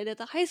she did at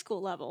the high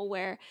school level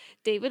where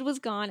David was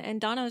gone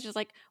and Donna was just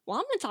like, well,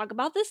 I'm going to talk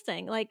about this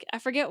thing. Like, I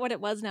forget what it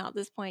was now at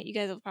this point. You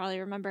guys will probably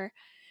remember.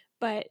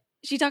 But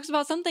she talks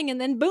about something and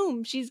then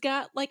boom, she's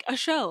got like a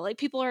show. Like,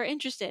 people are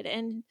interested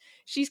and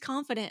she's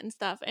confident and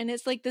stuff. And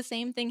it's like the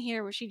same thing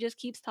here where she just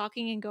keeps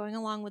talking and going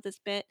along with this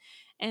bit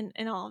and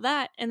all of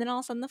that. And then all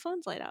of a sudden the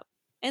phones light up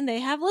and they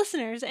have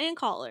listeners and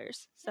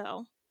callers.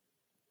 So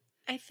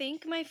I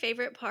think my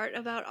favorite part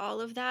about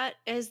all of that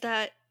is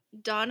that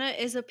Donna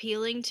is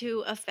appealing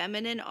to a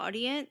feminine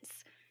audience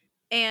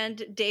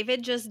and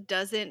David just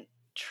doesn't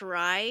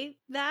try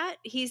that.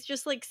 He's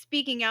just like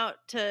speaking out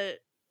to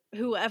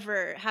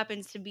whoever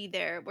happens to be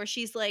there, where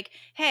she's like,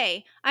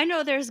 hey, I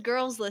know there's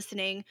girls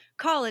listening,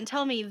 call and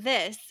tell me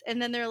this. And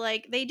then they're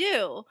like, they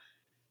do.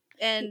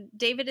 And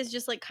David is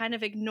just like kind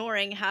of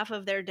ignoring half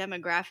of their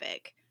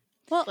demographic.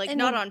 Well, Like,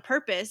 not on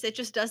purpose. It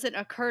just doesn't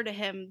occur to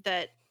him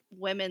that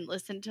women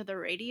listen to the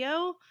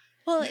radio.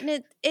 Well,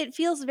 and it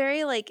feels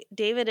very like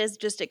David is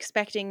just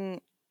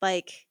expecting,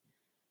 like,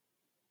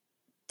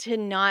 to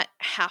not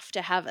have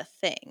to have a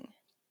thing.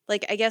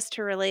 Like, I guess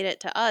to relate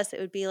it to us, it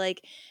would be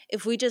like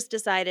if we just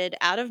decided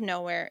out of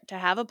nowhere to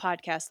have a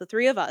podcast, the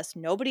 3 of us,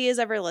 nobody has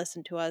ever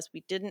listened to us.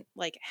 We didn't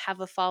like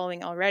have a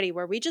following already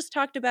where we just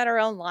talked about our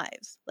own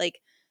lives.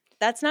 Like,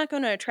 that's not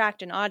going to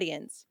attract an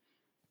audience.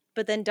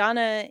 But then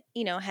Donna,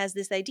 has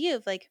this idea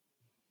of like,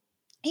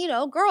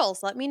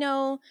 girls, let me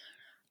know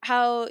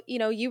how,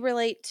 you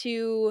relate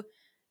to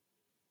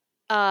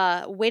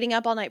waiting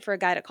up all night for a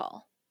guy to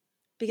call.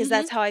 Because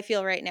that's how I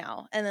feel right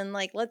now. And then,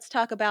 like, let's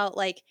talk about,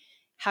 like,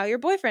 how your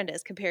boyfriend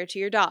is compared to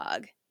your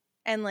dog.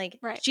 And, like,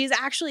 she's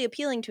actually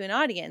appealing to an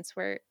audience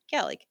where,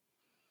 yeah, like,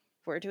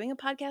 we're doing a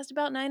podcast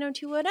about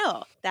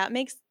 90210. That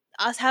makes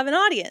us have an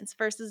audience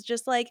versus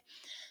just, like,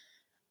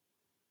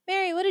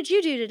 Mary, what did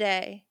you do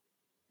today?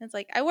 And it's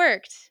like, I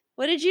worked.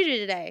 What did you do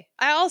today?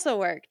 I also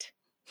worked.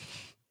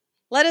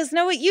 Let us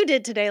know what you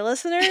did today,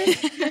 listeners.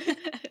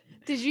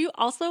 Did you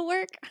also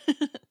work?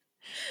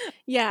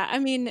 Yeah, I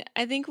mean,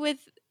 I think with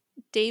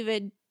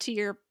David,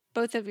 to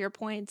both of your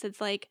points,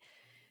 it's like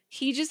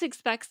he just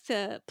expects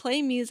to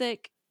play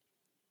music,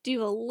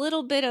 do a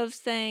little bit of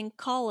saying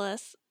call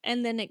us,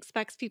 and then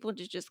expects people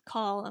to just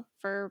call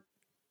for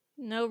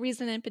no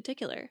reason in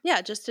particular.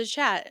 Yeah, just to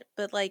chat.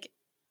 But like,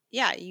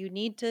 yeah, you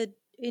need to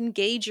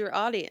engage your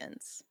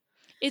audience.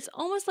 It's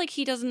almost like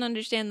he doesn't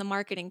understand the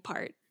marketing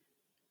part.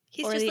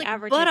 He's just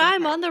like, but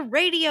I'm on the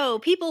radio.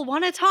 People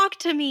want to talk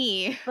to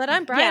me. But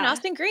I'm Brian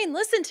Austin Green.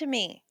 Listen to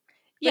me.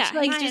 Yeah,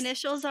 like, my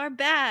initials are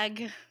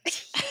bag.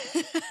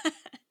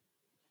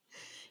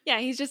 Yeah,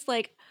 he's just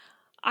like,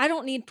 I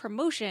don't need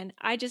promotion.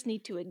 I just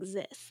need to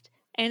exist.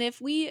 And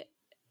if we,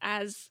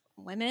 as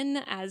women,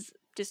 as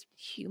just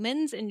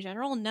humans in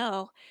general,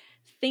 know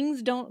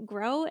things don't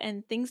grow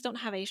and things don't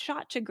have a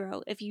shot to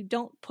grow if you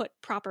don't put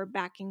proper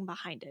backing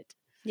behind it.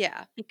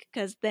 Yeah.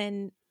 Because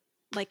then,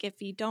 like,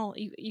 if you don't,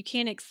 you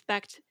can't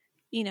expect,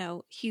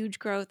 huge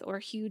growth or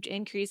huge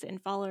increase in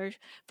followers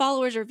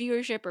or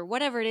viewership or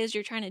whatever it is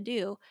you're trying to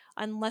do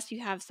unless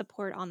you have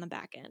support on the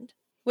back end.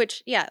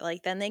 Which, yeah,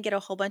 like then they get a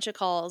whole bunch of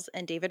calls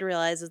and David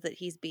realizes that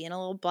he's being a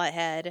little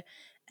butthead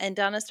and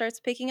Donna starts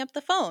picking up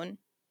the phone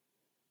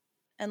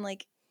and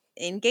like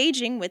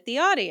engaging with the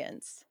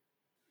audience.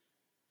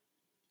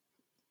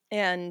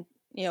 And,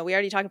 we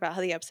already talked about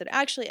how the episode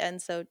actually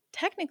ends, so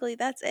technically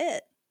that's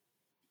it.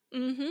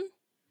 Mm-hmm.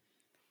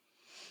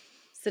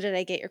 So did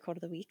I get your quote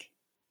of the week?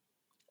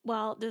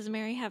 Well, does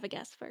Mary have a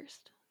guess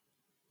first?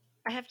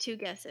 I have 2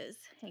 guesses.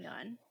 Hang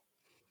on.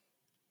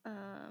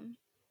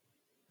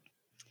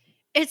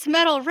 It's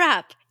metal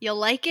rap. You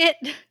like it?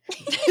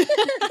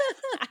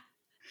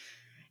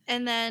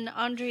 And then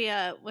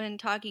Andrea, when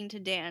talking to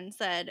Dan,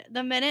 said,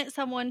 the minute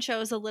someone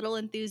shows a little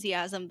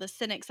enthusiasm, the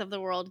cynics of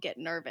the world get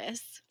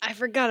nervous. I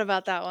forgot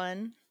about that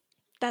one.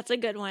 That's a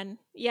good one.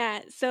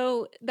 Yeah.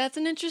 So those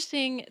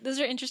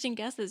are interesting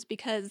guesses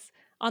because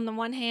on the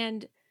one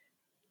hand,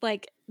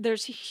 like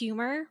there's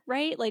humor,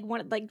 right? Like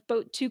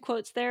both 2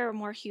 quotes there are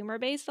more humor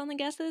based on the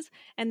guesses,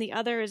 and the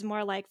other is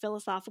more like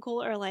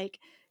philosophical or like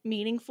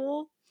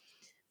meaningful.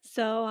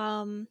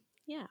 So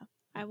yeah,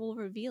 I will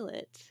reveal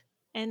it.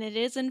 And it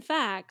is in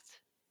fact,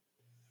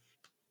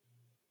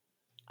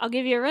 I'll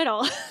give you a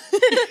riddle.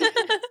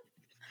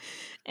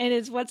 And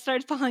it's what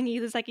starts following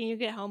you the second you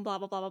get home, blah,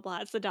 blah, blah, blah,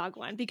 blah. It's the dog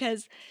one.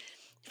 Because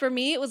for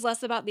me, it was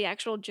less about the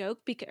actual joke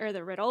or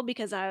the riddle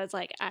because I was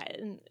like,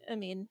 I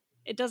mean,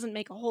 it doesn't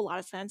make a whole lot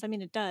of sense. I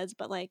mean, it does,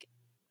 but like,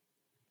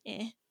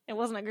 it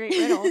wasn't a great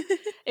riddle.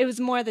 It was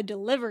more the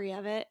delivery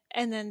of it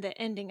and then the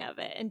ending of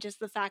it, and just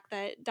the fact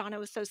that Donna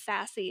was so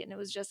sassy, and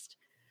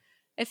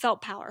it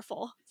felt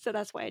powerful. So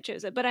that's why I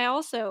chose it. But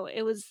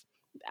it was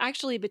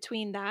actually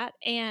between that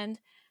and,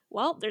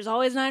 well, there's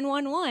always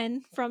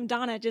 911 from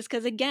Donna, just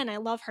because, again, I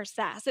love her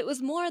sass. It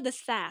was more the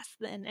sass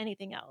than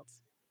anything else.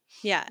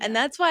 Yeah, and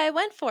that's why I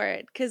went for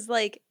it, because,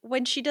 like,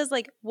 when she does,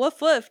 like,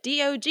 woof woof,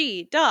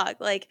 D-O-G, dog,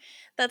 like,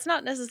 that's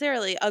not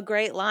necessarily a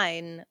great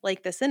line,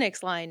 like the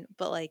Cynics line,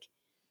 but, like,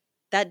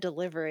 that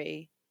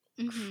delivery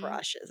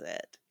crushes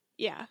it.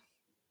 Yeah.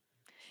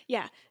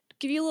 Yeah.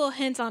 Give you a little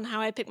hints on how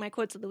I pick my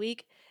quotes of the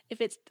week. If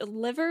it's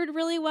delivered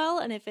really well,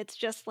 and if it's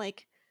just,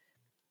 like,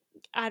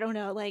 I don't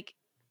know, like,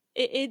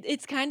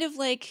 it's kind of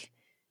like,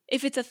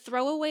 if it's a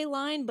throwaway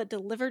line but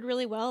delivered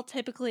really well,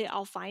 typically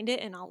I'll find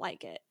it and I'll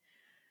like it.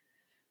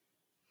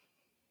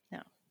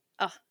 No.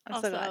 Oh,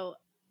 I'm so glad.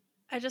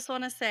 I just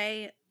want to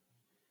say,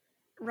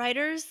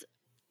 writers,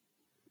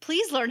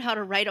 please learn how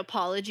to write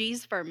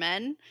apologies for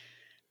men,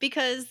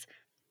 because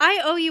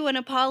I owe you an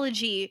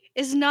apology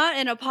is not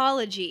an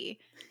apology.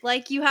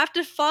 Like, you have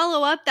to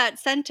follow up that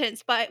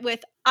sentence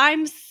with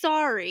I'm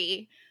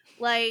sorry.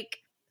 Like,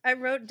 I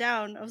wrote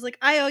down, I was like,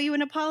 I owe you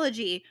an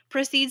apology.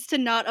 Proceeds to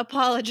not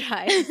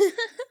apologize.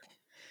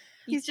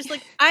 He's just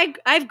like,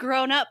 I've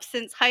grown up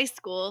since high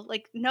school.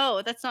 Like,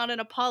 no, that's not an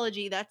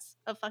apology. That's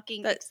a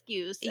fucking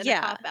excuse and a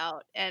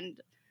cop-out.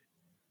 And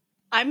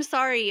I'm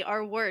sorry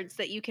are words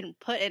that you can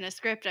put in a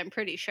script, I'm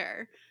pretty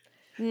sure.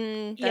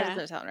 That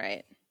doesn't sound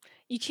right.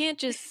 You can't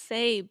just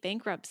say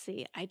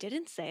bankruptcy. I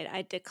didn't say it.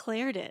 I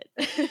declared it.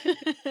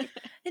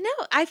 No,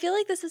 I feel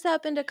like this has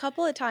happened a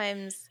couple of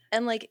times.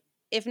 And, like,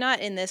 if not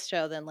in this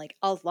show, then, like,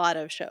 a lot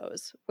of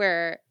shows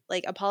where,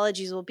 like,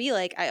 apologies will be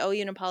like, I owe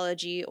you an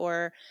apology,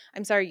 or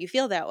I'm sorry you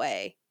feel that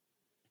way.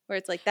 Where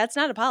it's like, that's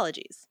not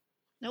apologies.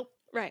 Nope.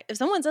 Right. If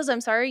someone says,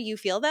 I'm sorry you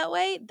feel that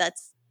way,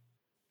 that's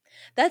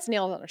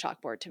nailed on a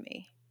chalkboard to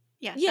me.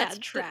 Yeah, that's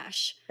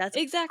trash. That's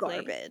exactly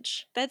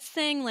garbage. That's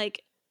saying,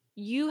 like,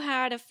 you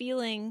had a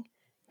feeling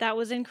that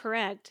was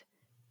incorrect,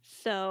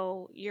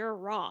 so you're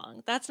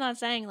wrong. That's not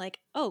saying, like,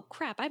 oh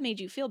crap, I made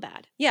you feel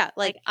bad. Yeah,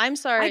 like I'm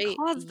sorry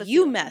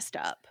you messed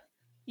up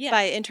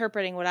by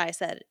interpreting what I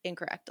said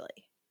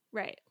incorrectly.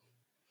 Right.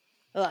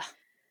 Ugh.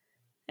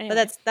 Anyway.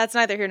 But that's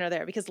neither here nor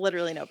there, because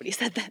literally nobody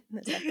said that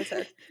in this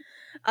episode.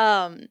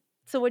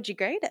 So would you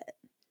grade it?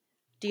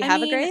 Do you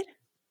have a grade?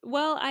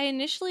 Well, I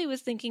initially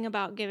was thinking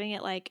about giving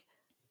it like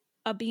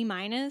a B-,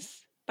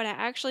 but I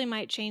actually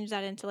might change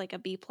that into like a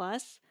B+.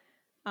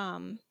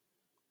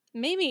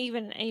 Maybe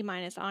even an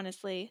A-,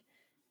 honestly.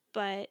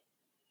 But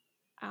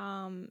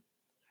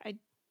I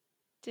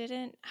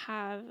didn't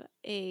have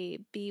a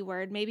B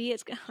word. Maybe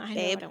it's I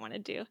know what I want to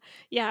do.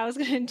 Yeah, I was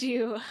gonna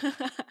do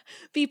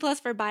B+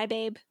 for bye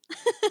babe.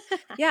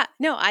 Yeah,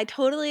 no, I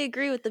totally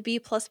agree with the B+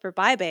 for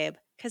bye babe,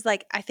 because,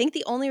 like, I think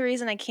the only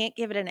reason I can't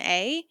give it an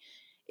A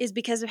is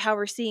because of how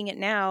we're seeing it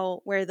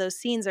now, where those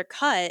scenes are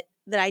cut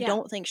that I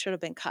don't think should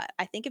have been cut.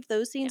 I think if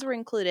those scenes were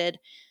included,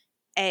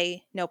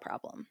 A, no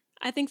problem.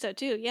 I think so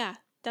too. Yeah,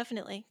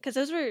 definitely, because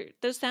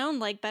those sound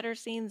like better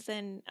scenes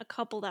than a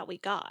couple that we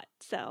got.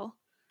 So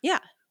yeah,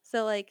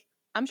 so, like,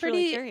 I'm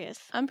pretty curious.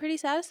 I'm pretty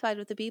satisfied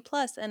with the B+,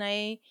 and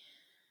I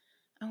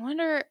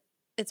wonder,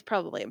 it's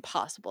probably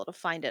impossible to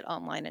find it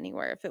online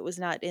anywhere if it was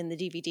not in the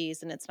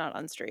DVDs and it's not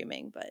on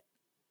streaming, but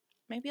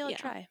maybe I'll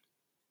try.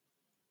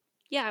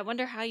 Yeah, I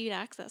wonder how you'd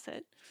access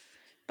it.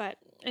 But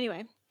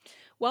anyway,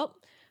 well,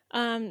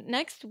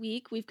 next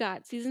week we've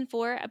got season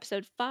 4,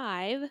 episode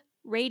 5,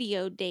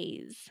 Radio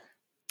Days.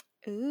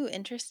 Ooh,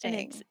 interesting.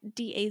 And it's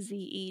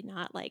DAZE,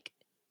 not like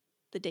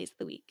the days of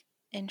the week.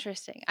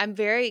 Interesting. I'm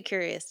very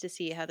curious to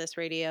see how this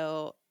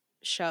radio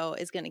show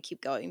is going to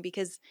keep going,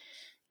 because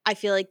I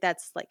feel like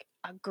that's like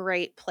a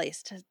great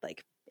place to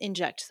like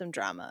inject some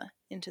drama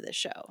into this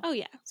show. Oh,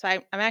 yeah. So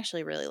I'm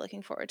actually really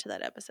looking forward to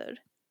that episode.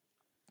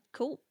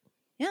 Cool.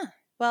 Yeah.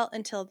 Well,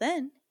 until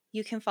then,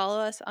 you can follow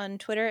us on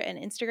Twitter and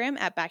Instagram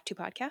at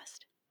Back2Podcast.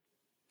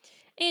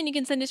 And you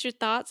can send us your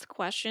thoughts,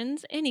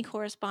 questions, any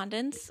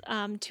correspondence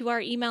to our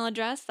email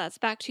address. That's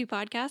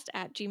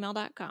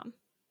back2podcast@gmail.com.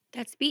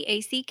 That's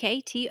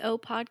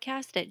BACKTO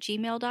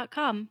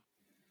podcast@gmail.com.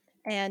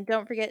 And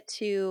don't forget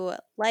to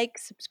like,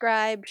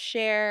 subscribe,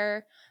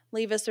 share,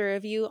 leave us a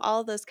review,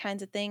 all those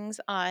kinds of things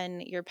on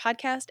your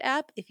podcast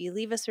app. If you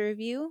leave us a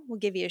review, we'll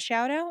give you a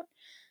shout out.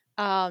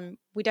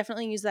 We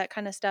definitely use that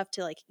kind of stuff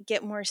to like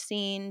get more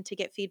seen, to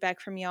get feedback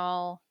from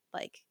y'all.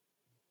 Like,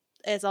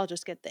 it's all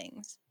just good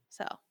things.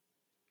 So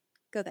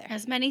go there.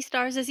 As many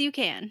stars as you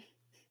can.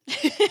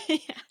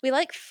 We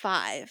like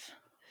 5.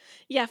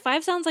 Yeah,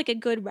 5 sounds like a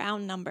good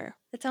round number.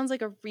 It sounds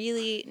like a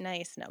really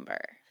nice number.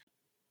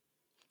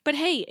 But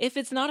hey, if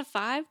it's not a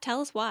 5, tell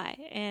us why,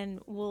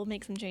 and we'll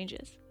make some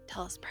changes.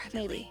 Tell us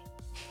privately.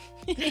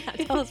 Yeah,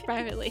 tell us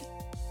privately.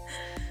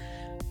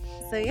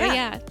 So yeah. But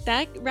yeah,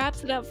 that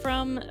wraps it up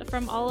from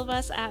all of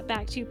us at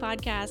Back2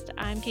 Podcast.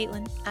 I'm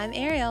Caitlin. I'm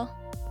Ariel.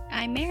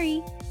 I'm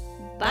Mary.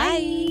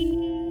 Bye.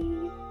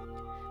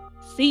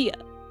 See ya.